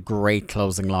is a great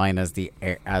closing line as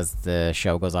the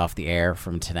show goes off the air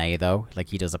from Tenay, though. Like,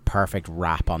 he does a perfect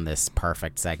wrap on this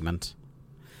perfect segment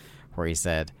where he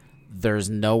said, "There's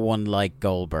no one like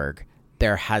Goldberg.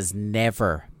 There has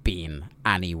never been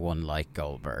anyone like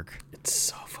Goldberg." It's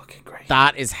so fucking great.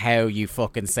 That is how you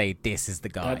fucking say this is the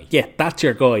guy. That's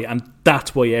your guy, and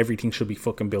that's why everything should be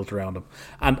fucking built around him.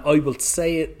 And I will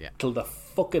say it till the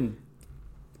fucking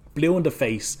blue in the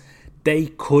face. They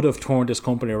could have turned this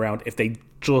company around if they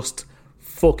just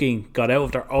fucking got out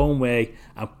of their own way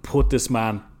and put this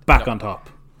man back on top.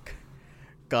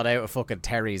 Got out of fucking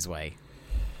Terry's way.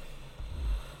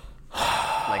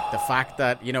 Like, the fact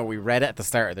that, we read it at the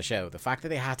start of the show, the fact that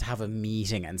they had to have a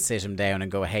meeting and sit him down and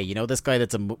go, hey, this guy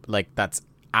that's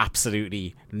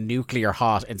absolutely nuclear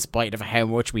hot in spite of how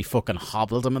much we fucking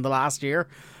hobbled him in the last year,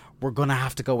 we're gonna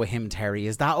have to go with him, Terry.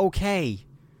 Is that okay?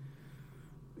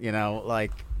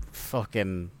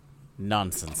 Fucking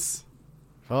nonsense.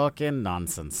 Fucking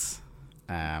nonsense.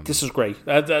 This is great.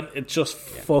 It's just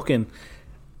fucking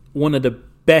one of the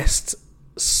best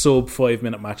sub 5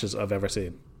 minute matches I've ever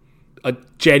seen. I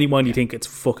genuinely think it's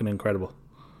fucking incredible.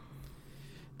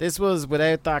 This was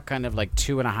without that kind of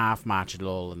 2.5 match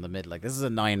lull in the middle. This is a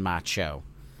 9-match show.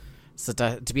 So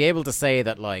to be able to say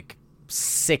that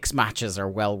 6 matches are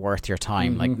well worth your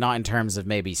time, not in terms of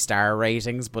maybe star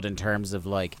ratings, but in terms of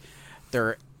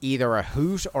they're either a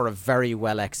hoot or a very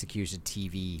well executed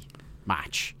TV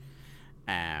match,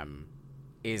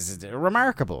 is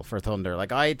remarkable for Thunder.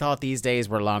 I thought these days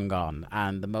were long gone,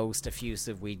 and the most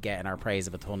effusive we'd get in our praise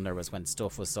of a Thunder was when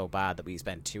stuff was so bad that we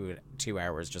spent two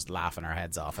hours just laughing our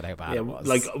heads off at how bad it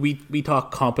was. We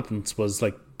thought competence was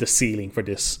the ceiling for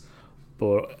this,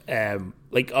 but I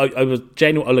was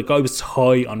genuine. I was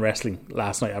high on wrestling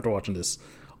last night after watching this.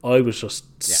 I was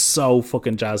just so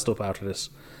fucking jazzed up after this,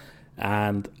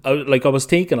 and I was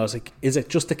thinking, I was like, is it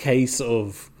just a case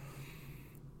of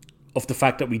the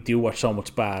fact that we do watch so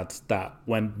much bad that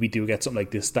when we do get something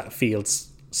like this, that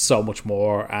feels so much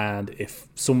more? And if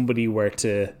somebody were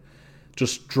to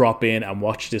just drop in and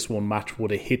watch this one match,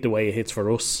 would it hit the way it hits for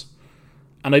us?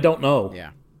 And I don't know.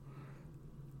 Yeah.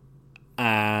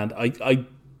 And I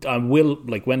will,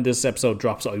 when this episode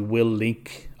drops, I will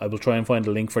try and find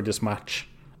a link for this match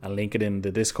and link it in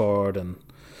the Discord and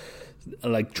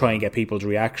try and get people's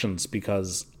reactions,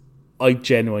 because I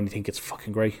genuinely think it's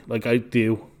fucking great. I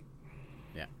do.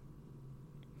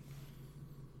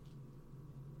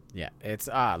 Yeah, it's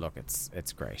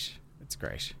great. It's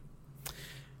great.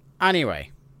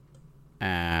 Anyway,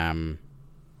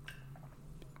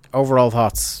 overall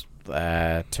thoughts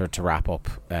to wrap up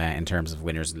in terms of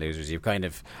winners and losers. You've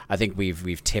I think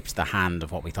we've tipped the hand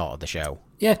of what we thought of the show.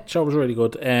 Yeah, the show was really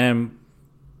good.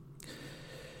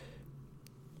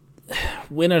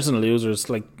 Winners and losers,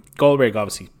 Goldberg,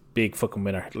 obviously big fucking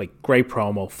winner. Great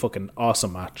promo, fucking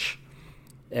awesome match.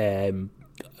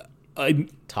 I'm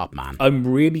top man. I'm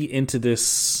really into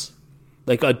this.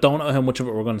 I don't know how much of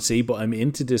it we're going to see, but I'm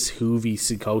into this Hoovy,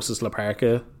 Psychosis, La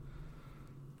Parca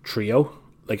trio.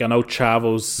 I know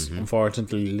Chavo's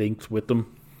unfortunately linked with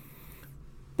them,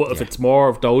 but if it's more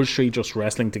of those three just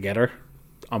wrestling together,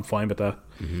 I'm fine with that.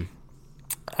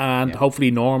 And hopefully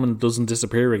Norman doesn't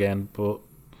disappear again, but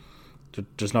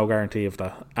there's no guarantee of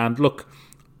that. And look,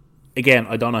 again,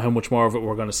 I don't know how much more of it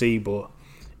we're going to see, but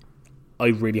I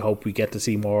really hope we get to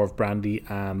see more of Brandy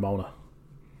and Mona.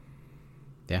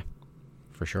 Yeah,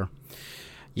 for sure.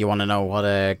 You want to know what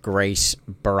a great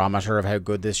barometer of how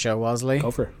good this show was, Lee?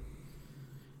 Go for it.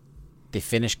 The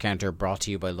finish counter brought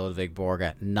to you by Ludwig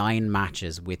Borga. 9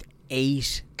 matches with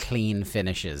 8 clean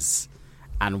finishes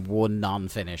and 1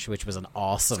 non-finish, which was an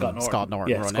awesome Scott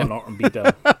Norton run. Scott Norton beat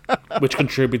down, which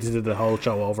contributed to the whole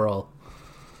show overall.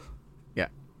 Yeah.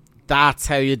 That's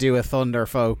how you do a Thunder,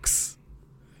 folks.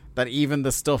 That even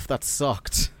the stuff that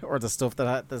sucked, or the stuff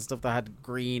that had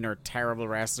green or terrible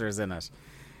wrestlers in it,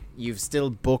 you've still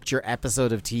booked your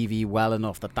episode of TV well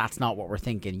enough that that's not what we're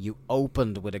thinking. You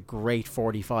opened with a great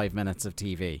 45 minutes of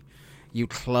TV. You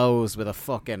closed with a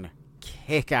fucking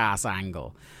kick-ass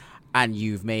angle. And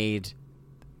you've made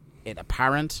it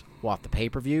apparent what the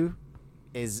pay-per-view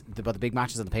is, what the big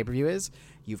matches on the pay-per-view is.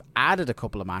 You've added a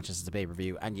couple of matches to the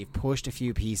pay-per-view, and you've pushed a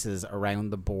few pieces around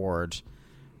the board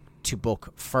to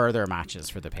book further matches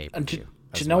for the pay-per-view. And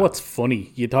do you know what's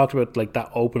funny? You talked about like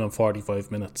that opening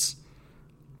 45 minutes.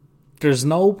 There's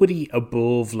nobody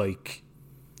above like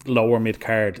lower mid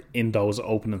card in those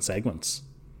opening segments.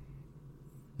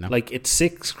 No. Like it's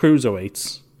 6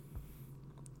 cruiserweights,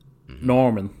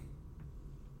 Norman,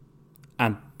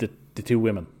 and the 2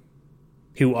 women,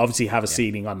 who obviously have a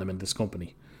ceiling on them in this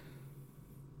company.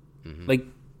 Like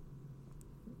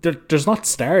there's not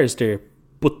stars there,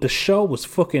 but the show was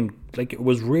fucking like, it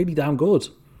was really damn good.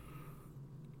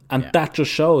 And that just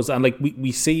shows, and like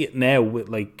we see it now with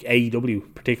like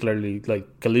AEW, particularly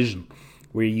like Collision,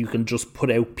 where you can just put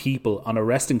out people on a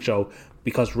wrestling show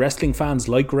because wrestling fans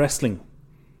like wrestling.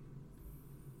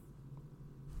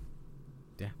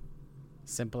 Yeah.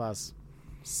 Simple as.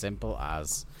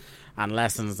 And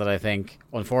lessons that I think,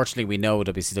 unfortunately, we know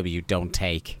WCW don't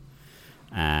take.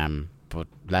 But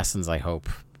lessons I hope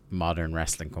modern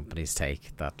wrestling companies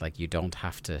take, that like you don't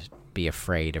have to be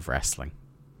afraid of wrestling.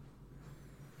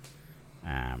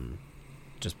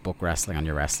 Just book wrestling on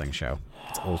your wrestling show.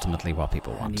 It's ultimately what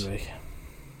people want. Anyway.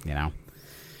 You know?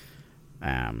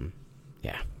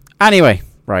 Yeah. Anyway,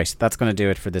 right, that's going to do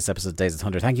it for this episode of Days of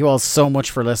Thunder. Thank you all so much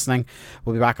for listening.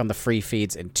 We'll be back on the free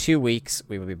feeds in 2 weeks.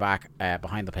 We will be back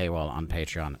behind the paywall on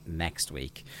Patreon next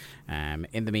week.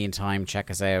 In the meantime, check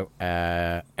us out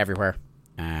everywhere.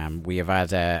 We have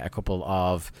had a couple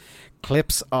of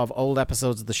clips of old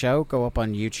episodes of the show go up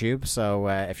on YouTube. So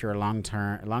if you're a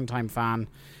long-time fan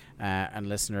and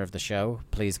listener of the show,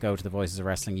 please go to the Voices of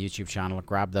Wrestling YouTube channel,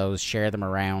 grab those, share them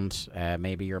around.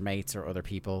 Maybe your mates or other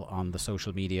people on the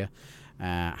social media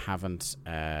haven't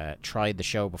tried the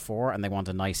show before and they want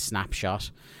a nice snapshot.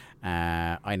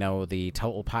 I know the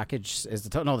total package is the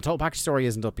total package story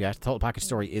isn't up yet. The total package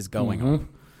story is going up.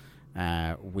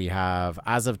 We have,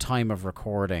 as of time of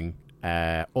recording,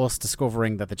 us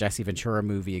discovering that the Jesse Ventura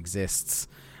movie exists,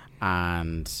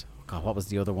 and God, what was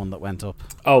the other one that went up?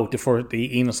 Oh, for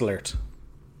the Enos alert.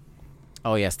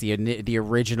 Oh yes, the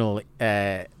original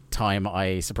time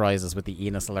I surprised us with the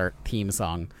Enos alert theme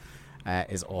song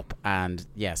is up, and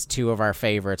yes, 2 of our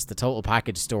favorites, the total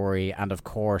package story and of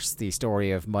course the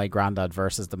story of My Grandad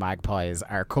versus the Magpies,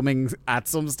 are coming at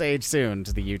some stage soon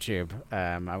to the YouTube,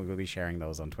 and we will be sharing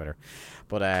those on Twitter.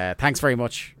 But thanks very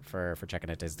much for checking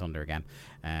out Days of Thunder again.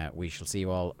 We shall see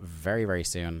you all very, very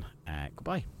soon.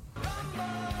 Goodbye.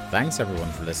 Thanks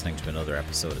everyone for listening to another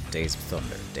episode of Days of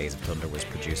Thunder. Days of Thunder was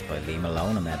produced by Lee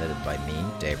Malone and edited by me,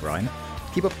 Dave Ryan.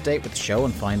 To keep up to date with the show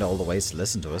and find all the ways to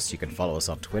listen to us, you can follow us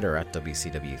on Twitter at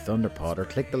WCW ThunderPod, or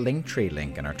click the Linktree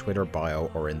link in our Twitter bio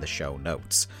or in the show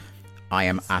notes. I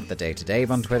am at The Day to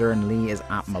Dave on Twitter, and Lee is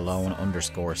at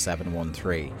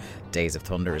Malone_713. Days of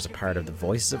Thunder is a part of the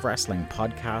Voices of Wrestling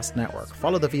podcast network.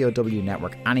 Follow the VOW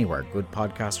network anywhere good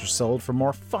podcasts are sold for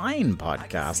more fine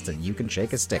podcasts than you can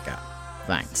shake a stick at.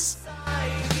 Thanks.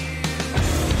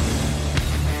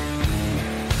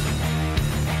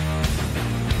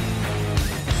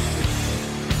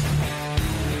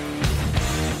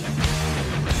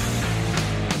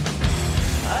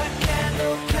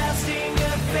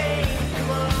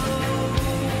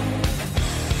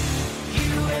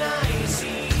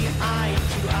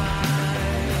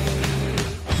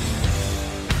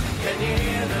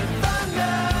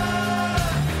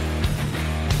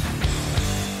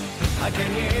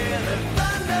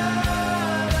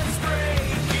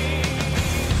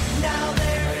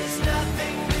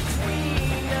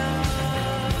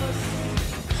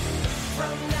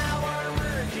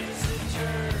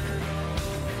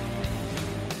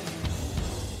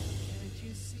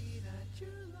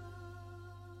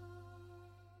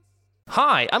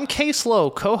 Hi, I'm Case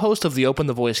Lowe, co-host of the Open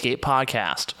the Voice Gate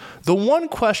podcast. The one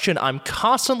question I'm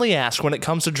constantly asked when it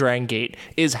comes to Dragon Gate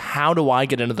is, how do I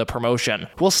get into the promotion?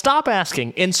 Well, stop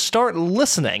asking and start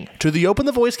listening to the Open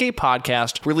the Voice Gate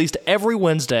podcast, released every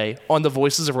Wednesday on the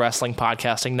Voices of Wrestling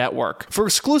Podcasting Network. For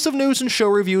exclusive news and show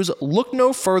reviews, look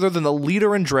no further than the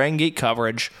leader in Dragon Gate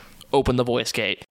coverage, Open the Voice Gate.